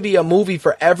doesn't need to be a movie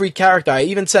for every character. I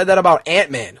even said that about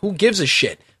Ant-Man. Who gives a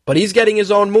shit? But he's getting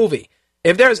his own movie.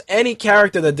 If there's any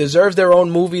character that deserves their own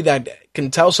movie that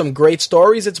can tell some great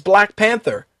stories, it's Black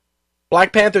Panther.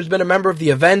 Black Panther's been a member of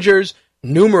the Avengers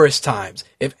numerous times.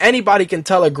 If anybody can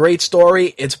tell a great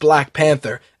story, it's Black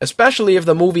Panther. Especially if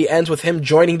the movie ends with him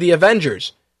joining the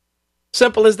Avengers.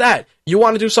 Simple as that. You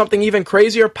want to do something even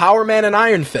crazier? Power Man and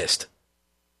Iron Fist.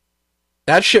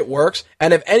 That shit works.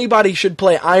 And if anybody should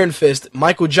play Iron Fist,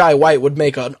 Michael Jai White would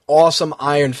make an awesome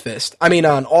Iron Fist. I mean,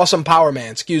 an awesome Power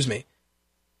Man, excuse me.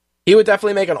 He would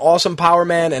definitely make an awesome Power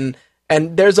Man,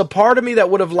 and there's a part of me that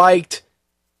would have liked...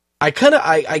 I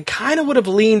kind of would have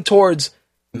leaned towards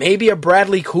maybe a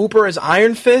Bradley Cooper as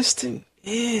Iron Fist.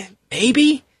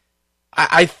 Maybe?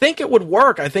 I think it would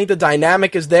work. I think the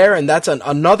dynamic is there, and that's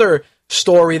another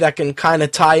story that can kind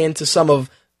of tie into some of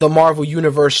the Marvel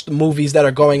Universe movies that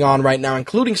are going on right now,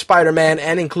 including Spider-Man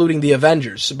and including the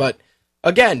Avengers. But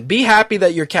again, be happy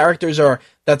that your characters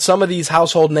that some of these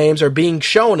household names are being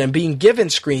shown and being given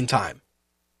screen time.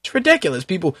 It's ridiculous.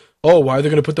 People, why are they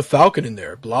going to put the Falcon in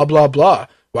there? Blah, blah, blah.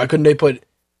 Why couldn't they put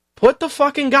the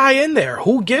fucking guy in there?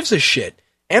 Who gives a shit?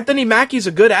 Anthony Mackie's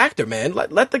a good actor, man.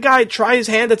 Let the guy try his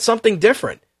hand at something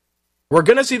different. We're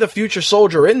going to see the future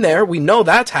soldier in there. We know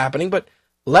that's happening, but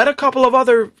let a couple of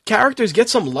other characters get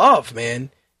some love, man.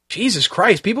 Jesus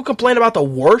Christ. People complain about the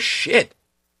worst shit.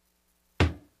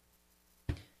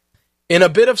 In a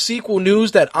bit of sequel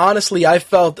news that honestly I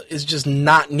felt is just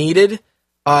not needed,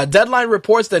 Deadline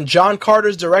reports that John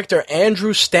Carter's director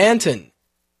Andrew Stanton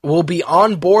will be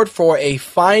on board for a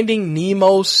Finding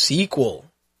Nemo sequel.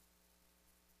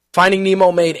 Finding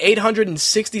Nemo made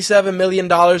 $867 million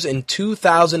in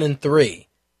 2003.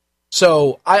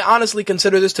 So I honestly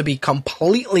consider this to be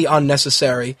completely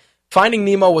unnecessary. Finding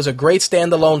Nemo was a great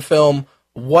standalone film.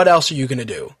 What else are you going to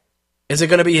do? Is it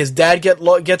going to be his dad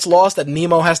gets lost and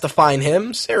Nemo has to find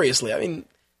him? Seriously, I mean,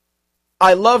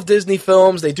 I love Disney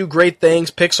films. They do great things.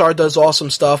 Pixar does awesome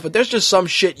stuff, but there's just some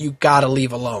shit you gotta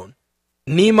leave alone.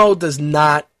 Nemo does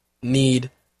not need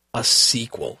a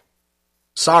sequel.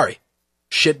 Sorry.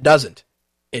 Shit doesn't.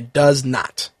 It does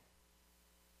not.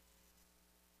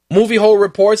 Movie Hole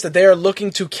reports that they are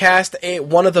looking to cast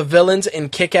one of the villains in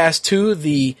Kick-Ass 2,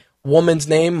 the woman's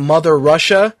name, Mother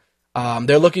Russia.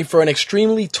 They're looking for an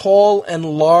extremely tall and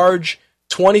large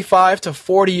 25 to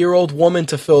 40-year-old woman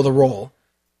to fill the role.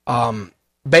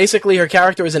 Basically, her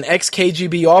character is an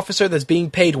ex-KGB officer that's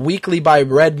being paid weekly by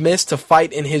Red Mist to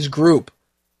fight in his group.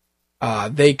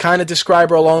 They kind of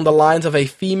describe her along the lines of a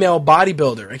female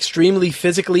bodybuilder, extremely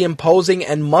physically imposing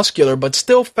and muscular, but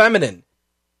still feminine.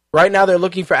 Right now, they're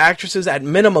looking for actresses at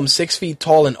minimum 6 feet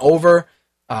tall and over.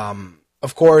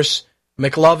 Of course,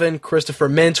 McLovin, Christopher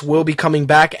Mintz will be coming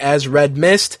back as Red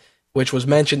Mist, which was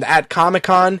mentioned at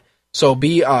Comic-Con. So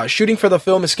shooting for the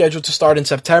film is scheduled to start in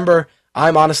September.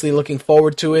 I'm honestly looking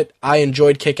forward to it. I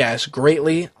enjoyed Kick-Ass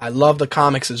greatly. I love the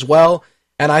comics as well.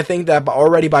 And I think that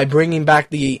already by bringing back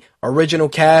the original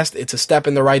cast, it's a step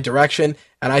in the right direction.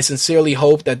 And I sincerely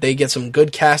hope that they get some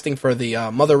good casting for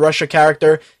the Mother Russia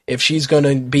character if she's going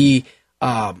to be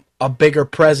a bigger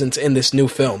presence in this new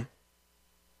film.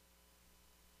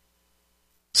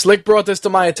 Slick brought this to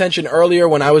my attention earlier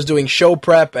when I was doing show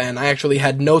prep, and I actually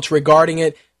had notes regarding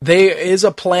it. There is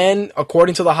a plan,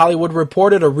 according to The Hollywood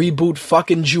Reporter, to reboot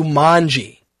fucking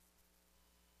Jumanji.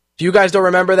 If you guys don't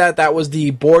remember that, that was the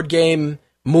board game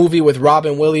movie with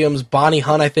Robin Williams. Bonnie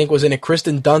Hunt, I think, was in it.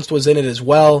 Kristen Dunst was in it as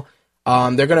well.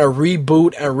 They're going to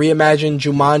reboot and reimagine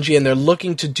Jumanji, and they're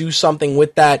looking to do something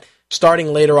with that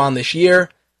starting later on this year.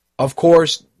 Of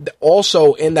course,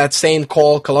 also in that same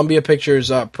call, Columbia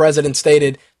Pictures president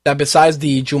stated that besides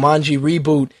the Jumanji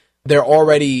reboot, they're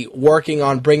already working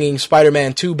on bringing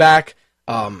Spider-Man 2 back.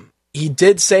 He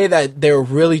did say that they're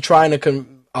really trying to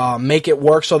make it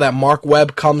work so that Mark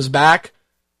Webb comes back.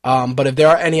 But if there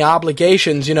are any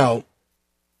obligations,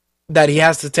 that he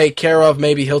has to take care of,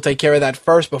 maybe he'll take care of that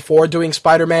first before doing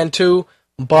Spider-Man 2.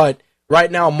 But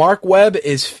right now, Mark Webb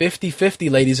is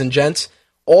 50-50, ladies and gents.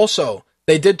 Also,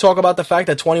 they did talk about the fact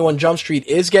that 21 Jump Street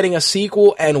is getting a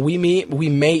sequel, and we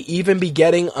may even be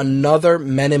getting another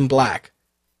Men in Black.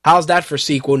 How's that for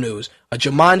sequel news? A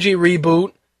Jumanji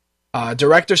reboot,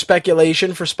 director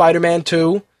speculation for Spider-Man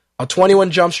 2, a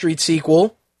 21 Jump Street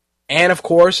sequel, and of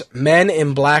course, Men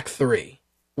in Black 3,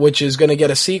 which is going to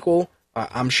get a sequel.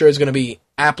 I'm sure it's going to be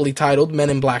aptly titled Men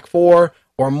in Black 4,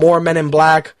 or More Men in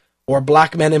Black, or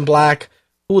Black Men in Black.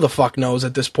 Who the fuck knows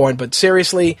at this point? But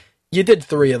seriously, you did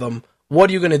 3 of them. what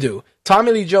are you going to do?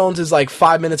 Tommy Lee Jones is like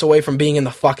 5 minutes away from being in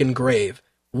the fucking grave.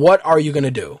 What are you going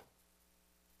to do?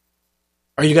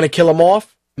 Are you going to kill him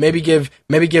off? Maybe give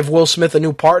Will Smith a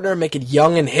new partner, make it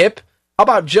young and hip? How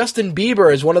about Justin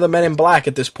Bieber as one of the Men in Black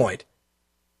at this point?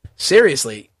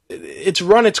 Seriously, it's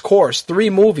run its course. 3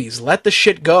 movies. Let the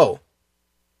shit go.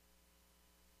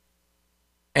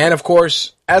 And of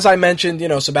course, as I mentioned,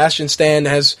 Sebastian Stan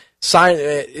has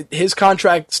signed, his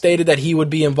contract stated that he would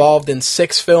be involved in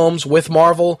 6 films with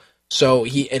Marvel, so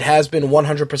it has been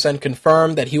 100%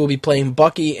 confirmed that he will be playing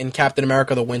Bucky in Captain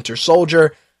America: The Winter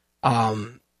Soldier.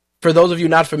 For those of you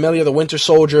not familiar, the Winter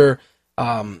Soldier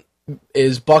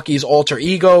is Bucky's alter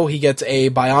ego. He gets a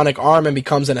bionic arm and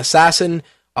becomes an assassin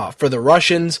for the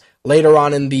Russians. Later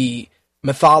on in the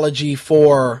mythology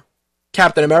for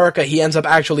Captain America, he ends up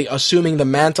actually assuming the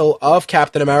mantle of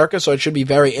Captain America, so it should be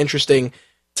very interesting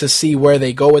to see where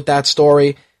they go with that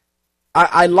story.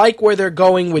 I like where they're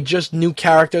going with just new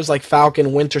characters like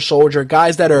Falcon, Winter Soldier,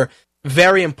 guys that are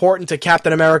very important to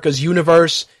Captain America's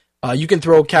universe. You can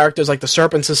throw characters like the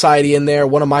Serpent Society in there,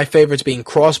 one of my favorites being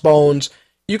Crossbones.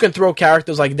 You can throw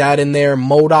characters like that in there,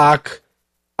 MODOK.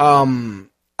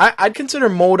 I'd consider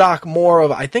MODOK more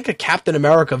of, I think, a Captain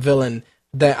America villain,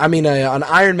 an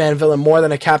Iron Man villain more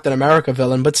than a Captain America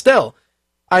villain, but still,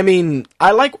 I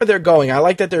like where they're going. I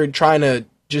like that they're trying to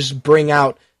just bring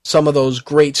out some of those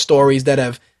great stories that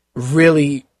have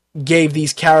really gave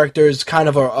these characters kind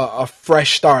of a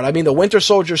fresh start. The Winter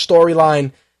Soldier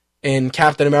storyline in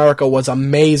Captain America was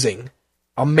amazing.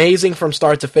 Amazing from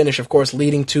start to finish, of course,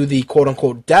 leading to the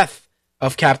quote-unquote death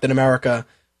of Captain America,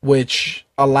 which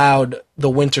allowed the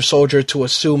Winter Soldier to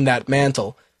assume that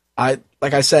mantle. Like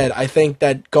I said, I think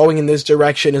that going in this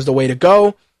direction is the way to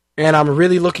go, and I'm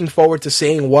really looking forward to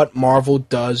seeing what Marvel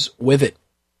does with it.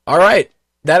 All right,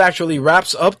 that actually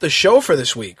wraps up the show for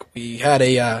this week. We had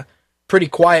a pretty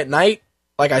quiet night.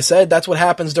 Like I said, that's what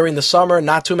happens during the summer.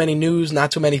 Not too many news,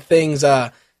 not too many things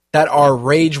that are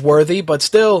rage-worthy, but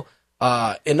still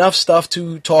enough stuff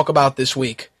to talk about this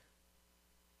week.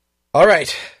 All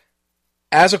right,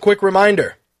 as a quick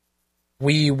reminder,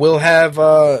 we will have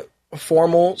a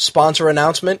formal sponsor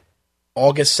announcement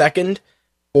August 2nd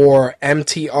for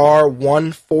MTR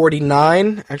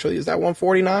 149. Actually, is that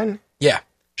 149? Yeah.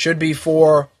 Should be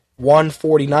for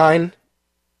 149,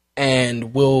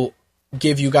 and we'll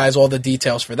give you guys all the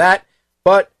details for that.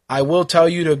 But I will tell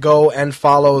you to go and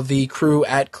follow the crew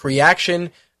at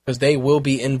Creaction, because they will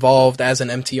be involved as an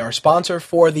MTR sponsor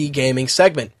for the gaming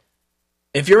segment.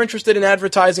 If you're interested in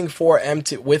advertising with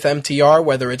MTR,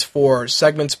 whether it's for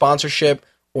segment sponsorship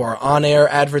or on-air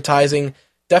advertising,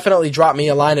 definitely drop me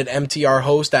a line at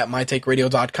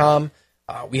mtrhost@mytakeradio.com.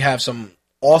 We have some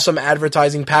awesome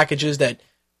advertising packages that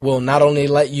will not only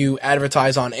let you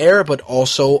advertise on air, but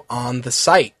also on the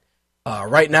site.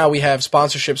 Right now we have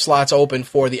sponsorship slots open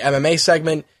for the MMA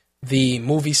segment, the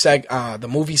movie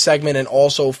segment, and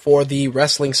also for the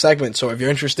wrestling segment. So if you're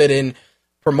interested in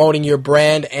promoting your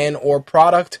brand and or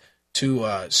product to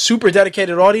a super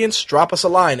dedicated audience, drop us a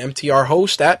line,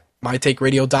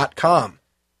 mtrhost@mytakeradio.com.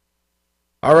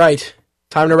 All right,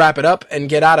 time to wrap it up and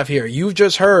get out of here. You've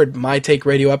just heard My Take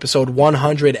Radio episode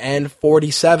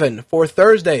 147 for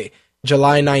Thursday,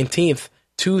 July 19th,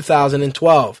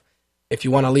 2012. If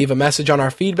you want to leave a message on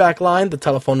our feedback line, the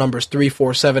telephone number is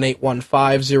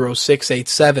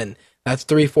 347-815-0687. That's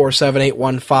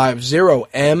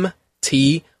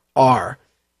 347-815-0MTR.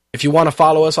 If you want to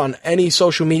follow us on any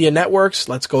social media networks,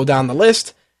 let's go down the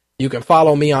list. You can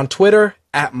follow me on Twitter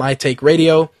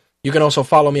 @MyTakeRadio. You can also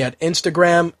follow me at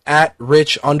Instagram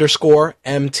 @Rich_MTR.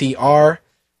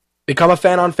 Become a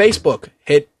fan on Facebook.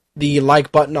 Hit the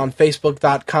like button on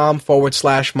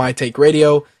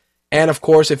Facebook.com/MyTakeRadio. And of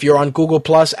course, if you're on Google+,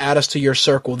 add us to your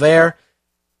circle there.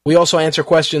 We also answer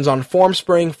questions on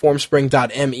Formspring,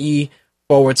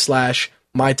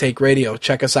 formspring.me/MyTakeRadio.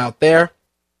 Check us out there.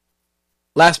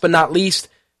 Last but not least,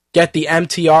 get the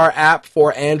MTR app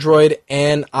for Android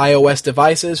and iOS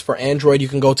devices. For Android, you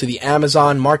can go to the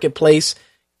Amazon Marketplace,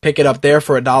 pick it up there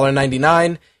for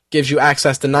 $1.99. Gives you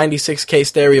access to 96K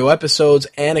stereo episodes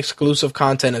and exclusive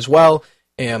content as well,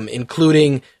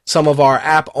 including some of our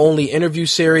app-only interview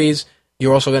series.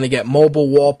 You're also going to get mobile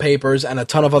wallpapers and a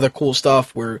ton of other cool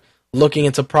stuff. We're looking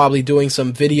into probably doing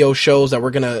some video shows that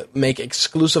we're going to make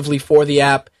exclusively for the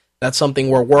app. That's something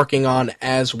we're working on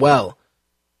as well.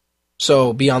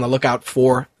 So be on the lookout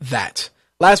for that.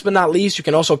 Last but not least, you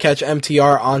can also catch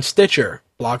MTR on Stitcher,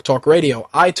 Blog Talk Radio,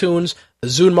 iTunes, the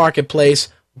Zune Marketplace,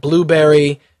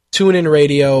 Blueberry, TuneIn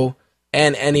Radio,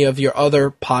 and any of your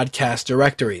other podcast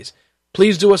directories.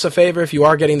 Please do us a favor. If you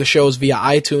are getting the shows via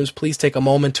iTunes, please take a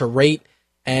moment to rate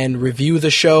and review the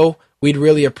show. We'd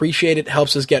really appreciate it. It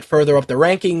helps us get further up the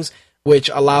rankings, which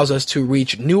allows us to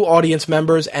reach new audience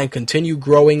members and continue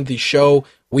growing the show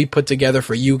we put together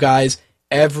for you guys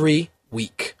every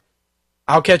week.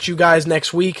 I'll catch you guys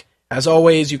next week. As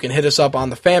always, you can hit us up on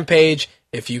the fan page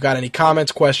if you got any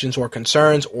comments, questions, or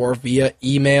concerns, or via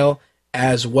email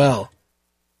as well.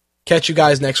 Catch you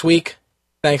guys next week.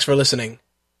 Thanks for listening.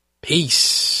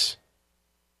 Peace.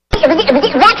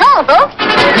 That's all, folks.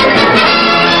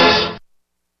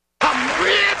 I'm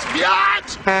rich,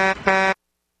 biatch!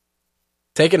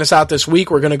 Taking us out this week,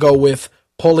 we're going to go with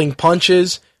Pulling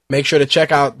Punches. Make sure to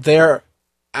check out their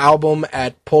album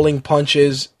at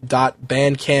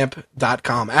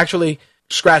pullingpunches.bandcamp.com. Actually,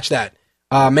 scratch that.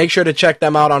 Make sure to check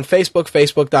them out on Facebook,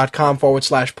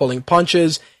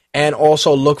 facebook.com/pullingpunches, and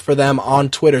also look for them on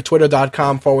Twitter,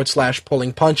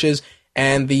 twitter.com/pullingpunches.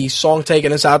 And the song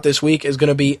taking us out this week is going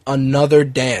to be Another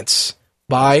Dance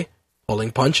by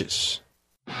Pulling Punches.